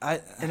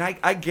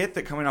I get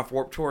that coming off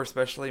Warped Tour,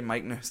 especially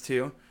Mike knows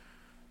too.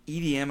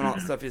 EDM and all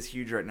that stuff is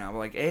huge right now. But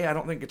like, I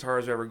don't think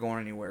guitars are ever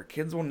going anywhere.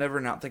 Kids will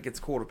never not think it's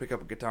cool to pick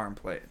up a guitar and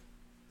play it.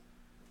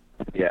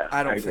 Yeah,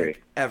 I don't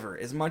think ever.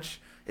 As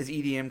much as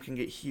EDM can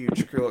get huge,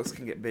 Skrillex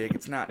can get big,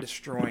 it's not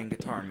destroying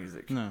guitar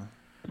music. No.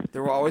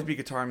 There will always be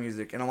guitar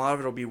music, and a lot of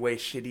it will be way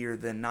shittier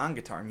than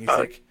non-guitar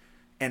music,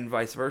 and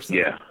vice versa.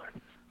 Yeah.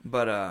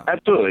 But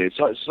absolutely, it's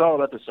all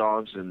about the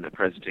songs and the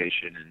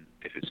presentation, and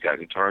if it's got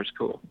guitars,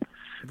 cool.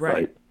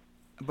 Right.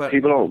 But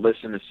people don't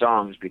listen to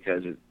songs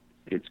because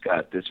it's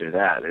got this or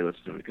that. They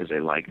listen to it because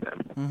they like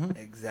them. Mm-hmm.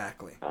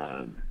 Exactly.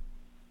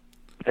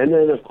 And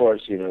then, of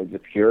course, the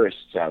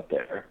purists out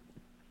there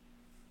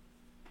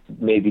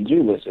maybe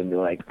do listen to,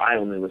 like, I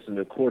only listen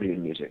to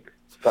accordion music.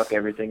 Fuck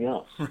everything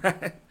else.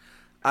 Right.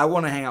 I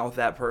want to hang out with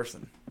that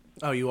person.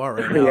 Oh, you are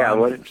right now. Yeah,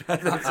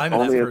 I'm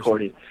only that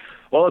accordion.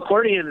 Well,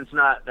 accordion is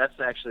not, that's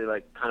actually,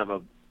 like, kind of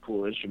a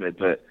cool instrument,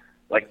 but,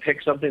 like,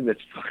 pick something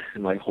that's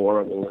fucking, like,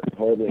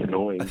 horribly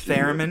annoying. A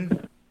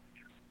theremin?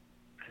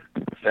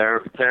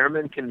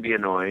 Theremin can be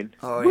annoying.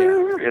 Oh,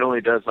 yeah. It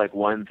only does, like,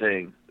 one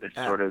thing. It's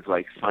sort of,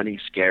 like, funny,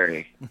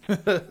 scary.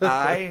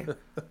 I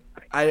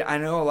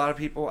know a lot of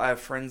people. I have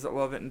friends that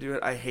love it and do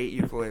it. I hate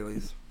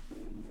ukuleles.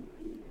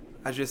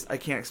 I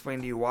can't explain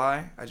to you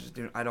why.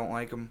 I don't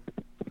like them.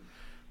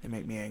 They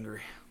make me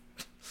angry.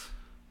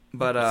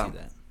 But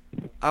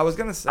I was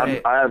gonna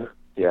say,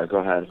 yeah, go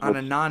ahead. On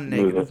a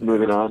non-negative,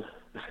 moving on.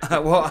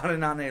 Well, on a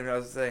non-negative, I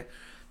was gonna say,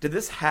 did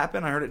this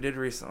happen? I heard it did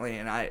recently.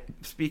 And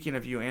speaking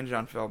of you and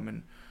John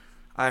Feldman,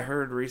 I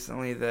heard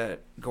recently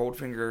that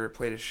Goldfinger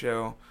played a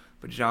show,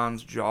 but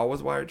John's jaw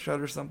was wired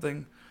shut or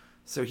something,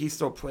 so he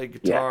still played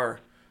guitar.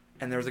 Yeah.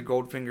 And there was a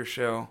Goldfinger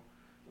show.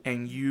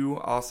 And you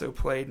also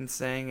played and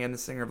sang and the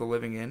Singer of the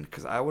Living End?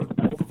 Because I would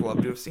have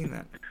loved to have seen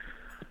that.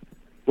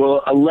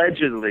 Well,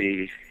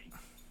 allegedly,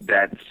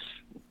 that's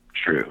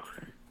true.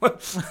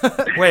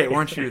 Wait,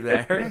 weren't you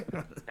there?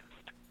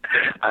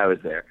 I was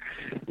there,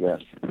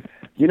 yes.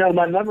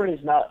 My memory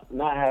is not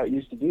how it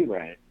used to be,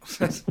 Ryan.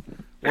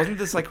 Wasn't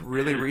this, like,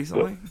 really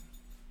recently?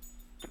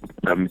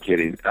 I'm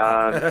kidding.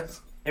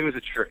 It was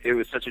a trip. It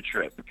was such a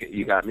trip.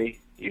 You got me?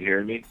 You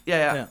hearing me?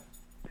 Yeah.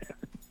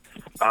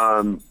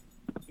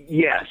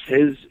 Yes,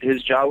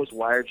 his jaw was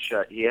wired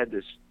shut. He had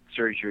this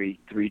surgery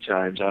 3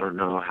 times. I don't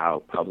know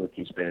how public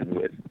he's been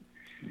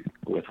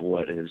with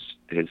what his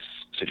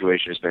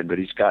situation has been, but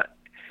he's got,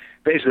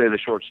 basically the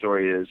short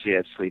story is he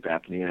had sleep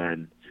apnea,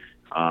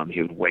 and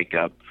he would wake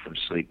up from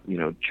sleep,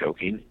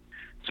 choking.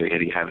 So he had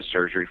to have a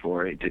surgery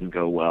for it. It didn't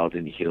go well,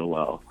 didn't heal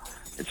well.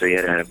 And so he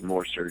had to have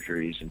more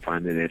surgeries, and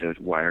finally they had to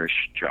wire his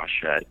jaw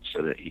shut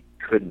so that he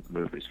couldn't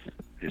move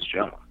his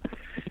jaw.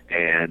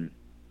 And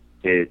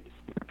it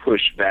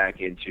pushed back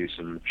into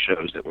some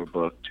shows that were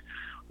booked.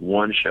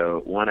 One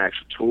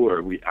actual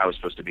tour I was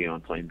supposed to be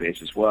on playing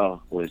bass as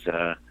well was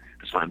the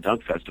Slam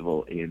Dunk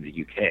Festival in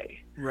the UK.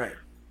 Right.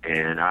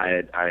 And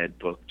I had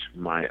booked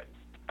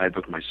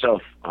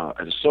myself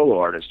as a solo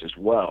artist as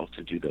well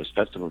to do those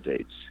festival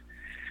dates.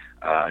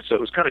 So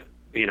it was kind of,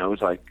 it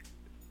was like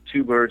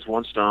 2 birds,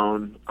 1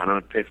 stone. I don't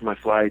have to pay for my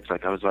flights.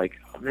 Like, I was like,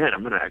 oh man,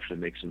 I'm going to actually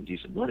make some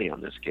decent money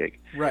on this gig.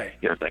 Right.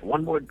 It's like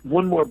one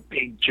more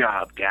big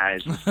job,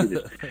 guys. Let's do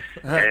this.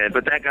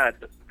 But that got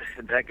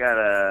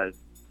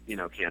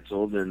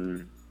canceled,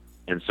 and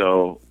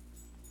so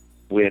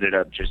we ended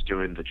up just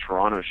doing the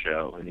Toronto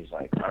show. And he's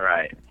like, all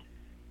right,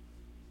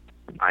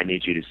 I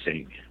need you to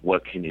sing.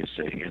 What can you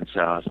sing? And so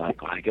I was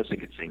like, well, I guess I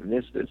could sing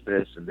this, and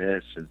this,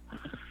 and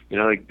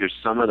like there's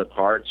some of the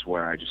parts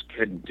where I just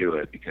couldn't do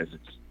it because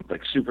it's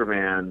like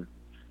Superman.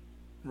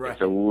 Right.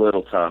 It's a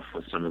little tough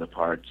with some of the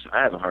parts.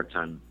 I have a hard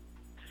time.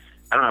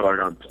 I don't have a hard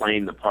time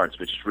playing the parts,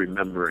 but just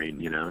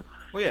remembering,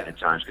 Well, yeah. At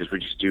times, because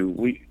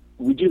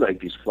we do like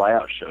these fly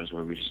out shows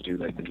where we just do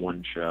like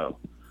one show,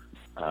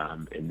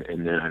 and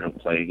then I don't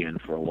play again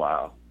for a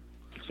while.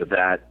 So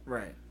that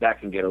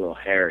can get a little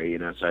hairy,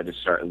 So I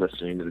just start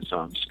listening to the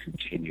songs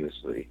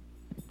continuously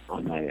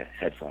on my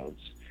headphones.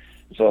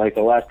 So like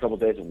the last couple of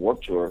days of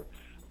Warped Tour,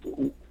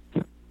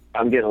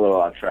 I'm getting a little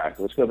off track.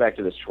 Let's go back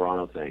to this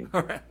Toronto thing.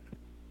 All right.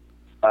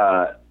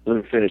 Let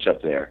me finish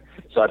up there.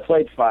 So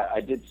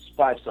I did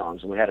 5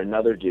 songs, and we had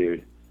another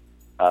dude,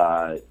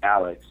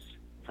 Alex,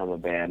 from a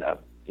band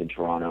up in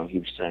Toronto.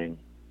 He sang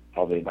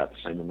probably about the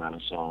same amount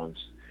of songs.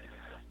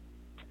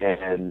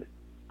 And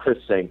Chris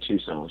sang 2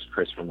 songs,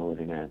 Chris from The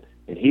Living End.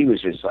 And he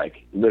was just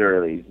like,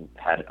 literally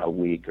had a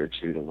week or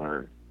 2 to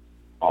learn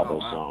all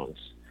those songs.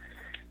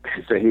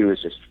 So he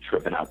was just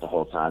tripping out the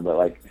whole time. But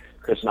like,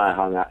 Chris and I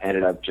hung out,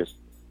 ended up just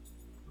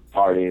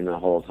partying the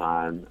whole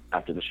time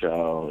after the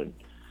show and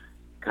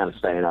kind of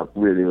staying up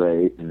really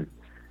late. And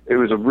it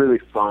was a really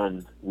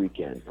fun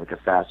weekend, like a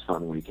fast,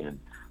 fun weekend.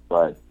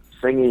 But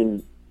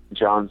singing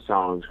John's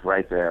songs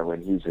right there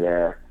when he's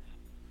there,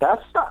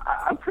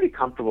 I'm pretty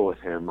comfortable with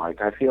him.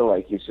 Like, I feel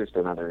like he's just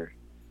another,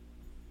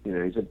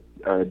 he's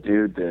a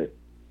dude that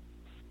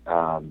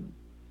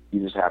you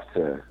just have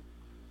to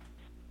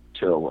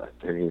chill with,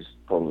 and he's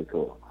totally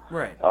cool.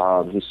 Right.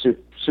 He's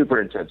super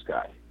intense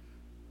guy.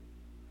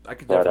 I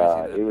could definitely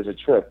see that. It was a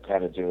trip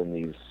kind of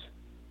doing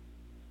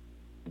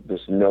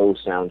this no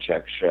sound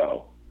check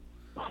show.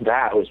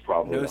 That was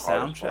probably the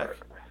hardest part.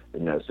 The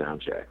no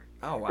sound check.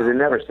 Oh, wow. Because it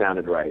never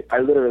sounded right. I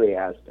literally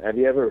asked, have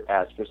you ever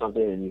asked for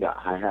something and you got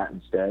hi-hat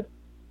instead?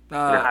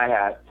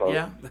 Hi-hat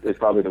is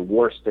probably the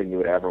worst thing you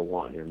would ever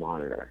want in your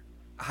monitor.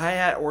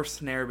 Hi-hat or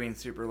snare being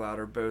super loud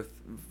are both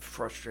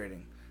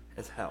frustrating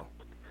as hell.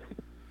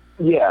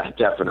 Yeah,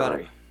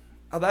 definitely.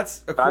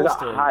 That's a cool I got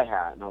story.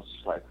 hi-hat, and I was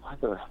just like,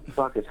 what the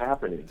fuck is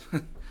happening?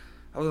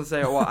 I was going to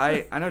say, well,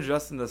 I know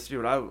Justin does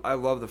too, but I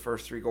love the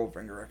first 3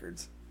 Goldfinger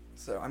records.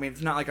 So, I mean,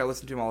 it's not like I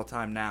listen to them all the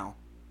time now.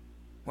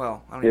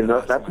 Well, I don't even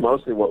know. That's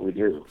mostly what we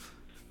do.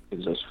 It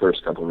was those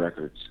first couple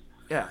records.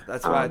 Yeah,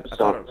 that's why I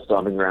thought it was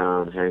Stomping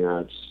Ground,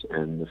 Hang-Ups,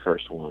 and the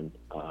first one.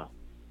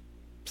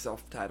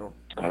 self-titled.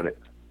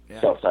 Yeah.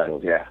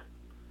 Self-titled, yeah.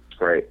 It's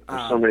great.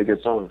 There's so many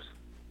good songs.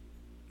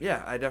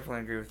 Yeah, I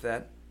definitely agree with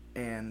that.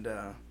 And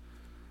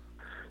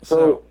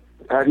so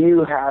have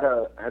you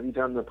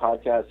done the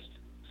podcast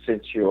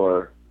since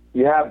you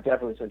have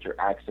definitely since your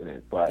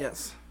accident, but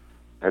yes.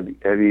 Have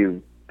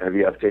you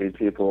updated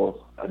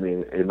people? I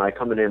mean, am I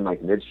coming in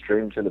like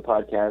midstream to the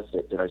podcast?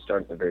 Did I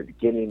start at the very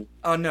beginning?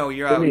 Oh no,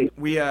 you're out.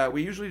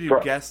 We usually do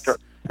guests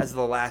as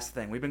the last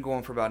thing. We've been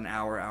going for about an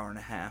hour and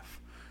a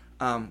half.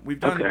 We've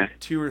done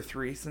 2 or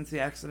 3 since the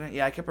accident.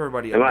 Yeah, I kept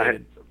everybody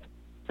updated.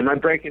 Am I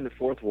breaking the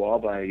fourth wall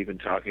by even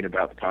talking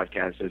about the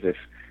podcast as if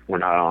we're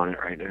not on it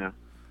right now?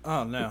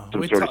 Oh no,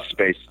 Some sort of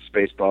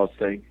Spaceballs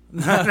thing.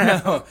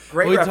 No,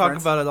 Great we reference. talk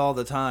about it all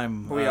the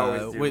time. We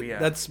always do.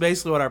 That's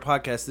basically what our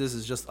podcast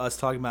is just us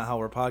talking about how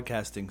we're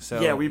podcasting. So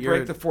yeah, we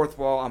break the fourth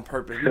wall on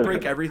purpose. We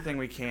break everything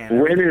we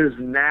can. When is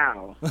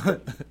now?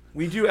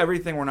 We do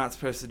everything we're not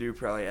supposed to do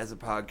probably as a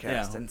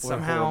podcast, and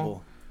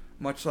somehow,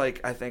 much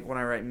like I think when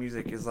I write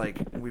music, is like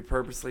we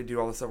purposely do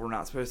all the stuff we're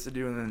not supposed to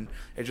do, and then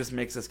it just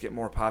makes us get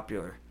more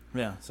popular.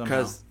 Yeah,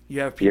 because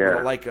you have people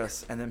that like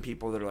us, and then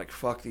people that are like,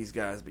 "Fuck these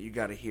guys," but you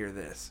got to hear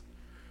this.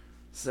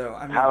 So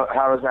I mean, how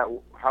has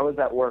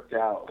that worked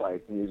out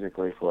like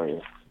musically for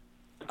you?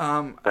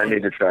 I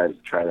need to try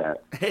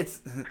that.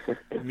 It's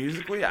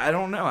musically, I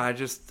don't know. I've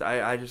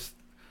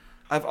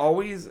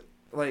always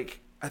like.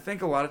 I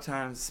think a lot of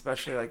times,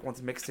 especially like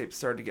once mixtapes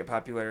started to get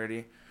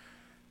popularity,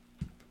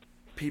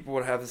 people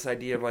would have this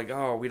idea of like,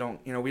 oh, we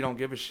don't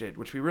give a shit,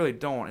 which we really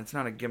don't. It's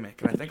not a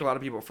gimmick, and I think a lot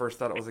of people first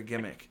thought it was a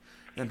gimmick.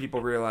 Then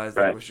people realized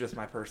that it was just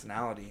my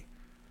personality,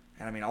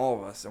 and I mean all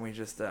of us. And we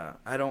just,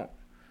 I've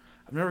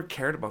never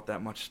cared about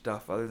that much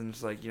stuff other than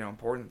just like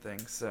important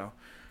things. So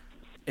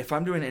if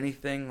I'm doing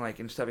anything like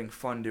and just having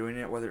fun doing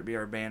it, whether it be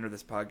our band or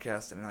this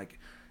podcast, and like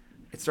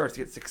it starts to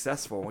get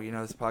successful,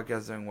 this podcast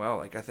is doing well.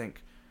 Like I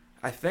think,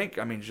 I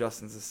mean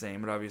Justin's the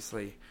same, but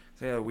obviously,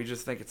 we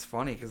just think it's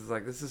funny because it's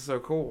like this is so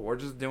cool. We're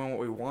just doing what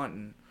we want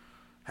and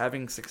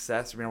having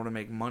success, or being able to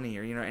make money,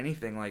 or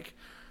anything like.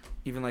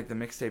 Even like the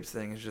mixtapes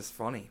thing is just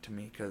funny to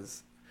me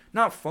because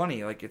not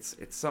funny like it's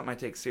something I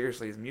take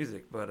seriously as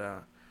music, but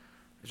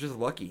it's just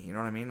lucky. You know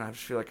what I mean? I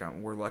just feel like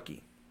we're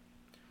lucky.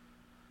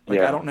 Like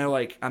I don't know.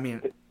 Like I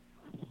mean,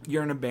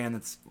 you're in a band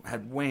that's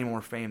had way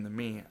more fame than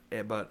me,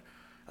 but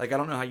like I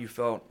don't know how you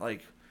felt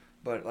like,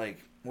 but like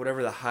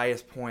whatever the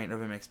highest point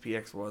of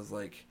MXPX was,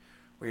 like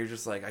where you're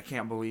just like I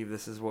can't believe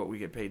this is what we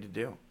get paid to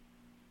do.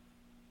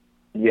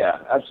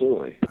 Yeah,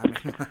 absolutely. I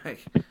mean,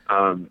 like,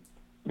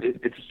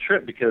 it's a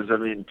trip because, I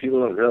mean, people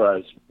don't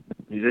realize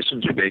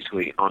musicians are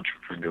basically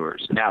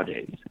entrepreneurs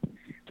nowadays.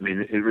 I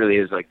mean, it really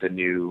is like the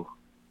new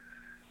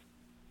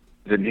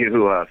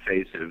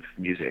face of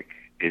music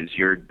is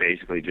you're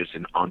basically just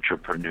an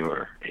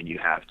entrepreneur and you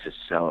have to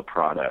sell a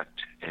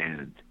product,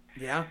 and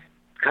yeah,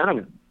 it's kind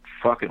of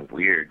fucking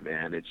weird,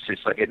 man. It's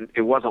just like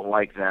it wasn't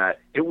like that.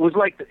 It was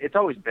like it's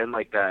always been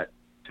like that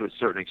to a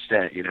certain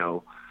extent,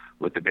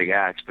 with the big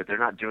acts, but they're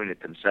not doing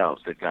it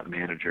themselves. They've got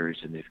managers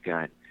and they've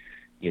got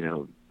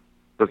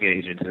booking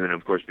agents, and then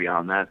of course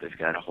beyond that, they've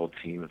got a whole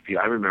team of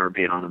people. I remember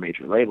being on a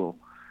major label.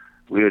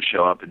 We would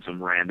show up in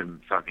some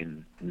random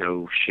fucking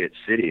no shit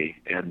city,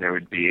 and there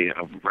would be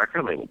a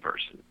record label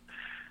person.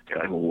 They're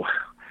like, well,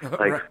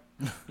 like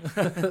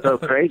so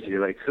crazy.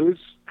 Like,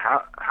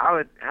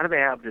 how do they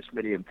have this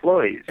many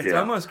employees? It's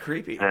almost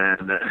creepy.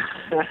 And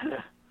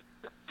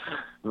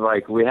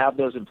like we have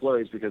those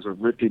employees because we're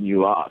ripping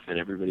you off and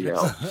everybody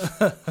else.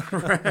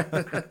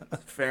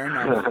 Fair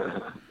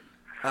enough.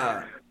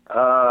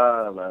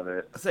 I love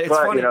it. So it's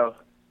funny.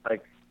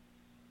 Like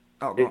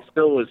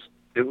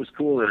it was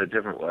cool in a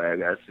different way, I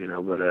guess,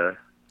 but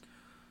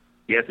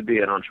you have to be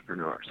an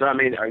entrepreneur. So I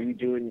mean,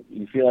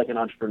 you feel like an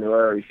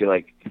entrepreneur, or you feel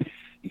like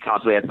you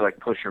constantly have to like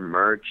push your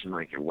merch and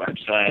like your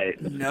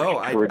website? No,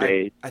 I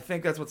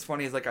think that's what's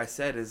funny is like I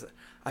said is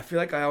I feel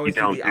like I always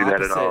do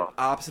the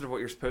opposite of what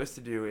you're supposed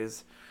to do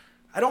is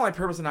I don't like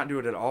purposely not do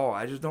it at all.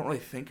 I just don't really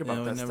think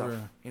about that stuff.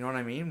 You know what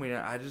I mean?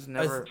 I just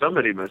never.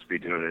 Somebody must be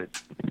doing it.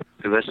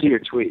 Because I see your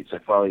tweets. I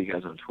follow you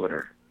guys on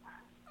Twitter.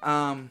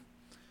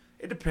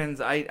 It depends.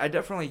 I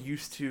definitely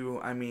used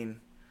to,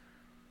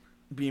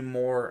 be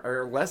more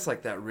or less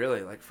like that,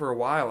 really. Like, for a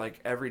while, like,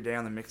 every day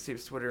on the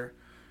Mixtapes Twitter,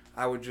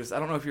 I would just... I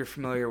don't know if you're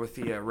familiar with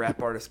the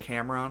rap artist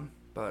Cameron,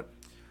 but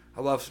I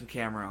love some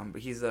Cameron.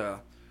 But he's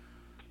a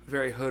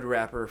very hood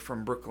rapper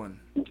from Brooklyn.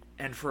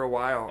 And for a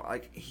while,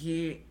 like,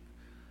 I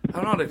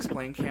don't know how to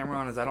explain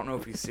Cameron, as I don't know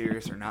if he's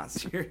serious or not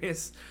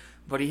serious,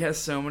 but he has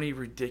so many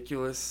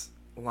ridiculous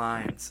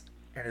lines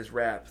in his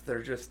raps that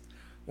are just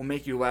will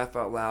make you laugh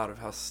out loud of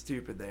how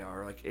stupid they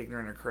are, like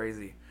ignorant or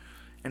crazy.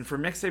 And for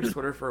Mixtapes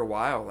Twitter for a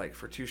while, like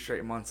for 2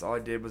 straight months, all I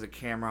did was a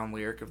Cameron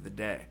lyric of the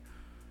day.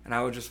 And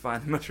I would just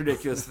find the most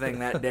ridiculous thing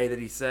that day that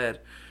he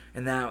said.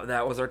 And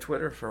that was our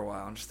Twitter for a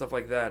while. And just stuff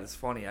like that is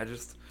funny. I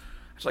just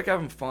like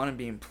having fun and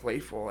being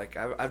playful. Like,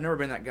 I've never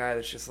been that guy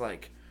that's just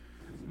like,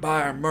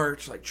 buy our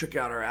merch, like, check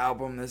out our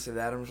album, this or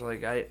that. I'm just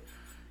like,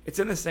 it's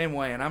in the same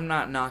way, and I'm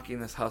not knocking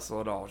this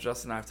hustle at all.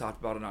 Justin and I have talked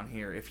about it on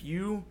here. If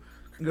you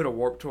can go to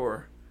Warped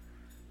Tour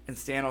and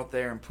stand out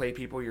there and play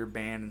people your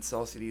band and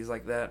sell CDs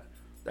like that,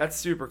 that's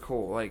super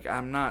cool. Like,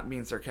 I'm not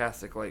being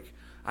sarcastic. Like,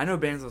 I know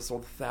bands that have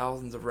sold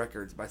thousands of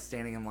records by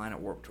standing in line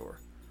at Warped Tour.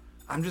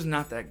 I'm just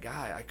not that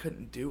guy. I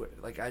couldn't do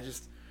it. Like,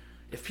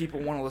 if people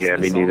want to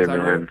listen to songs neither, I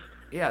wrote,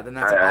 then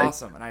that's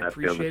awesome, and I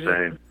appreciate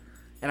it.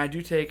 And I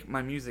do take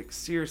my music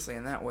seriously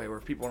in that way, where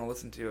if people want to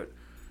listen to it,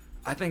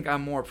 I think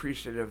I'm more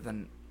appreciative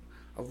than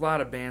a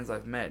lot of bands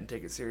I've met and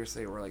take it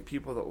seriously, where, like,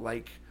 people that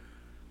like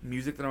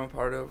music that I'm a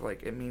part of,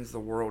 like, it means the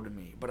world to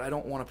me. But I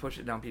don't want to push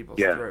it down people's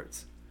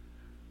throats.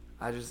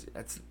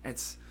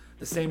 It's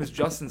the same as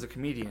Justin's a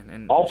comedian,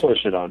 and I'll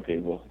push it on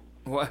people.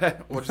 What?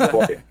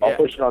 I'll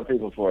push it on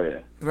people for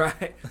you.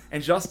 Right.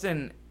 And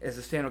Justin is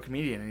a stand-up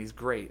comedian, and he's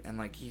great, and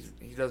like he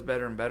does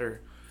better and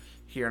better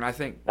here. And I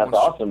think that's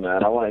awesome,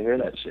 man. I want to hear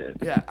that shit.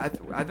 Yeah,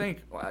 I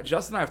think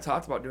Justin and I have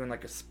talked about doing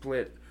like a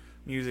split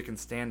music and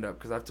stand-up,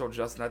 because I've told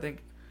Justin I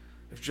think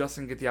if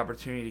Justin get the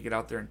opportunity to get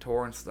out there and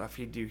tour and stuff,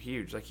 he'd do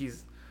huge. Like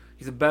he's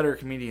a better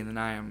comedian than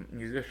I am a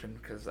musician,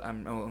 because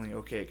I'm only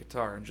okay at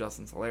guitar, and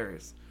Justin's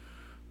hilarious.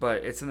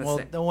 But it's in the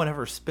same. No one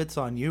ever spits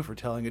on you for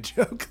telling a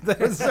joke.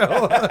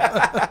 So.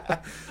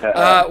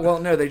 Well,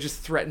 no, they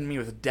just threatened me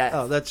with death.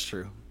 Oh, that's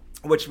true.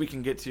 Which we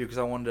can get to, because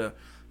I wanted to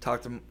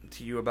talk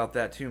to you about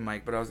that too,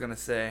 Mike. But I was gonna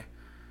say,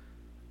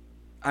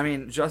 I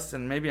mean,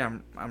 Justin, maybe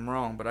I'm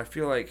wrong, but I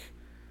feel like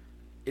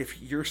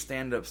if your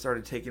stand-up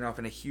started taking off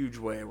in a huge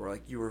way, where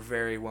like you were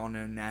very well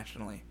known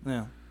nationally,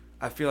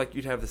 I feel like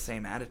you'd have the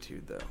same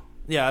attitude, though.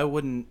 Yeah, I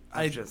wouldn't.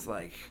 I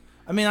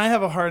mean, I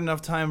have a hard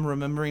enough time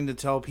remembering to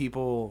tell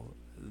people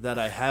that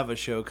I have a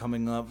show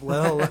coming up,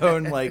 let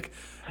alone like,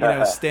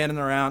 standing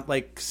around,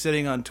 like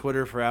sitting on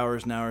Twitter for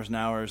hours and hours and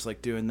hours,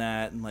 like doing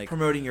that and like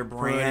promoting your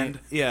brand.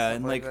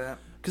 And like,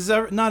 because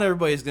not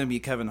everybody's going to be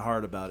Kevin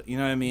Hart about it. You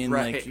know what I mean?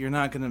 Right. Like, you're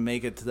not going to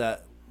make it to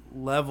that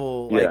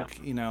level, like,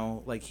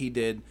 like he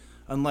did,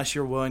 unless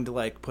you're willing to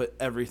like put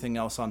everything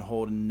else on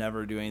hold and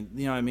never doing,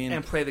 you know what I mean?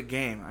 And play the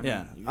game.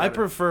 I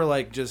prefer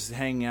like just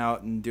hanging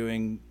out and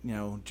doing,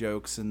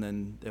 jokes, and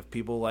then if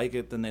people like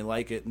it, then they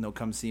like it and they'll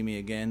come see me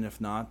again.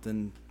 If not,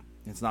 then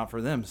it's not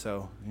for them.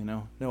 So,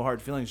 no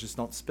hard feelings, just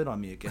don't spit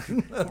on me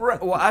again.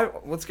 Right.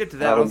 Well, let's get to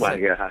that. Oh my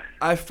God.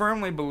 I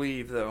firmly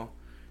believe, though,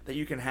 that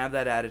you can have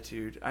that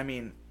attitude. I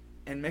mean,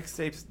 and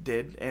mixtapes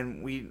did,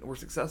 and we were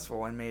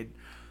successful and made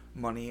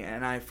money,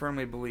 and I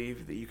firmly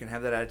believe that you can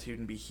have that attitude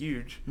and be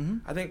huge.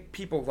 Mm-hmm. I think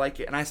people like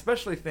it, and I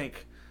especially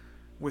think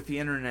with the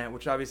internet,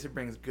 which obviously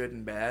brings good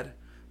and bad,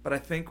 but I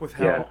think with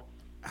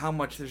how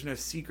much there's no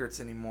secrets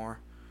anymore,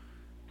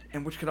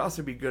 and which could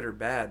also be good or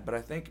bad, but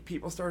I think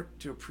people start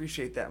to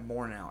appreciate that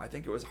more now. I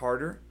think it was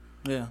harder,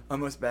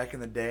 almost back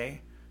in the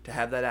day, to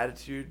have that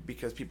attitude,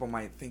 because people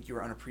might think you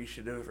were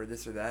unappreciative or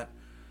this or that.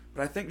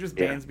 But I think just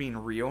bands being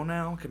real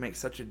now can make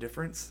such a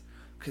difference,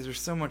 because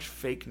there's so much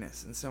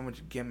fakeness and so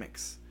much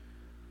gimmicks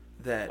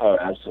that... Oh,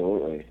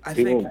 absolutely.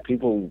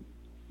 People,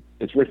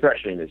 it's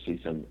refreshing to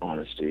see some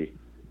honesty.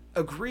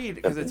 Agreed,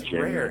 because it's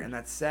rare, and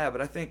that's sad.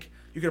 But I think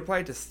you could apply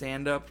it to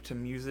stand-up, to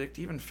music,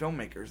 to even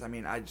filmmakers. I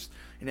mean,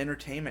 in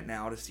entertainment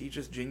now, to see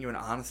just genuine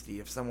honesty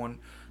of someone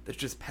that's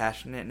just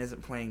passionate and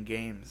isn't playing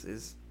games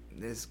is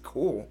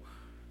cool.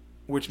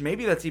 Which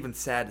maybe that's even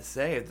sad to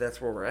say if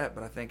that's where we're at,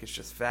 but I think it's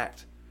just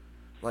fact.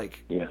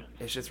 Like,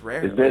 it's just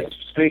rare. Is this,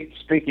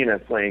 speaking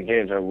of playing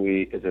games,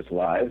 is this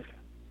live,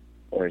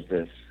 or is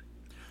this?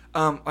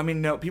 I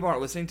mean, no, people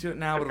aren't listening to it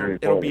now, but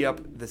it'll be up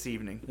this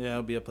evening. Yeah,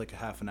 it'll be up like a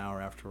half an hour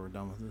after we're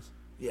done with this.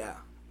 Yeah,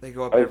 they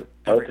go up every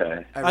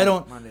Monday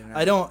night.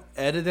 I don't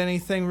edit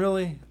anything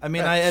really. I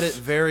mean, I edit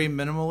very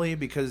minimally,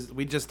 because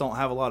we just don't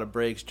have a lot of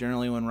breaks.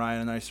 Generally, when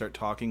Ryan and I start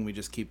talking, we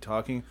just keep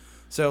talking.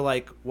 So,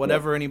 like,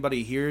 whatever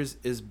anybody hears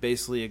is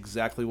basically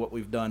exactly what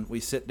we've done.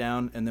 We sit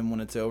down, and then when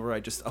it's over, I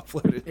just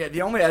upload it. Yeah,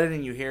 the only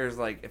editing you hear is,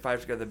 like, if I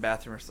have to go to the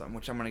bathroom or something,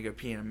 which I'm going to go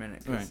pee in a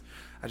minute, because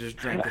I just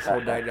drank this whole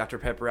Diet Dr.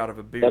 Pepper out of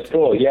a boot. That's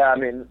cool. Yeah, I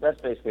mean,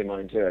 that's basically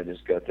mine, too. I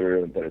just go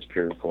through, but it's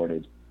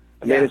pre-recorded.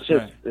 I mean, it's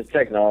just, the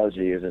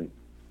technology isn't,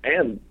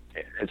 and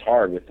it's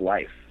hard with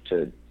life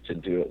to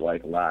do it,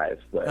 like, live.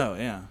 But,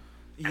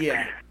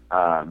 Yeah.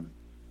 I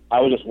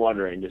was just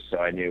wondering, just so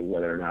I knew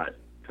whether or not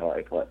to,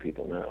 like, let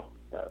people know.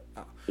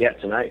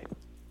 Tonight.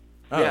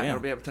 It'll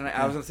be up tonight.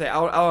 I was gonna say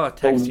I'll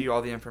text you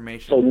all the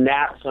information.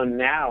 So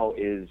now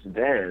is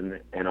then,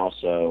 and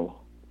also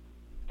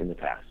in the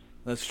past.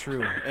 That's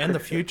true, and the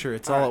future.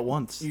 It's all at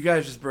once. You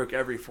guys just broke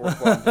every fourth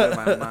wall in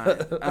my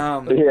mind.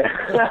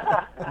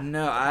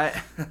 No,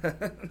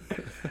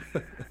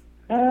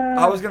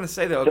 I was gonna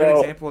say though, a good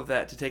example of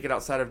that, to take it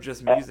outside of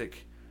just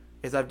music,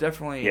 is I've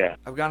definitely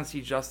I've gotten to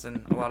see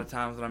Justin a lot of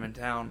times when I'm in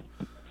town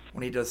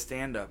when he does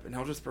stand up, and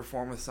he'll just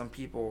perform with some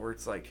people where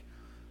it's like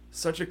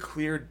such a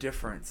clear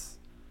difference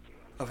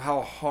of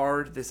how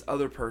hard this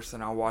other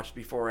person I watched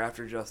before or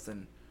after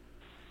Justin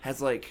has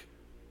like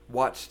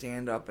watched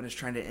stand up and is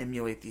trying to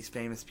emulate these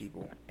famous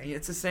people. And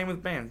it's the same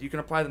with bands. You can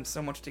apply them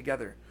so much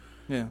together.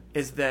 Yeah.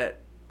 Is that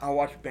I'll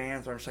watch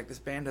bands where I'm just like, this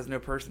band has no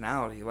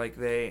personality. Like,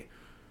 they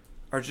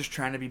are just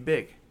trying to be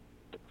big.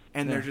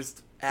 and they're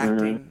just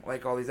acting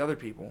like all these other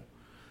people.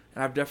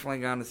 And I've definitely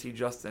gone to see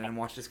Justin and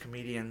watched this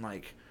comedian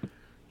like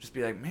just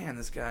be like, man,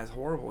 this guy's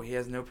horrible. He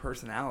has no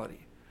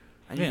personality.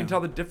 And you can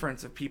tell the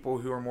difference of people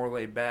who are more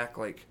laid back,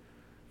 like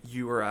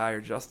you or I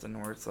or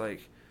Justin, where it's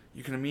like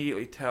you can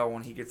immediately tell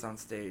when he gets on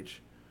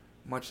stage.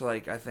 Much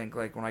like I think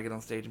like when I get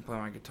on stage and play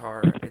my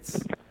guitar,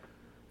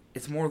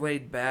 it's more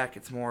laid back,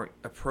 it's more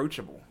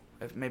approachable.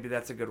 If maybe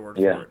that's a good word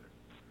for it.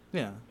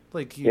 Yeah,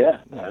 like you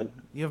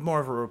have more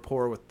of a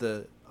rapport with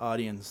the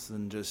audience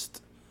than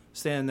just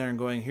standing there and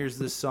going, "Here's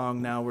this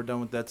song, now we're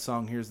done with that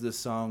song. Here's this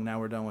song, now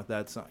we're done with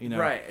that song." You know,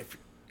 right?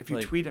 If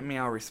you tweet at me,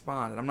 I'll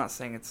respond. And I'm not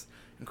saying it's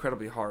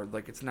incredibly hard.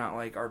 Like it's not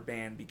like our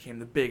band became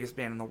the biggest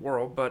band in the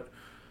world, but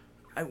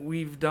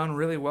we've done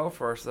really well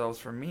for ourselves.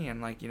 For me,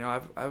 and like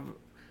I've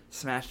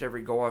smashed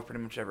every goal I've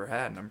pretty much ever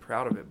had, and I'm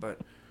proud of it. But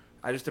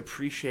I just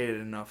appreciate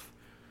it enough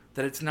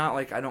that it's not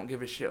like I don't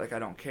give a shit, like I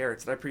don't care.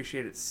 It's that I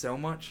appreciate it so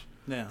much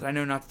that I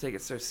know not to take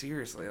it so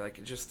seriously.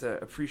 Like just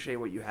to appreciate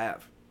what you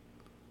have.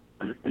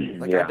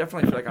 Like I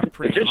definitely feel like I'm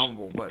pretty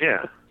humble, but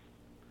I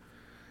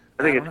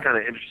think it's kind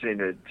of interesting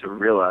to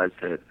realize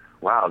that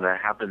that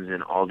happens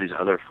in all these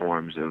other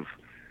forms of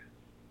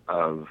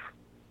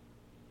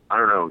I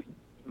don't know,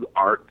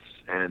 arts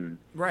and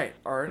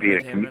art,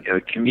 being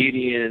a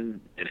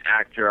comedian, an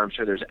actor. I'm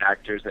sure there's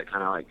actors that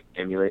kind of like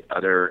emulate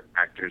other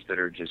actors that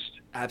are just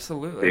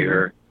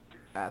bigger.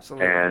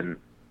 Absolutely. And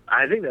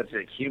I think that's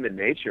a human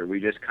nature. We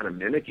just kind of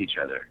mimic each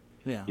other.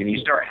 Yeah. And you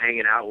start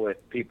hanging out with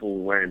people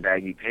wearing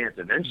baggy pants,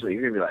 eventually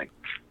you're going to be like,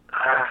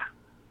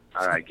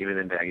 all right, give me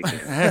them baggy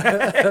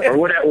pants.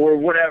 or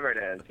whatever it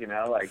is,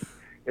 like,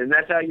 and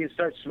that's how you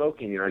start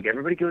smoking, like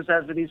everybody goes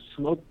out for these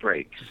smoke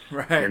breaks.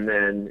 Right. And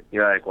then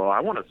you're like, well,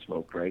 I want a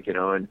smoke break,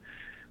 and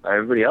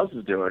everybody else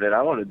is doing it.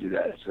 I want to do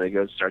that. So they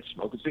go start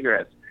smoking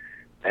cigarettes.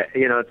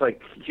 It's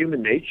like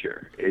human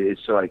nature.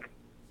 It's like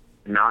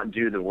not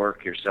do the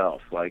work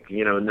yourself. Like,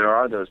 and there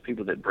are those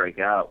people that break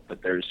out, but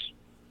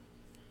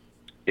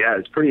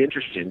it's pretty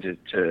interesting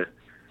to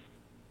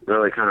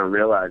really kind of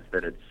realize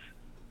that it's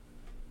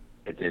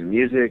in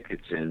music,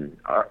 it's in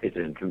art, it's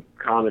in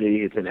comedy,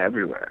 it's in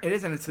everywhere. It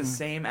is, and it's the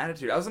same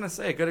attitude. I was going to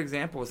say a good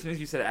example. As soon as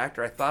you said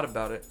actor, I thought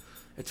about it.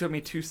 It took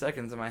me 2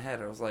 seconds in my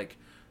head. I was like,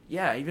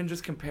 yeah, even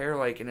just compare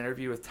like an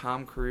interview with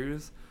Tom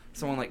Cruise,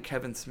 someone like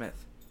Kevin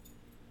Smith.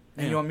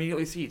 And you'll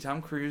immediately see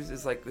Tom Cruise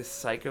is like this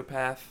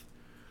psychopath,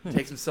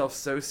 takes himself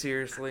so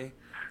seriously.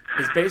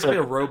 He's basically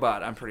a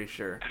robot, I'm pretty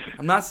sure.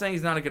 I'm not saying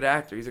he's not a good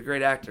actor. He's a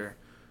great actor.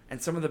 And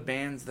some of the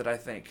bands that I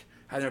think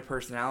have no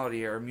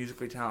personality are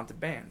musically talented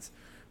bands.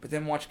 But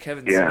then watch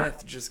Kevin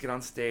Smith just get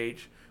on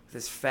stage with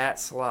this fat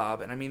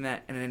slob, and I mean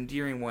that in an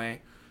endearing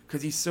way,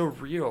 because he's so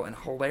real and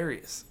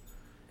hilarious.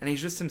 And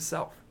he's just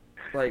himself.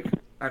 Like,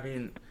 I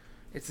mean,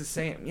 it's the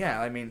same. Yeah,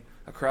 I mean,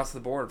 across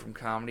the board, from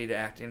comedy to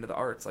acting to the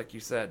arts, like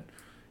you said.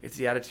 It's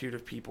the attitude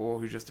of people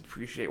who just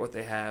appreciate what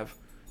they have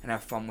and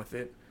have fun with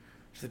it.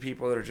 To the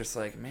people that are just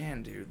like,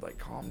 man, dude, like,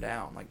 calm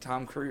down. Like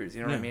Tom Cruise,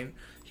 you know what I mean?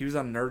 He was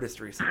on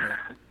Nerdist recently.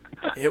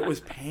 It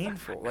was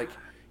painful. Like,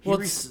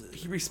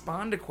 he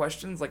responded to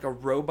questions like a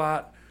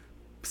robot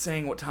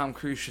saying what Tom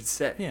Cruise should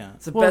say. Yeah.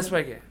 It's the best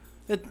way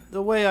I can.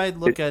 The way I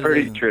look at it...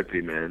 It's pretty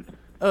trippy, man.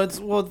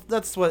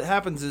 That's what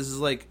happens is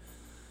like,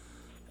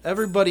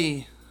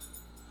 everybody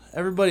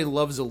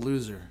loves a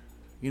loser.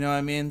 You know what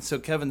I mean? So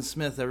Kevin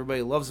Smith,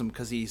 everybody loves him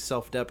because he's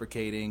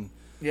self-deprecating.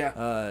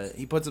 Yeah.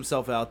 He puts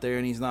himself out there,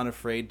 and he's not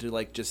afraid to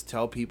like just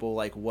tell people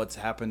like what's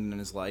happened in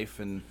his life,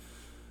 and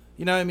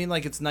you know what I mean.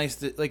 Like it's nice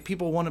to like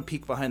people want to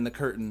peek behind the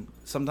curtain.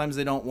 Sometimes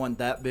they don't want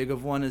that big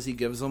of one as he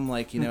gives them,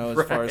 like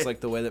as far as like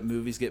the way that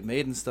movies get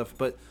made and stuff.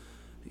 But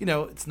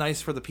it's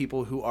nice for the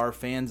people who are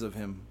fans of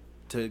him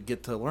to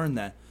get to learn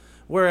that.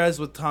 Whereas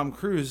with Tom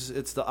Cruise,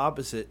 it's the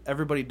opposite.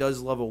 Everybody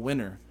does love a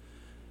winner.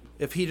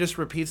 If he just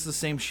repeats the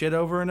same shit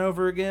over and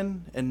over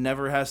again and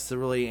never has to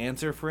really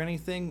answer for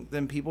anything,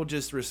 then people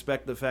just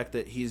respect the fact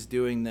that he's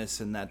doing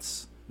this and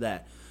that's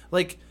that.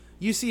 Like,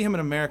 you see him in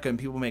America and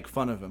people make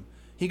fun of him.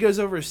 He goes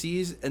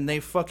overseas and they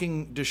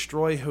fucking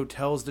destroy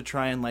hotels to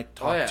try and, like,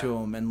 talk to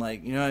him and,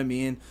 like, you know what I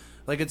mean?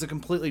 Like, it's a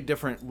completely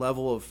different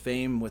level of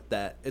fame with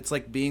that. It's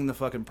like being the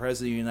fucking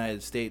president of the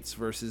United States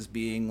versus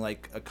being,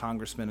 like, a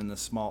congressman in the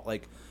small,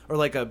 like, or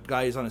like a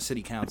guy who's on a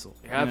city council.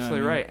 You're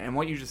absolutely right. And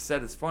what you just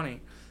said is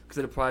funny. Because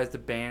it applies to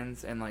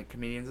bands and like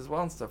comedians as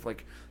well and stuff.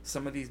 Like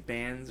some of these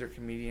bands or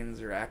comedians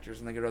or actors,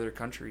 when they go to other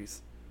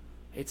countries,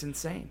 it's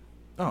insane.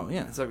 Oh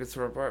yeah, it's like it's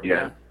sort of apart.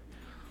 Yeah.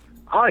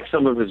 I like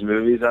some of his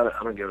movies. I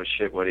don't give a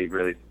shit what he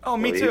really. Oh,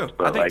 me believes, too.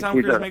 But I think like,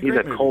 Tom Cruise made great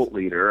movies. He's a cult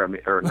leader. I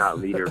mean, or not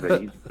leader,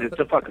 but it's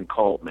a fucking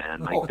cult,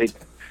 man. Like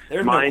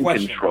there's mind no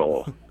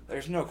control.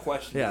 There's no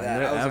question. Yeah, to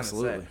that. I was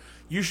absolutely. Gonna say.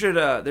 You should.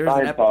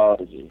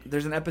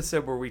 There's an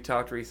episode where we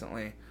talked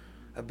recently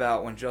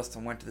about when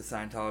Justin went to the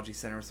Scientology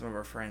Center with some of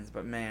our friends,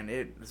 but man,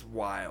 it was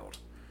wild.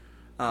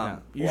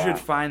 You should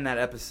find that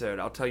episode.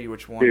 I'll tell you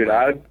which one. Dude,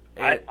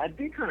 I'd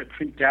be kind of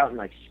creeped out and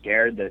like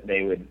scared that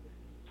they would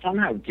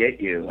somehow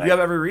get you. Like, you have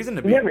every reason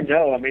to be. You never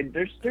know. I mean,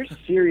 there's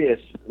serious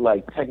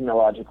like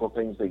technological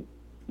things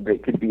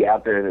that could be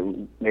out there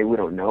that maybe we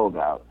don't know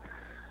about.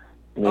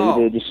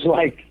 Maybe they just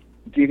like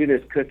give you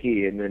this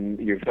cookie, and then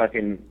your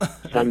fucking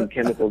some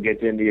chemical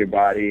gets into your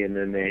body, and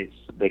then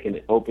they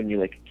can open you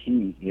like a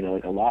key,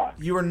 like a lock.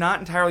 You were not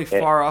entirely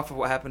far off of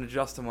what happened to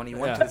Justin when he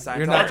went to the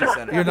Scientology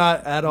Center. You're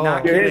not at all.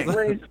 Not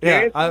kidding.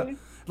 Seriously?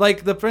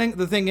 Like the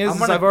thing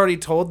is I've already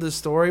told this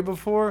story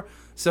before,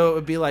 so it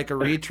would be like a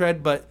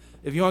retread. But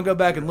if you want to go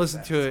back and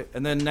listen to it,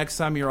 and then next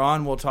time you're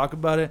on, we'll talk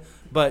about it.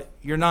 But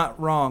you're not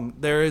wrong.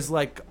 There is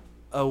like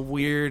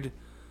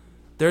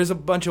there's a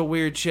bunch of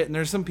weird shit, and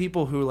there's some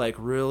people who like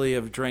really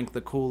have drank the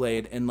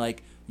Kool-Aid, and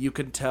like you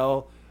could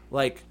tell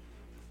like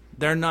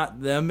they're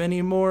not them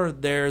anymore.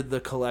 They're the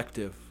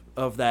collective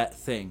of that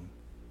thing,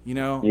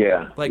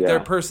 Yeah. Like their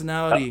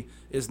personality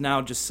is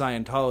now just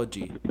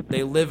Scientology.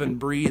 They live and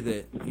breathe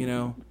it,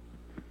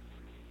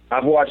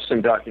 I've watched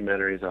some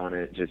documentaries on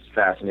it, just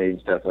fascinating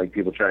stuff, like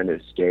people trying to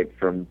escape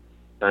from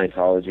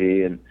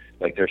Scientology and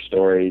like their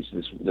stories.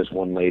 This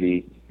one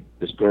lady,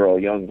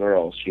 young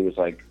girl, she was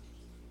like,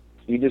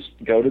 you just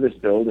go to this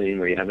building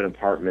where you have an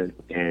apartment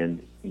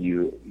and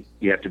you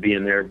have to be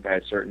in there by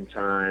a certain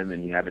time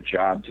and you have a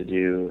job to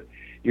do.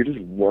 You're just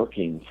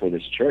working for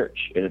this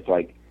church, and it's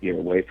like you're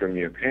away from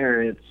your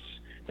parents.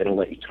 They don't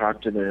let you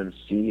talk to them,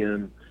 see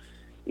them.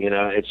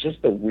 It's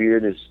just the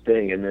weirdest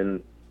thing. And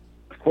then,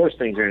 of course,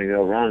 things are going to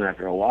go wrong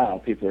after a while.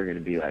 People are going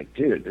to be like,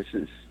 dude, this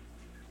is...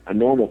 A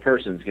normal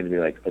person's going to be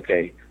like,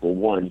 okay, well,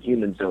 one,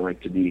 humans don't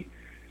like to be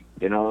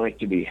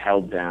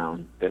held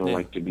down. They don't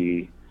like to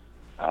be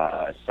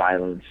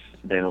silenced.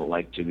 They don't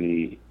like to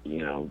be,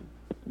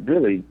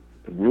 really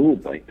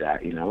ruled like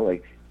that,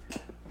 like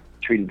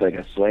treated like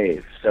a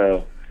slave.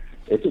 So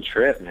it's a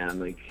trip, man.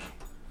 Like,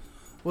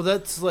 well,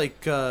 that's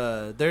like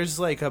there's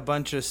like a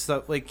bunch of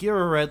stuff. Like, you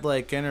ever read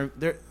like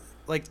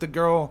the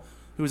girl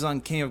who was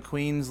on King of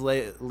Queens,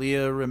 Leah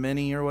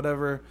Remini or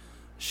whatever.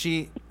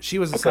 She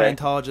was a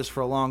Scientologist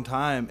for a long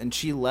time, and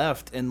she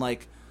left, and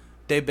like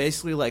they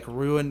basically like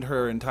ruined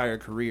her entire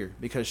career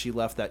because she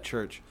left that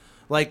church.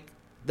 Like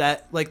they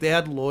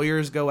had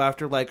lawyers go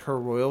after like her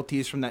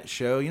royalties from that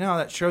show. You know how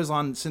that show's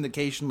on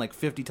syndication like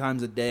 50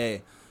 times a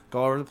day,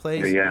 go all over the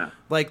place. Yeah.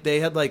 Like they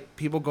had like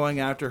people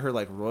going after her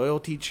like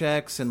royalty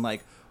checks and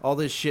like all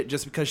this shit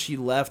just because she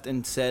left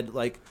and said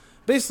like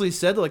basically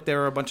said like they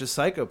were a bunch of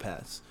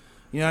psychopaths.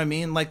 You know what I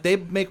mean? Like they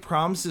make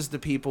promises to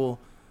people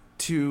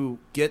to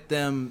get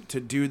them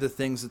to do the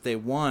things that they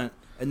want,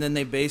 and then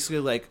they basically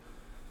like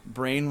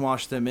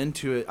brainwash them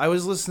into it. I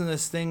was listening to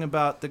this thing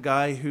about the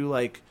guy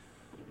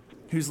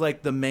who's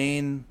like the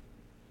main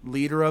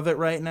leader of it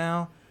right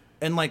now,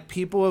 and like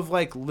people have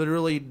like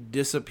literally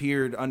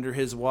disappeared under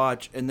his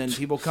watch, and then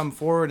people come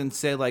forward and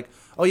say like,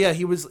 oh yeah,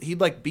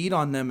 he'd like beat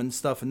on them and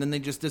stuff, and then they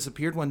just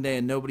disappeared one day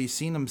and nobody's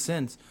seen them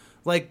since.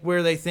 Like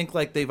where they think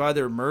like they've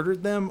either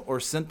murdered them or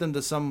sent them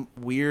to some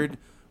weird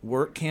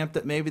work camp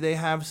that maybe they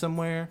have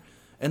somewhere.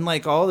 And,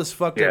 like, all this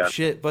fucked up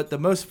shit. But the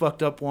most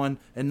fucked up one,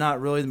 and not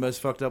really the most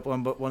fucked up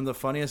one, but one of the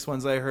funniest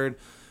ones I heard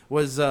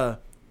was the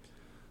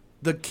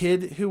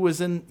kid who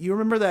was in... You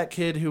remember that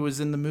kid who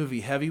was in the movie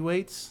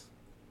Heavyweights?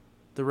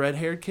 The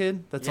red-haired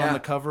kid that's on the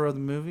cover of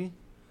the movie?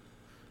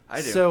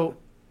 I do. So,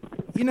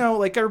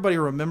 like, everybody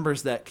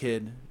remembers that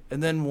kid.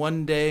 And then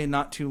one day,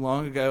 not too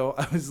long ago,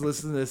 I was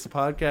listening to this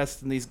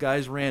podcast, and these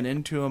guys ran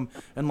into him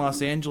in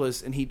Los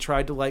Angeles, and he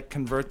tried to, like,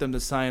 convert them to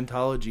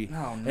Scientology.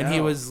 Oh, no. And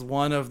he was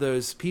one of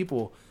those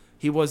people.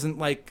 He wasn't,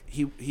 like,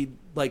 he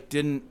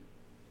didn't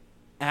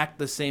act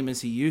the same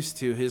as he used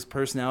to. His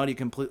personality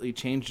completely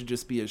changed to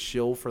just be a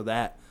shill for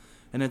that.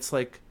 And it's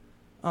like,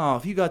 oh,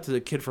 if you got to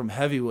the kid from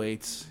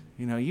Heavyweights,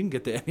 you can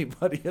get to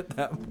anybody at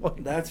that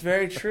point. That's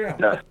very true.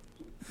 Yeah.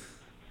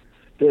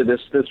 Dude,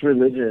 this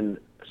religion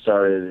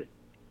started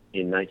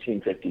in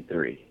 1952,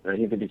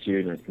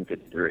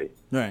 1953.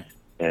 Right.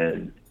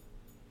 And,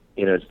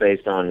 it's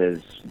based on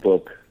his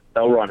book,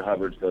 L. Ron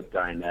Hubbard's book,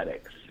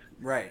 Dianetics.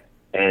 Right.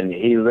 And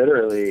he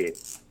literally,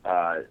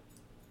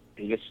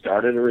 he just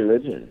started a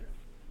religion.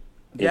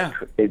 Yeah.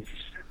 It's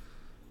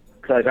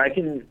like I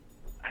can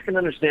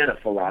understand a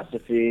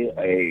philosophy,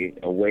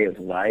 a way of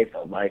life,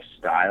 a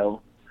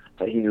lifestyle,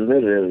 but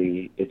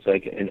it's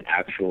like an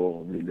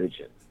actual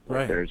religion.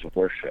 Right. There's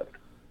worship.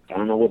 I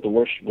don't know what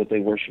they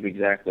worship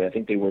exactly. I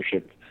think they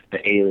worship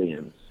the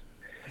aliens.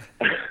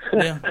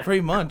 Yeah,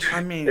 pretty much.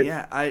 I mean,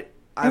 yeah,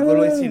 I've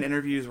literally seen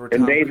interviews where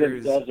Tom and they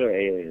Cruise... themselves are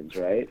aliens,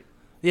 right?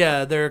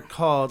 Yeah, they're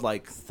called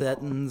like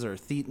Thetans or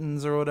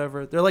Thetans or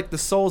whatever. They're like the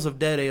souls of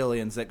dead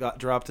aliens that got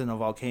dropped in a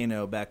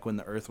volcano back when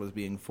the Earth was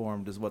being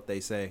formed, is what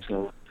they say.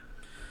 So,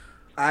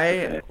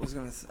 I was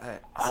going to say...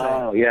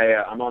 Oh,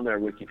 yeah. I'm on their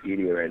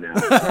Wikipedia right now.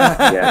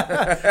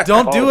 Yeah.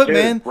 Don't do it,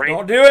 man.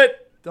 Don't do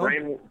it!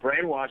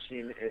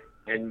 Brainwashing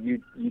and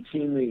you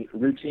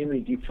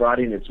routinely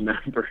defrauding its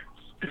members.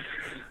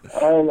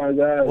 Oh my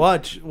God!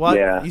 Watch.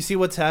 Yeah. You see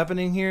what's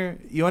happening here?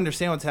 You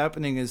understand what's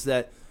happening is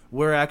that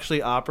we're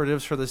actually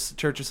operatives for the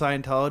Church of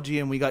Scientology,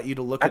 and we got you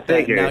to look at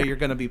that. And now you're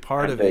going to be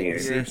part of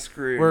it. You're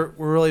screwed. We're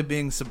really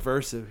being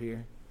subversive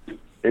here.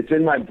 It's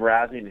in my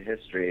browsing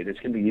history. This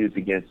can be used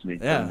against me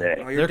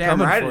someday. Oh, you're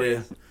damn right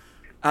it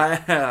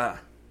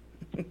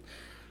is.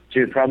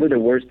 Dude, probably the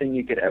worst thing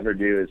you could ever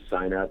do is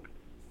sign up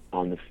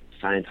on the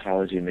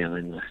Scientology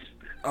mailing list.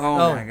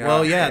 Oh my god.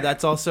 Well, yeah,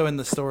 that's also in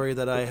the story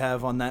that I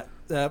have on that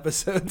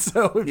episode.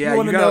 So if Yeah, you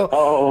want you to gotta- know,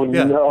 Oh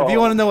no! if you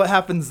want to know what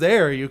happens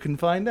there, you can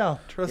find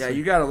out. Trust Yeah, me.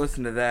 you got to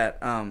listen to that.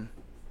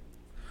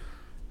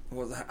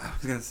 What was I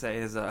was gonna say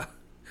is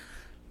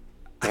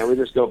Can't we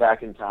just go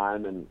back in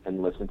time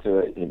and listen to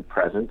it in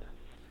present?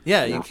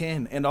 Yeah, No. you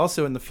can, and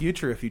also in the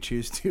future if you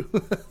choose to.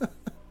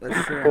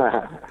 that's true.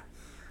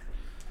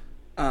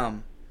 I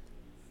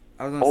was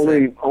gonna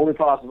say only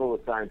possible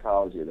with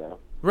Scientology, though.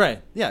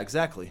 Right? Yeah,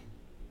 exactly.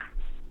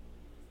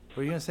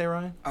 What are you gonna say,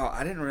 Ryan? oh,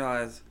 I didn't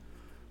realize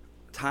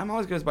time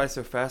always goes by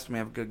so fast when we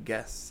have good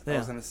guests. I Yeah.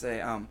 was gonna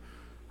say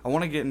I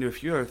want to get into a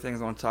few other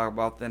things I want to talk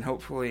about. Then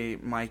hopefully,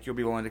 Mike, you'll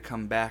be willing to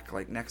come back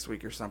like next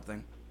week or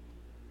something,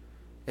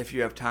 if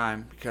you have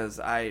time, because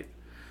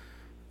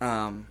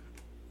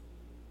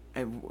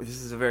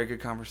this is a very good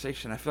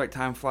conversation. I feel like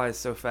time flies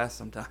so fast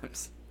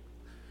sometimes.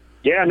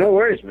 Yeah, no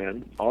worries,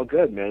 man. All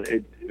good, man.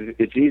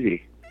 It's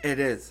easy. It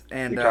is,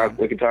 and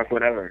We can talk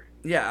whatever.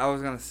 yeah, I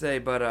was gonna say,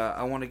 but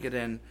I want to get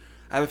in.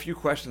 I have a few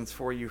questions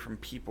for you from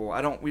people.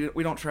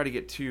 We don't try to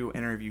get too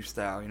interview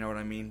style, you know what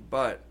I mean?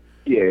 But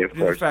Yeah, of due to the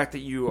course. fact that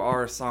you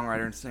are a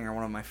songwriter and singer,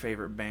 one of my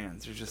favorite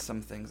bands, there's just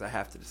some things I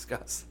have to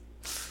discuss.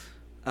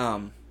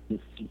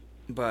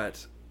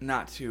 But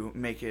not to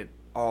make it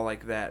all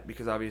like that,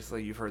 because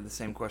obviously you've heard the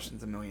same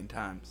questions a million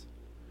times.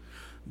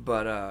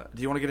 But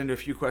do you want to get into a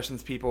few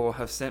questions people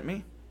have sent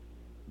me?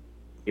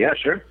 Yeah,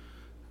 sure.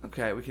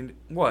 Okay, we can.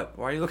 What?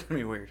 Why are you looking at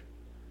me weird?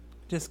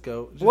 Just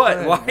go. Just What? go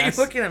ahead Why and are you ask,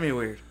 looking at me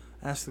weird?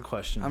 Ask the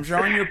question. I'm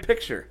drawing you a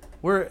picture.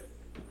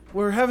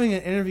 We're having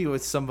an interview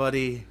with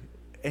somebody,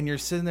 and you're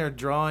sitting there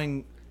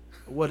drawing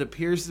what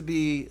appears to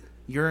be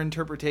your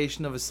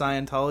interpretation of a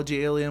Scientology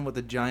alien with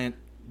a giant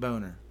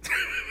boner.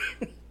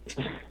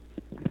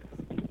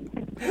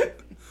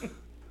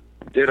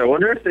 Dude, I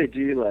wonder if they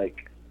do,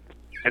 like...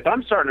 If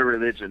I'm starting a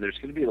religion, there's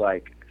going to be,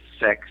 like,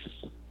 sex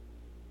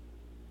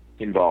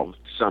involved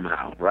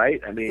somehow,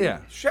 right? I mean... Yeah.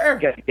 Sure.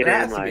 Get it in,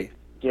 has to like...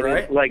 be. Get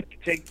right? in, like,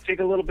 take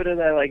a little bit of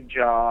that, like,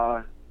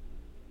 jaw...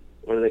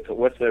 What do they call...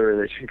 What's their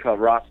religion called?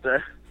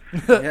 Rasta?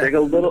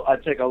 Yeah. I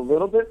take a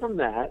little bit from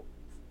that.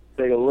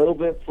 Take a little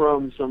bit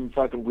from some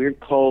fucking weird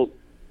cult,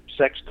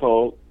 sex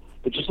cult,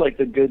 but just, like,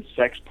 the good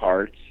sex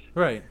parts.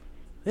 Right.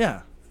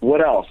 Yeah. What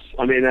else?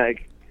 I mean,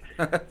 like...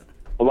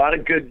 A lot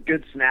of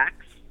good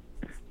snacks.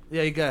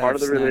 Yeah, you got Part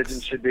of the religion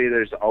should be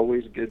there's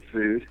always good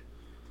food.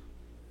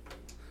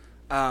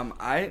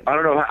 I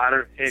don't know.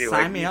 Anyway,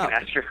 Sign me you up.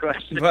 can ask your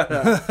question. but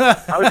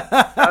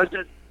I was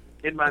just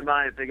in my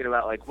mind thinking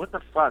about, like, what the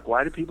fuck?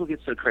 Why do people get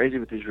so crazy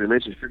with these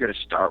religions? If you're going to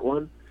start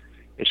one,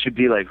 it should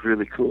be, like,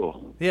 really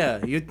cool.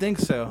 Yeah, you'd think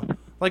so.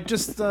 Like,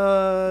 just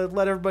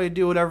let everybody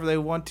do whatever they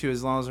want to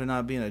as long as they're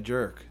not being a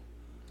jerk.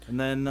 And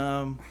then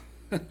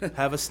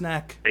have a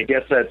snack. I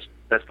guess that's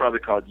probably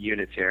called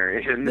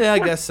Unitarian. Yeah, I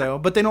guess so.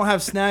 But they don't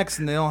have snacks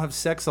and they don't have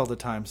sex all the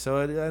time, so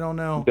I don't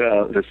know.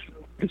 The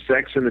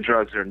sex and the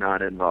drugs are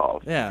not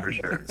involved. Yeah, for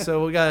sure.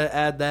 so we got to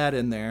add that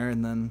in there,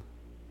 and then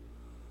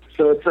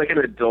So it's like an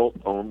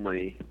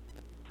adult-only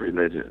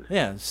religion.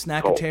 yeah, Cult.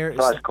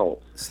 snackatarian,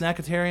 Cult.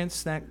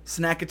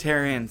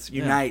 Snackatarians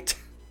unite.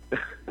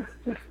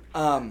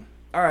 All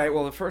right.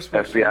 Well, the first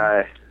one.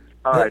 FBI.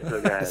 All right,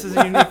 so guys. This is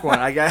a unique one.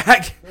 I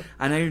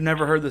know you've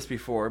never heard this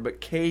before,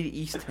 but Cade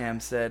Eastham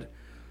said,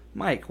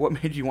 "Mike, what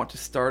made you want to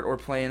start or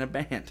play in a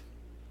band?"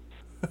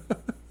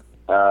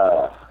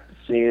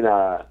 Seeing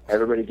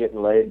everybody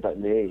getting laid but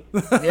me.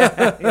 yeah,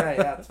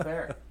 that's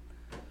fair.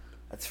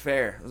 That's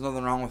fair. There's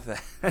nothing wrong with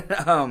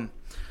that.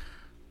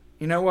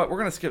 You know what? We're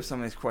gonna skip some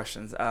of these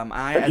questions.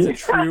 I, as a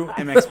true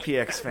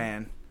MXPX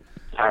fan,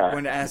 I'm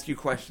going to ask you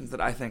questions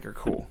that I think are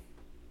cool.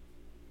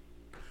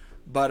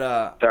 But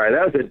Sorry,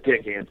 that was a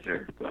dick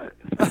answer, but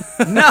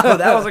no,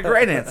 that was a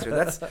great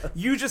answer.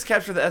 You just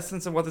captured the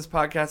essence of what this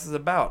podcast is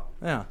about.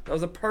 yeah, That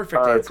was a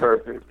perfect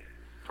answer.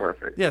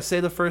 Perfect. yeah.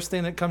 Say the first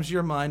thing that comes to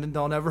your mind and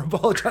don't ever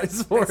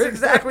apologize for That's it.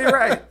 exactly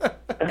right.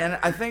 And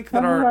I think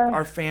that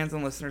our fans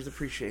and listeners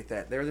appreciate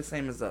that. They're the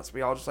same as us.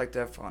 We all just like to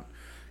have fun.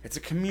 It's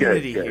a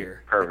community Good.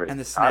 here. Perfect. And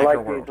the I snacker like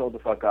being world. told to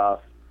fuck off.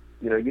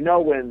 You know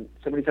when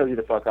somebody tells you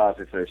to fuck off,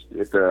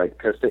 if they're like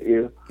pissed at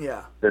you,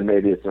 Yeah. then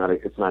maybe it's not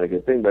a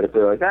good thing. But if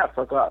they're like,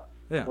 fuck off,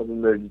 Yeah. well,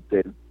 then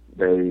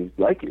they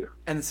like you.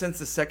 And since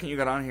the second you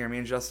got on here, me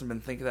and Justin have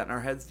been thinking that in our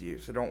heads to you,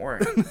 so don't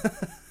worry.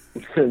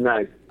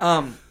 Nice.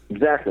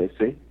 Exactly.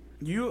 See.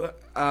 You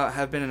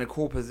have been in a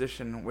cool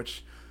position,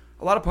 which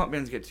a lot of punk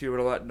bands get to, but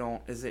a lot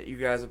don't, is that you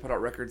guys have put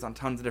out records on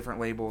tons of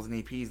different labels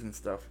and EPs and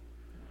stuff.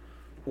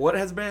 What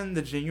has been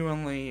the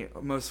genuinely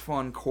most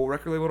fun cool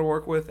record label to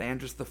work with and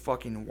just the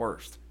fucking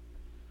worst?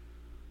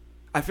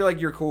 I feel like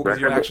you're cool because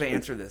you Record- actually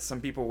answer this.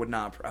 Some people would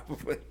not,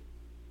 probably.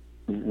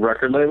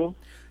 Record label.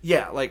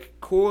 Yeah, like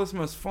coolest,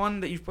 most fun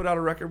that you've put out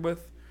a record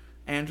with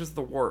and just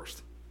the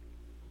worst.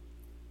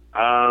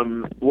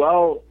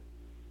 Well,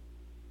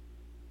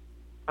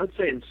 I'd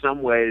say in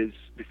some ways,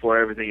 before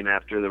everything and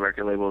after the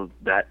record label,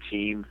 that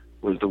team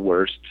was the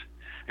worst.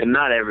 And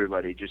not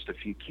everybody, just a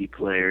few key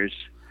players,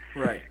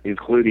 Right.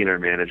 including our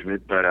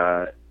management. But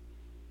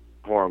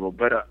horrible.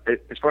 But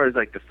as far as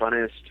like the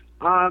funnest,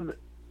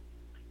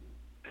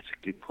 that's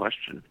a good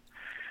question.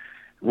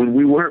 When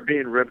we weren't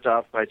being ripped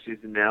off by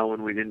Tooth and Nail,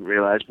 when we didn't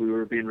realize we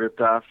were being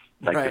ripped off,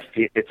 like Right.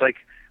 it's like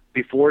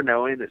before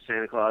knowing that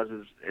Santa Claus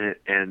is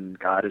and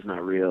God is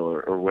not real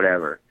or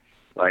whatever,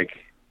 like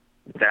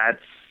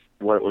that's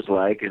what it was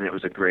like, and it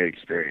was a great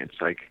experience.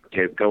 Like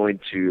going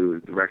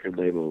to the record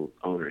label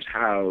owner's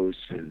house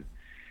and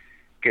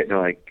getting to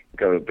like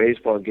go to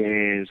baseball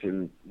games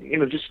and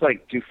just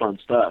like do fun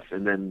stuff,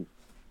 and then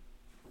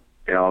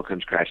it all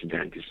comes crashing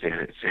down because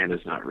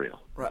Santa's not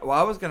real. Right. Well,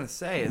 I was gonna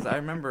say is I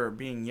remember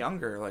being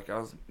younger, like I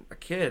was a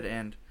kid,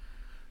 and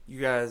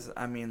you guys,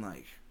 I mean,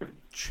 like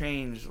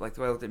changed like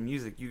the way I looked at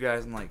music. You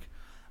guys and like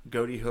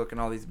Goaty Hook and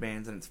all these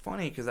bands, and it's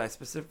funny because I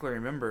specifically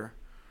remember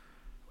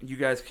you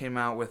guys came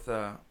out with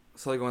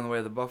Slowly Going the Way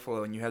of the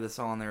Buffalo, and you had the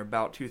song on there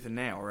about Tooth and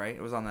Nail, right?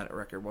 It was on that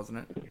record, wasn't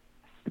it?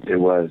 It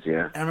was,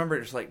 yeah. And I remember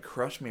it just like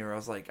crushed me, where I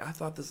was like, I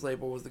thought this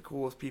label was the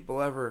coolest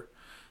people ever.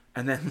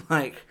 And then,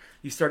 like,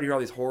 you start to hear all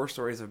these horror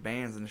stories of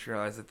bands and just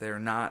realize that they're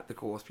not the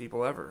coolest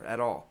people ever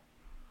at all.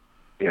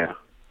 Yeah.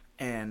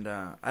 And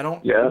I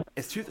don't... Yeah.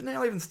 Is Tooth and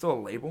Nail even still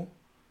a label?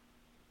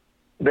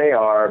 They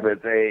are, but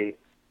I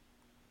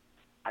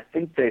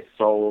think they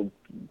sold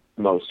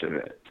most of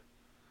it.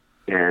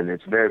 And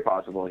it's very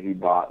possible he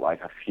bought,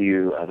 like, a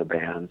few other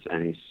bands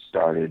and he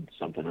started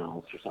something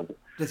else or something.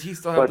 Does he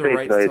still have the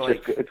rights to,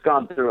 like... it's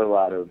gone through a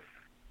lot of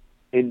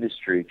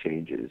industry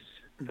changes,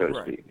 so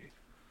to speak.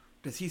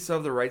 Does he still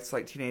have the rights to,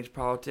 like, Teenage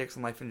Politics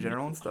and Life in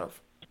General and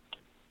stuff?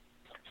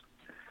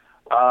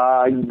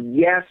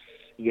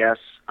 Yes.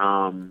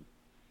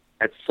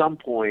 At some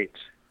point,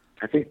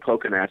 I think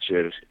Poking at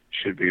You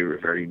should be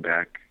reverting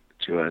back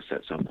to us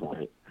at some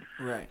point.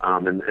 Right.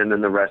 And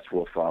then the rest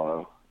will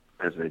follow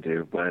as they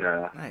do. But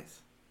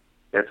nice.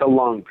 It's a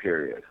long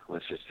period.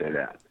 Let's just say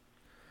that.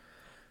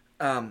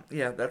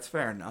 Yeah, that's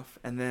fair enough.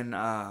 And then,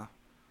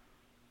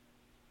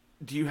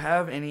 do you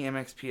have any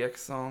MXPX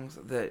songs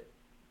that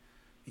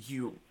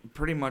you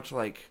pretty much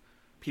like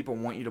people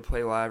want you to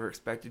play live or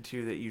expected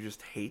to that you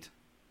just hate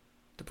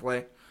to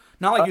play?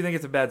 Not like you think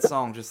it's a bad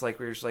song, just like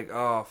where you're just like,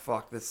 oh,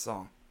 fuck this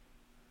song.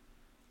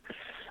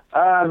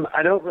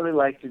 I don't really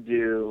like to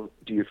do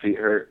Your Feet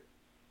Hurt.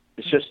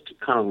 It's just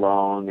kind of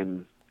long,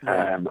 and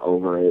I'm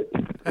over it.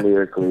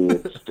 Lyrically,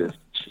 it's just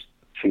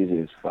cheesy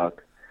as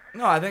fuck.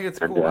 No, I think it's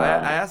cool. And,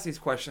 I ask these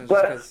questions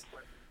just because...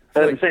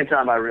 But at the same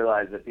time, I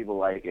realize that people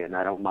like it, and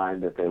I don't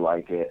mind that they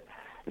like it.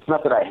 It's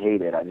not that I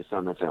hate it. I just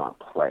don't necessarily want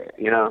to play it.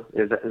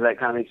 Does that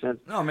kind of make sense?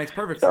 No, it makes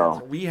perfect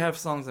sense. We have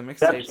songs and mixtapes.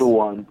 That's the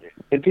one.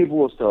 And people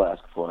will still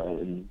ask for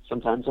it, and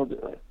sometimes I'll do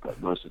it, but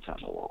most of the time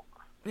I won't.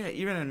 Yeah,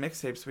 even in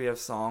mixtapes, we have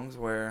songs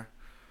where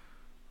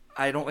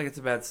I don't think it's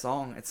a bad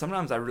song. And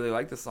sometimes I really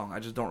like the song. I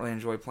just don't really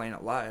enjoy playing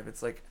it live.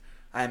 It's like,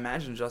 I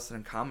imagine Justin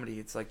in comedy,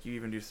 it's like you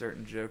even do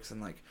certain jokes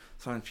and like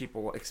sometimes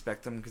people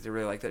expect them because they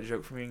really like that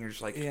joke from you and you're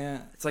just like, yeah.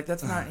 It's like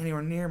that's not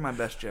anywhere near my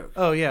best joke.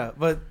 Oh yeah,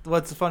 but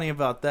what's funny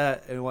about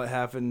that and what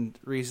happened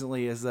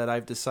recently is that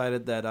I've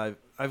decided that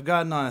I've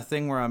gotten on a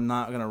thing where I'm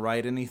not going to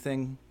write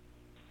anything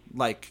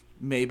like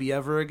maybe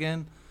ever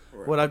again.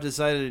 Right. What I've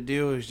decided to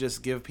do is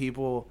just give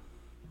people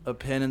a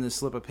pen and a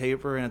slip of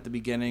paper, and at the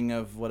beginning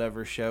of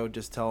whatever show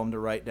just tell them to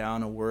write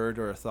down a word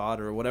or a thought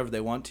or whatever they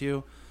want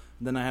to.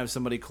 Then I have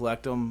somebody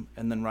collect them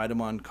and then write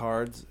them on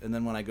cards. And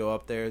then when I go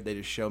up there, they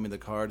just show me the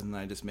cards and then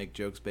I just make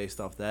jokes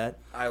based off that.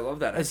 I love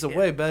that. It's a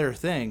way better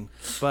thing.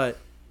 But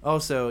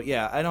also,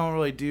 yeah, I don't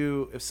really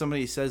do, if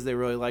somebody says they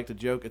really liked a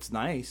joke, it's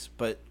nice.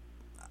 But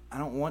I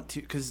don't want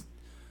to, because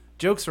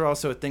jokes are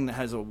also a thing that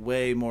has a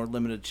way more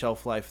limited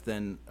shelf life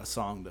than a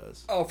song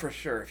does. Oh, for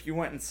sure. If you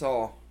went and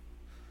saw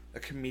a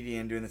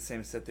comedian doing the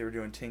same set they were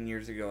doing 10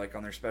 years ago, like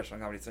on their special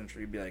on Comedy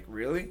Central, you'd be like,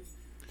 really?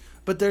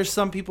 But there's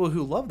some people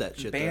who love that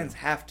shit. Bands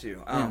have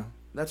to.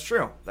 That's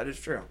true. That is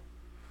true.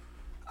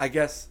 I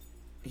guess,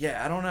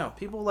 yeah, I don't know.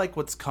 People like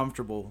what's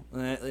comfortable. You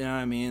know what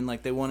I mean?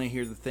 Like they want to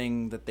hear the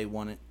thing that they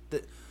want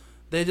it.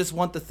 They just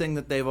want the thing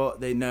that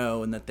they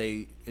know and that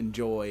they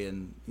enjoy,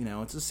 and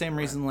it's the same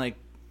reason like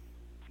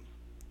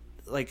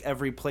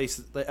every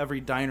place,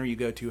 every diner you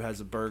go to has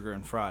a burger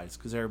and fries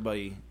because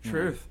everybody.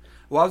 Truth.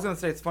 Well, I was gonna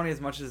say it's funny as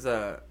much as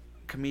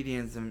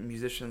comedians and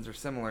musicians are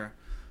similar.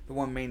 The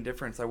one main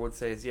difference I would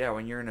say is,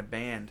 when you're in a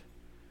band,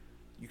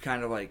 you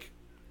kind of like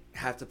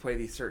have to play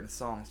these certain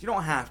songs. You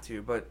don't have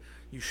to, but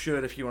you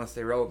should if you want to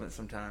stay relevant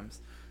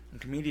sometimes.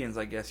 And comedians,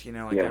 I guess,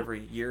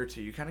 every year or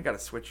two, you kind of got to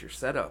switch your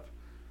setup.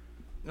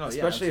 No,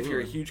 especially if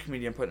you're a huge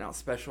comedian putting out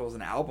specials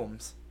and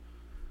albums.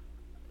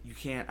 You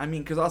can't,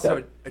 because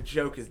also a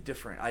joke is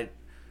different. I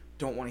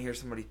don't want to hear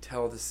somebody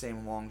tell the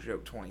same long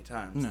joke 20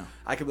 times. No.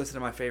 I could listen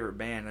to my favorite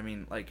band.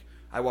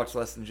 I watch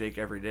Less Than Jake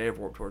every day of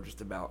Warped Tour just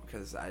about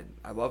because I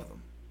love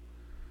them.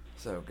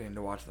 So getting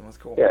to watch them was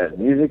cool. Yeah,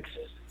 music's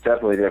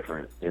definitely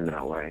different in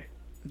that way.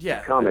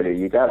 Yeah, comedy,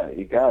 you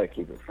gotta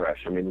keep it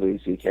fresh. Louis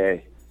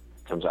C.K.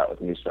 comes out with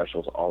new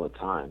specials all the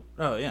time.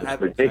 Oh yeah,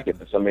 it's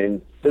ridiculous.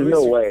 There's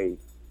no way.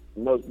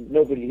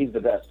 Nobody. He's the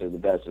best of the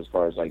best as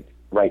far as like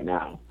right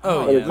now.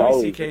 Oh, But yeah. it's Louis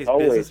always, C.K.'s it's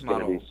always business going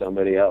to model. be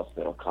somebody else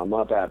that'll come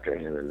up after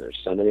him, and there's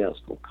somebody else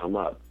who'll come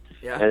up.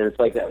 Yeah. And it's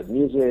like that with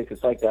music.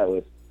 It's like that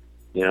with,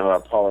 our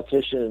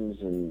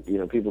politicians, and,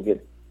 people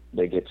get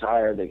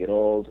tired, they get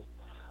old.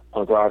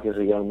 Punk rock is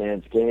a young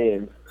man's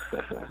game.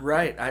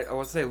 Right. I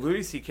would say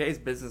Louis C.K.'s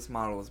business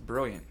model is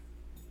brilliant.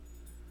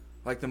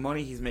 Like, the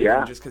money he's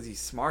making just because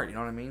he's smart, you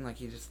know what I mean? Like,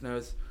 he just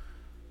knows...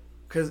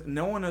 Because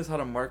no one knows how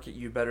to market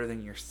you better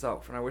than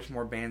yourself. And I wish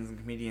more bands and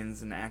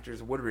comedians and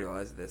actors would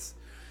realize this.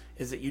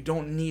 Is that you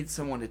don't need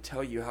someone to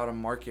tell you how to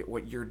market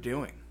what you're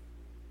doing.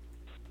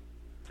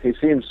 He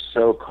seems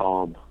so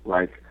calm.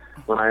 Like,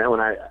 when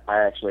I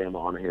actually am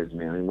on his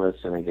mailing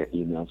list and I get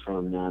emails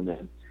from him now and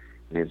then,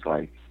 and he's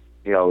like,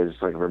 he always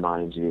like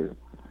reminds you,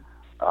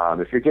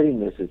 if you're getting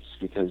this, it's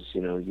because,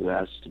 you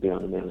asked to be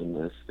on the mailing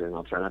list, and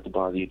I'll try not to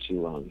bother you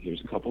too long. Here's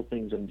a couple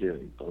things I'm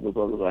doing, blah, blah,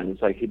 blah, blah, blah. And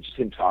it's like, it's just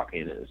him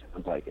talking, and it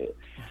sounds like it.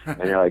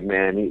 And you're like,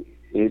 man,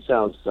 he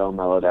sounds so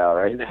mellowed out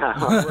right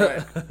now.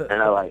 Right.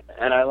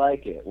 and I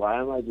like it. Why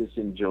am I just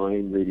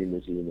enjoying reading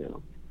this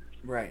email?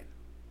 Right.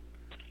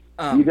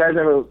 You guys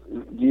ever,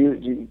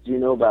 do you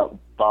know about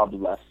Bob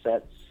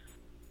Lefsetz?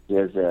 He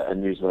has a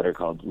newsletter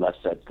called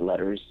Lefsetz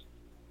Letters.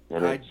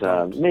 And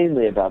it's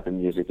mainly about the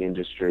music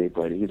industry,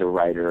 but he's a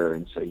writer,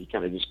 and so he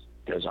kind of just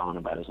goes on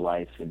about his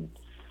life, and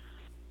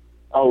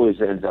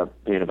always ends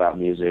up being about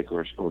music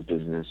or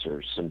business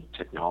or some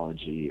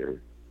technology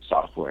or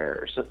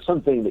software or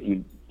something that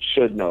you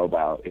should know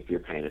about if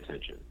you're paying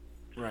attention.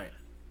 Right.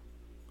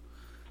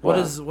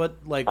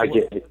 I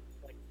get it.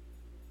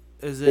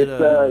 Is it?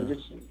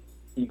 Just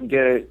you can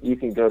get it. You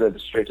can go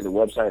straight to the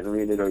website and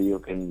read it, or you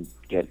can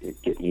get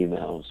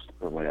emails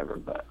or whatever.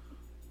 But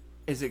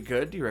Is it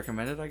good? Do you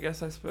recommend it, I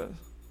suppose?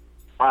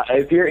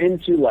 If you're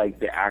into, like,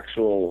 the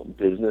actual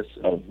business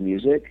of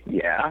music,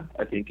 yeah,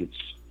 I think it's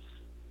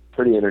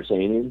pretty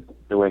entertaining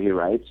the way he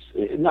writes.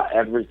 Not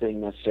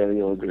everything necessarily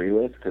you'll agree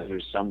with, because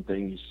there's some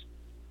things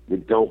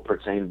that don't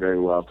pertain very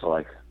well to,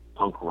 like,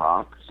 punk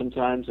rock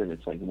sometimes, and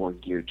it's, like, more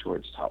geared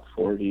towards top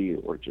 40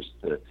 or just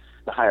the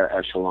higher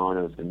echelon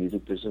of the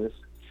music business.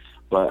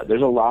 But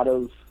there's a lot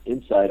of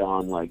insight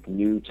on, like,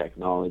 new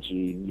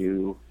technology,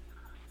 new...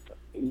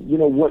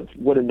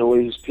 what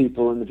annoys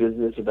people in the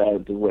business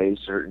about the way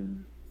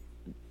certain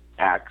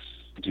acts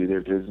do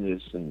their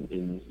business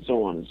and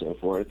so on and so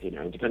forth,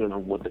 depending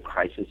on what the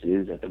crisis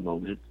is at the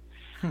moment.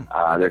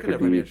 There could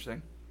be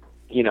interesting.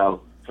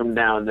 From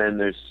now and then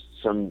there's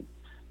some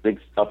big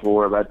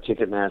uproar about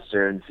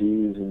Ticketmaster and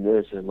fees and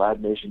this, and Live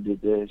Nation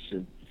did this,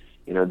 and,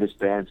 this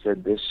band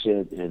said this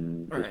shit,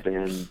 and this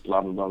band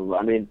blah, blah, blah, blah.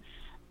 I mean,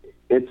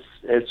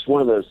 it's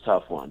one of those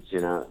tough ones,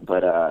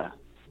 but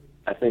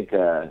I think...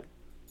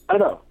 I don't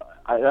know.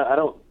 I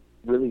don't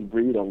really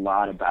read a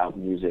lot about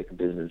music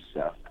business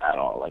stuff at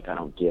all. Like, I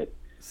don't get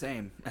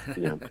Same.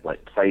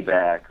 like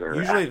playback or...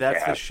 Usually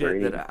that's the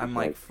shit that I'm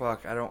like,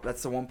 fuck, I don't...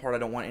 That's the one part I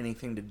don't want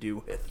anything to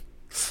do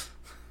with.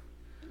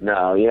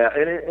 No, yeah,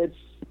 and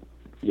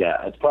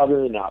it's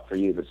probably not for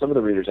you, but some of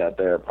the readers out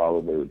there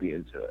probably would be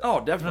into it. Oh,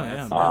 definitely. Oh,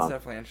 yeah. That's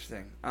definitely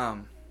interesting. I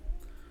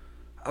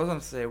was going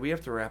to say, we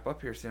have to wrap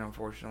up here soon,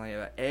 unfortunately.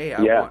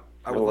 I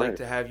would like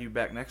to have you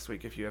back next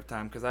week if you have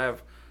time, because I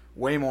have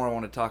way more I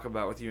want to talk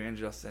about with you and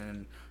Justin,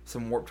 and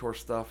some Warped Tour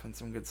stuff and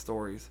some good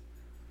stories.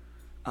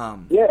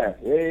 Yeah.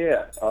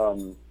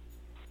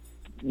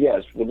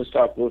 Yes, we'll just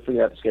talk. We'll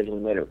figure out the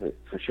scheduling later, but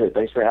for sure.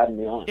 Thanks for having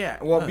me on. Yeah.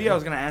 Well, B, I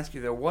was going to ask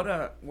you though,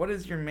 what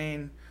is your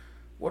main?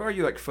 What are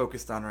you like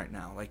focused on right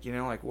now? Like,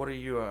 like what are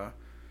you?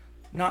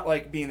 Not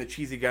like being the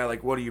cheesy guy.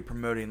 Like, what are you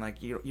promoting?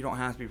 Like, you don't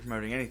have to be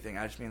promoting anything.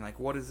 I just mean like,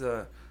 what is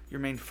your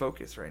main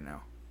focus right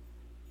now?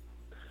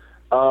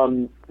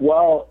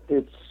 Well,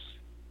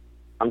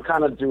 I'm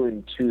kind of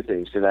doing two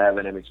things, because I have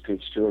an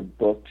MXPX tour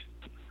booked,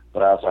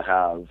 but I also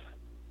have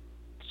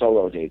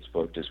solo dates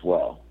booked as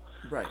well.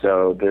 Right.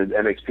 So the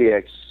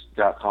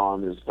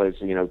MXPX.com is a place,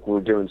 we're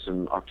doing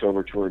some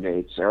October tour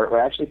dates. We're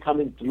actually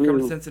coming through... You're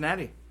coming to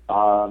Cincinnati.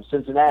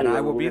 Cincinnati. And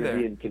I will be We're there.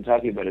 Be in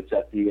Kentucky, but it's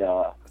at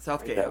the...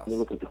 Southgate House. Let me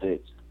look at the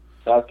dates.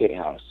 Southgate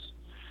House.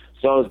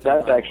 So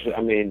that's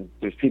actually,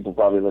 there's people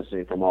probably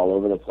listening from all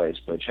over the place,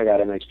 but check out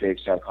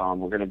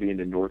MXPX.com. We're going to be in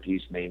the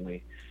Northeast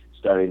mainly,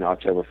 starting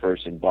October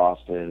 1st in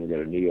Boston. We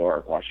go to New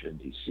York, Washington,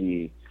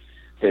 D.C.,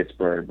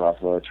 Pittsburgh,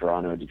 Buffalo,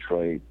 Toronto,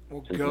 Detroit,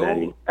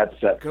 Cincinnati.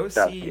 Go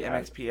see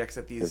MXPX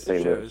at these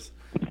shows,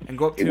 and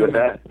go up to them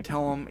and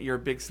tell them you're a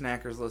Big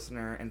Snackers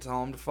listener, and tell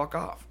them to fuck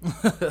off.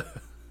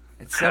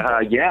 It's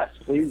simple. Yes,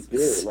 please do.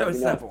 So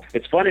simple.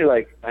 It's funny,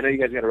 like, I know you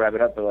guys got to wrap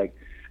it up, but, like,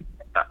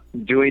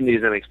 doing these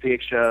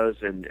MXPX shows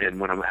and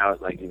when I'm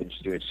out, like, even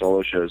just doing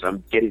solo shows,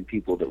 I'm getting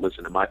people that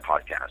listen to my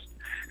podcast,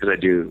 because I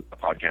do a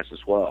podcast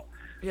as well.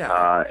 Yeah.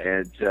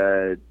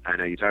 I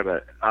know you talk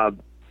about it.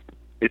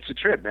 It's a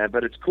trip, man,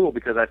 but it's cool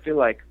because I feel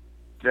like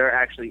they're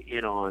actually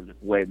in on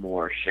way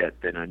more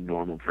shit than a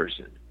normal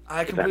person.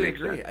 I completely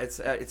agree.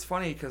 It's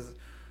funny because,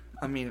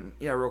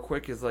 real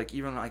quick, is like,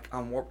 even like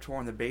on Warped Tour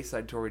and the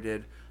Bayside tour we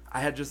did, I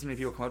had just so many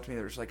people come up to me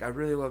that were just like, I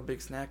really love Big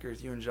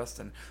Snackers, you and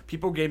Justin.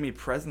 People gave me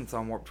presents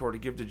on Warped Tour to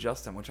give to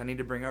Justin, which I need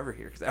to bring over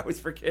here because I always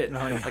forget.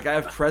 Oh, yeah. Like, I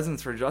have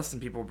presents for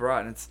Justin people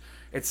brought, and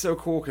it's so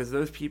cool because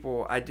those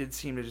people I did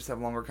seem to just have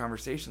longer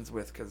conversations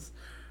with because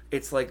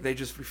it's like they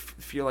just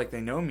feel like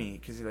they know me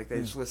because like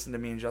they just listen to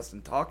me and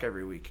Justin talk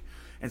every week.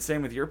 And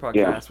same with your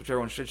podcast, which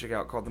everyone should check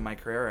out, called the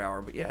Mike Herrera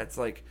Hour. But yeah, it's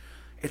like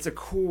it's a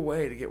cool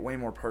way to get way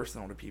more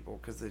personal to people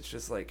because it's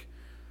just like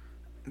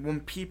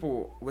when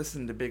people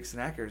listen to Big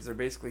Snackers, they're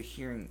basically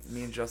hearing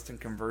me and Justin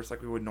converse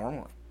like we would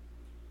normally.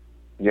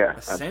 Yeah,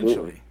 essentially.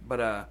 absolutely. But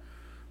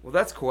well,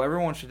 that's cool.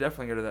 Everyone should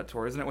definitely go to that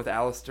tour, isn't it? With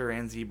Alistair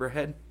and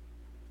Zebrahead.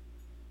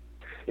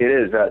 It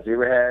is.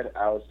 Zebrahead,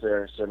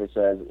 Alistair, Survey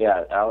says,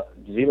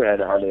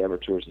 Zebrahead hardly ever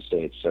tours the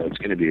States, so it's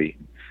going to be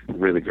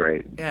really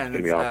great. Yeah, and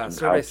it's going to be awesome.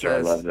 Survey Alistair,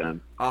 says, I love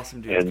them.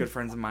 Awesome dudes, good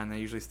friends of mine. They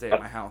usually stay at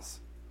my house.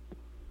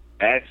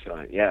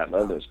 Excellent. Yeah, I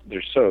love those.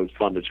 They're so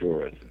fun to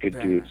tour with. Good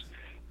dudes.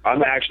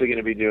 I'm actually going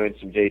to be doing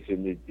some dates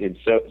in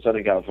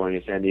Southern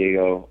California, San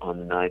Diego on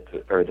the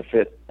 9th or the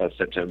 5th of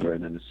September,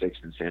 and then the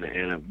 6th in Santa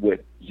Ana with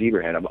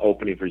Zebrahead. I'm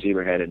opening for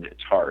Zebrahead and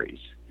Ataris,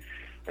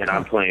 and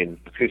I'm playing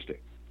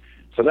acoustic.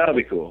 So that'll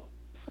be cool.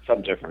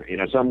 Something different, you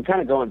know. So I'm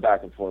kind of going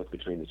back and forth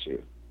between the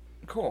two.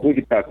 Cool. We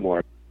could talk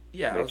more.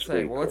 Yeah, let's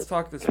say. Well, let's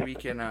talk this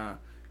week and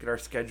get our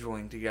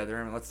scheduling together,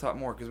 and let's talk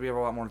more because we have a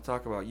lot more to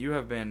talk about. You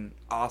have been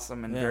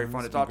awesome and very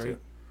fun to talk to.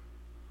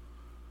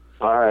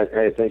 All right.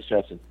 Hey, thanks,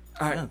 Justin.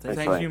 All right.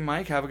 Thank you,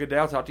 Mike. Have a good day.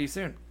 I'll talk to you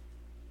soon.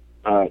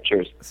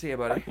 Cheers. See you,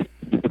 buddy.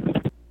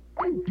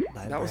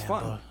 That was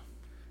fun.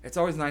 It's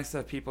always nice to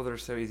have people that are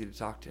so easy to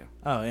talk to.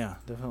 Oh, yeah,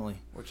 definitely.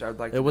 Which I would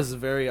like to. It was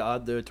very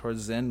odd, though,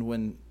 towards the end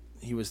when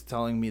he was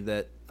telling me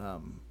that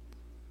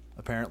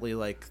apparently,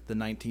 like, the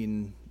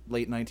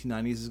late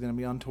 1990s is going to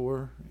be on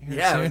tour.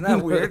 Yeah, isn't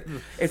that weird?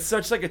 It's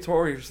such like a tour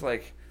where you're just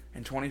like,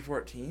 in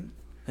 2014?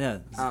 Yeah.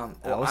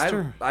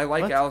 Alistair? I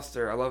like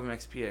Alistair. I love him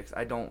XPX.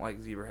 I don't like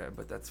Zebrahead,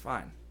 but that's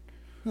fine.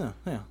 Yeah,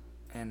 yeah.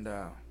 And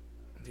the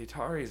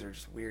Ataris are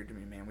just weird to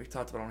me, man. We've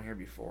talked about it on here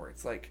before.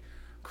 It's like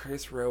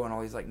Chris Rowe and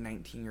all these like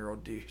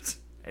 19-year-old dudes.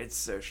 It's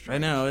so strange. I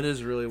know, it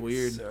is really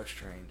weird. It's so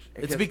strange.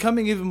 It's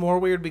becoming even more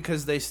weird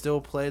because they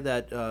still play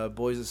that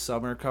Boys of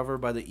Summer cover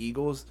by the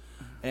Eagles,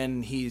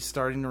 and he's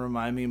starting to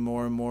remind me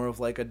more and more of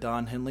like a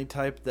Don Henley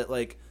type that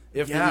like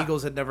if the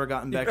Eagles had never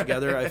gotten back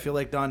together, I feel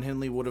like Don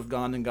Henley would have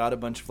gone and got a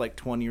bunch of like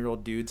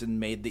 20-year-old dudes and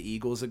made the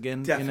Eagles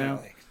again. Definitely. You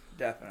know?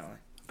 Definitely.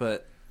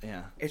 But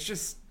yeah. It's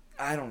just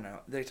I don't know.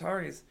 The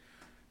Ataris,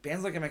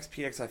 bands like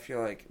MXPX, I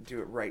feel like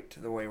do it right to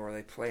the way where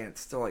they play, and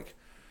it's still like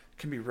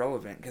can be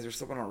relevant because they're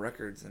still going on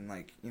records and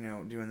like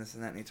doing this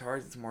and that. And the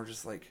Ataris, it's more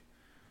just like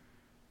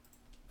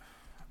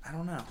I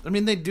don't know. I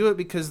mean, they do it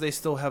because they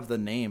still have the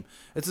name.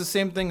 It's the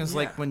same thing as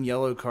like when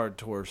Yellow Card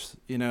tours.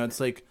 It's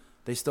like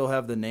they still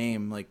have the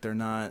name. Like they're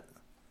not.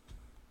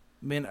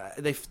 I mean,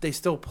 they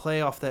still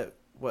play off that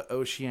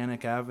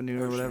Oceanic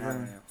Avenue or whatever.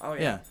 Avenue. Oh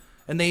yeah,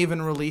 and they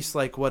even released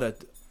like a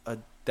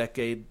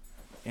decade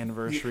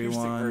anniversary the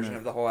acoustic version or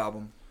of the whole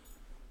album.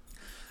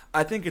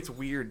 I think it's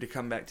weird to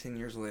come back 10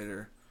 years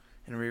later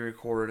and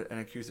re-record an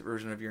acoustic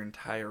version of your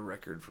entire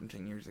record from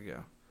 10 years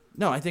ago.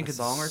 No, I think a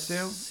song or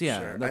two. Yeah,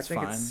 sure. that's fine.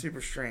 I think it's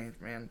super strange,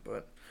 man.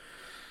 But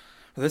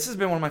this has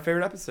been one of my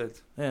favorite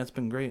episodes. Yeah, it's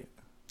been great.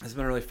 It's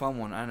been a really fun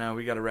one. I know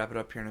we got to wrap it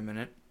up here in a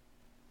minute.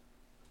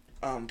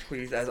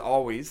 Please, as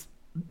always,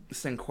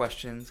 send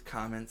questions,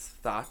 comments,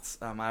 thoughts.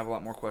 I have a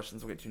lot more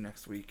questions we'll get to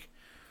next week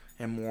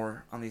and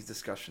more on these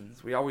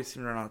discussions. We always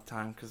seem to run out of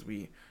time because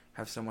we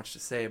have so much to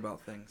say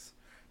about things.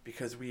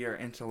 Because we are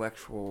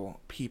intellectual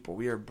people.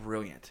 We are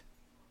brilliant.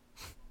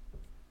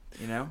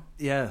 You know?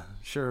 Yeah,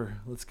 sure.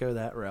 Let's go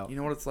that route. You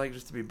know what it's like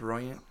just to be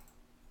brilliant?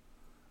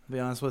 To be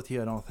honest with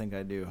you, I don't think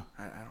I do.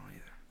 I don't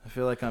either. I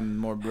feel like I'm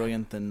more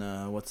brilliant than,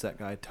 what's that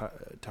guy,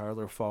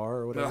 Tyler Farr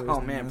or whatever.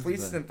 Oh, man.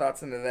 Please send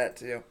thoughts into that,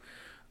 too.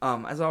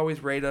 As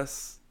always, rate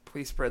us.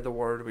 Please spread the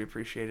word. We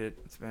appreciate it.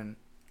 It's been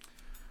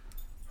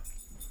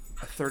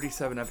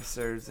 37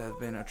 episodes have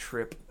been a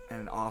trip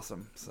and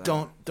awesome.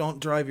 So. Don't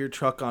drive your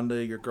truck onto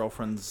your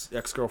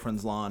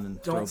ex-girlfriend's lawn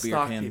and throw beer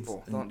cans.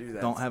 People. Don't do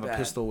that. Don't have a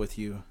pistol with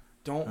you.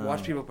 Don't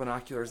watch people with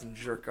binoculars and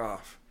jerk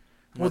off.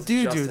 Well,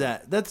 do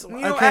that. That's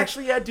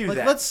actually, do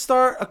that. Let's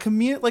start a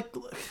community. Like,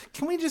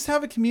 can we just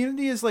have a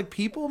community as like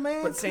people,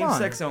 man? But same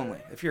sex only.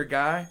 If you're a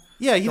guy,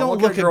 you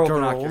don't look at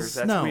girls.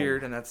 That's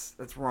weird and that's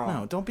wrong.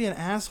 No, don't be an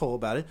asshole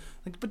about it.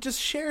 Like, but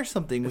just share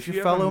something with your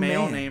If fellow you have a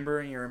male man. neighbor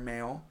and you're a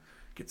male,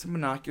 get some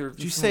binoculars.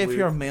 Did you say if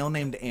you're a male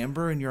named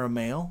Amber and you're a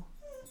male?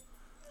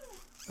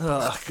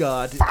 Oh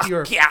God,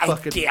 you're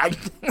fucking.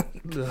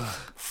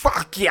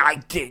 Fuck yeah, I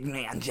did,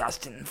 man,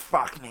 Justin.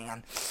 Fuck,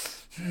 man.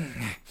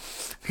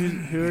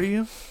 Who are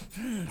you?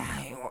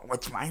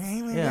 What's my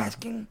name? Are you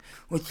asking?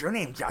 What's your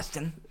name,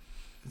 Justin?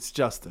 It's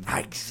Justin.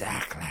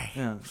 Exactly.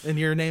 Yeah, and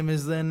your name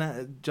is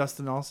then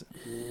Justin also.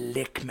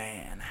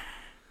 Lickman.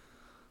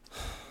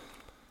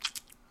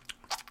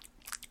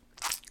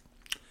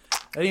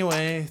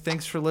 Anyway,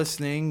 thanks for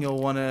listening.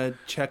 You'll want to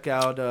check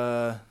out.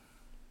 Oh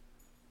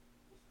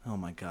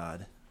my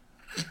God.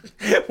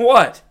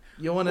 What?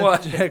 You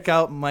want to check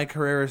out Mike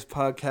Herrera's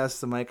podcast,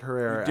 The Mike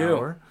Herrera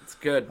Hour. It's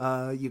good.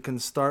 You can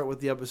start with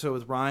the episode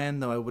with Ryan,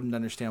 though I wouldn't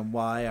understand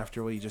why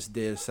after what you just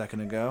did a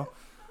second ago.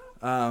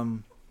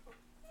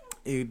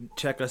 You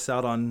check us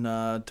out on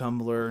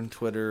Tumblr and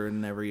Twitter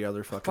and every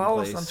other fucking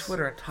Follow place. us on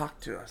Twitter and talk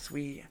to us.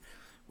 We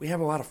have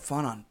a lot of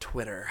fun on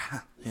Twitter.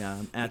 Yeah,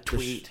 I'm at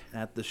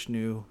the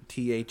Schnoo,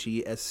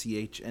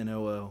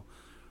 TheSchNoo.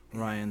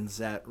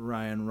 Ryan's at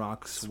Ryan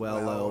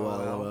Roxwell.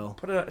 LOL.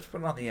 Put it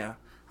on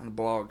the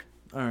blog.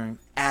 All right.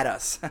 At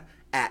us.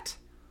 at.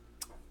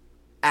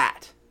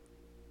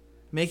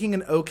 Making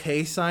an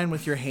OK sign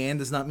with your hand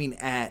does not mean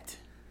at.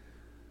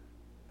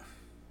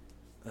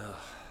 Ugh.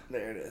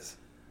 There it is.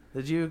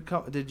 Did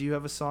you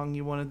have a song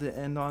you wanted to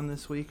end on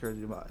this week, or do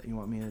you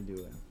want me to do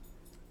it?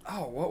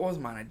 Oh, what was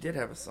mine? I did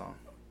have a song.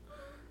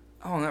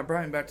 Oh, and that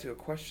brought me back to a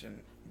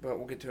question, but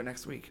we'll get to it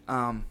next week.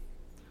 I'm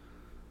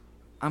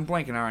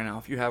blanking out right now.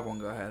 If you have one,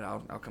 go ahead. I'll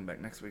come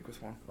back next week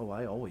with one. Oh,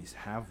 I always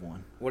have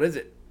one. What is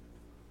it?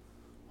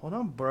 Hold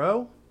on,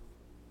 bro.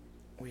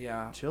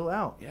 Chill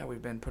out. Yeah,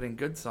 we've been putting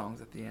good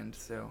songs at the end,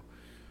 so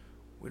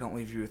we don't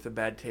leave you with a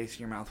bad taste in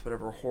your mouth,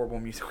 whatever horrible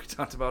music we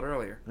talked about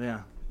earlier.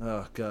 Yeah.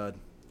 Oh, God.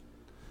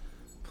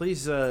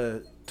 Please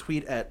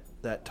tweet at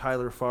that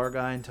Tyler Farr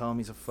guy and tell him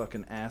he's a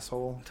fucking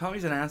asshole. Tell him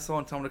he's an asshole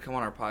and tell him to come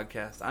on our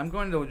podcast. I'm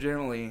going to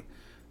legitimately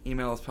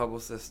email his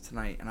publicist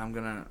tonight, and I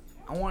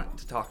want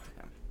to talk to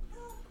him.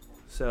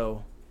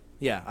 So,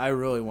 yeah, I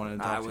really wanted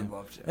to talk to him. I would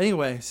love to.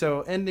 Anyway,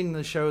 so ending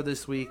the show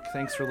this week.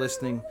 Thanks for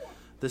listening.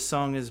 This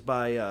song is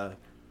by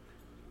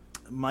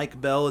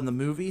Mike Bell in the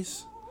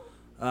Movies.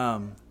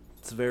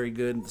 It's very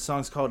good. The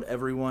song's called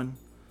Everyone.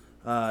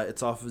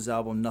 It's off of his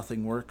album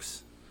Nothing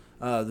Works.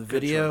 The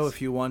video,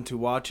 if you want to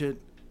watch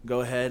it, go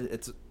ahead.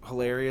 It's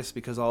hilarious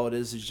because all it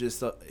is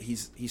just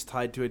he's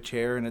tied to a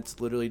chair, and it's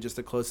literally just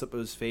a close-up of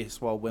his face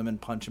while women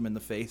punch him in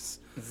the face.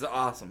 It's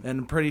awesome.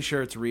 And I'm pretty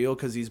sure it's real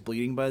because he's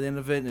bleeding by the end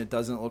of it, and it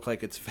doesn't look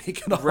like it's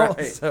fake at all.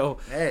 Right. So,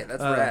 hey,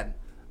 that's rad.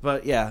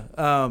 But,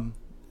 yeah.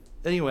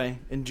 Anyway,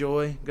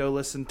 enjoy. Go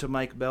listen to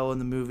Mike Bell in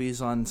the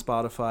Movies on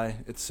Spotify.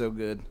 It's so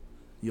good.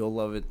 You'll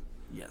love it.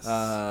 Yes.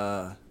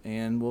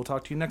 And we'll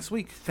talk to you next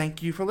week.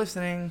 Thank you for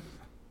listening.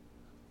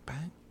 Bye.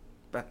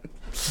 Bye.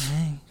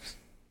 Bye.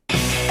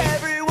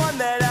 Everyone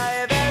that I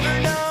have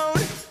ever known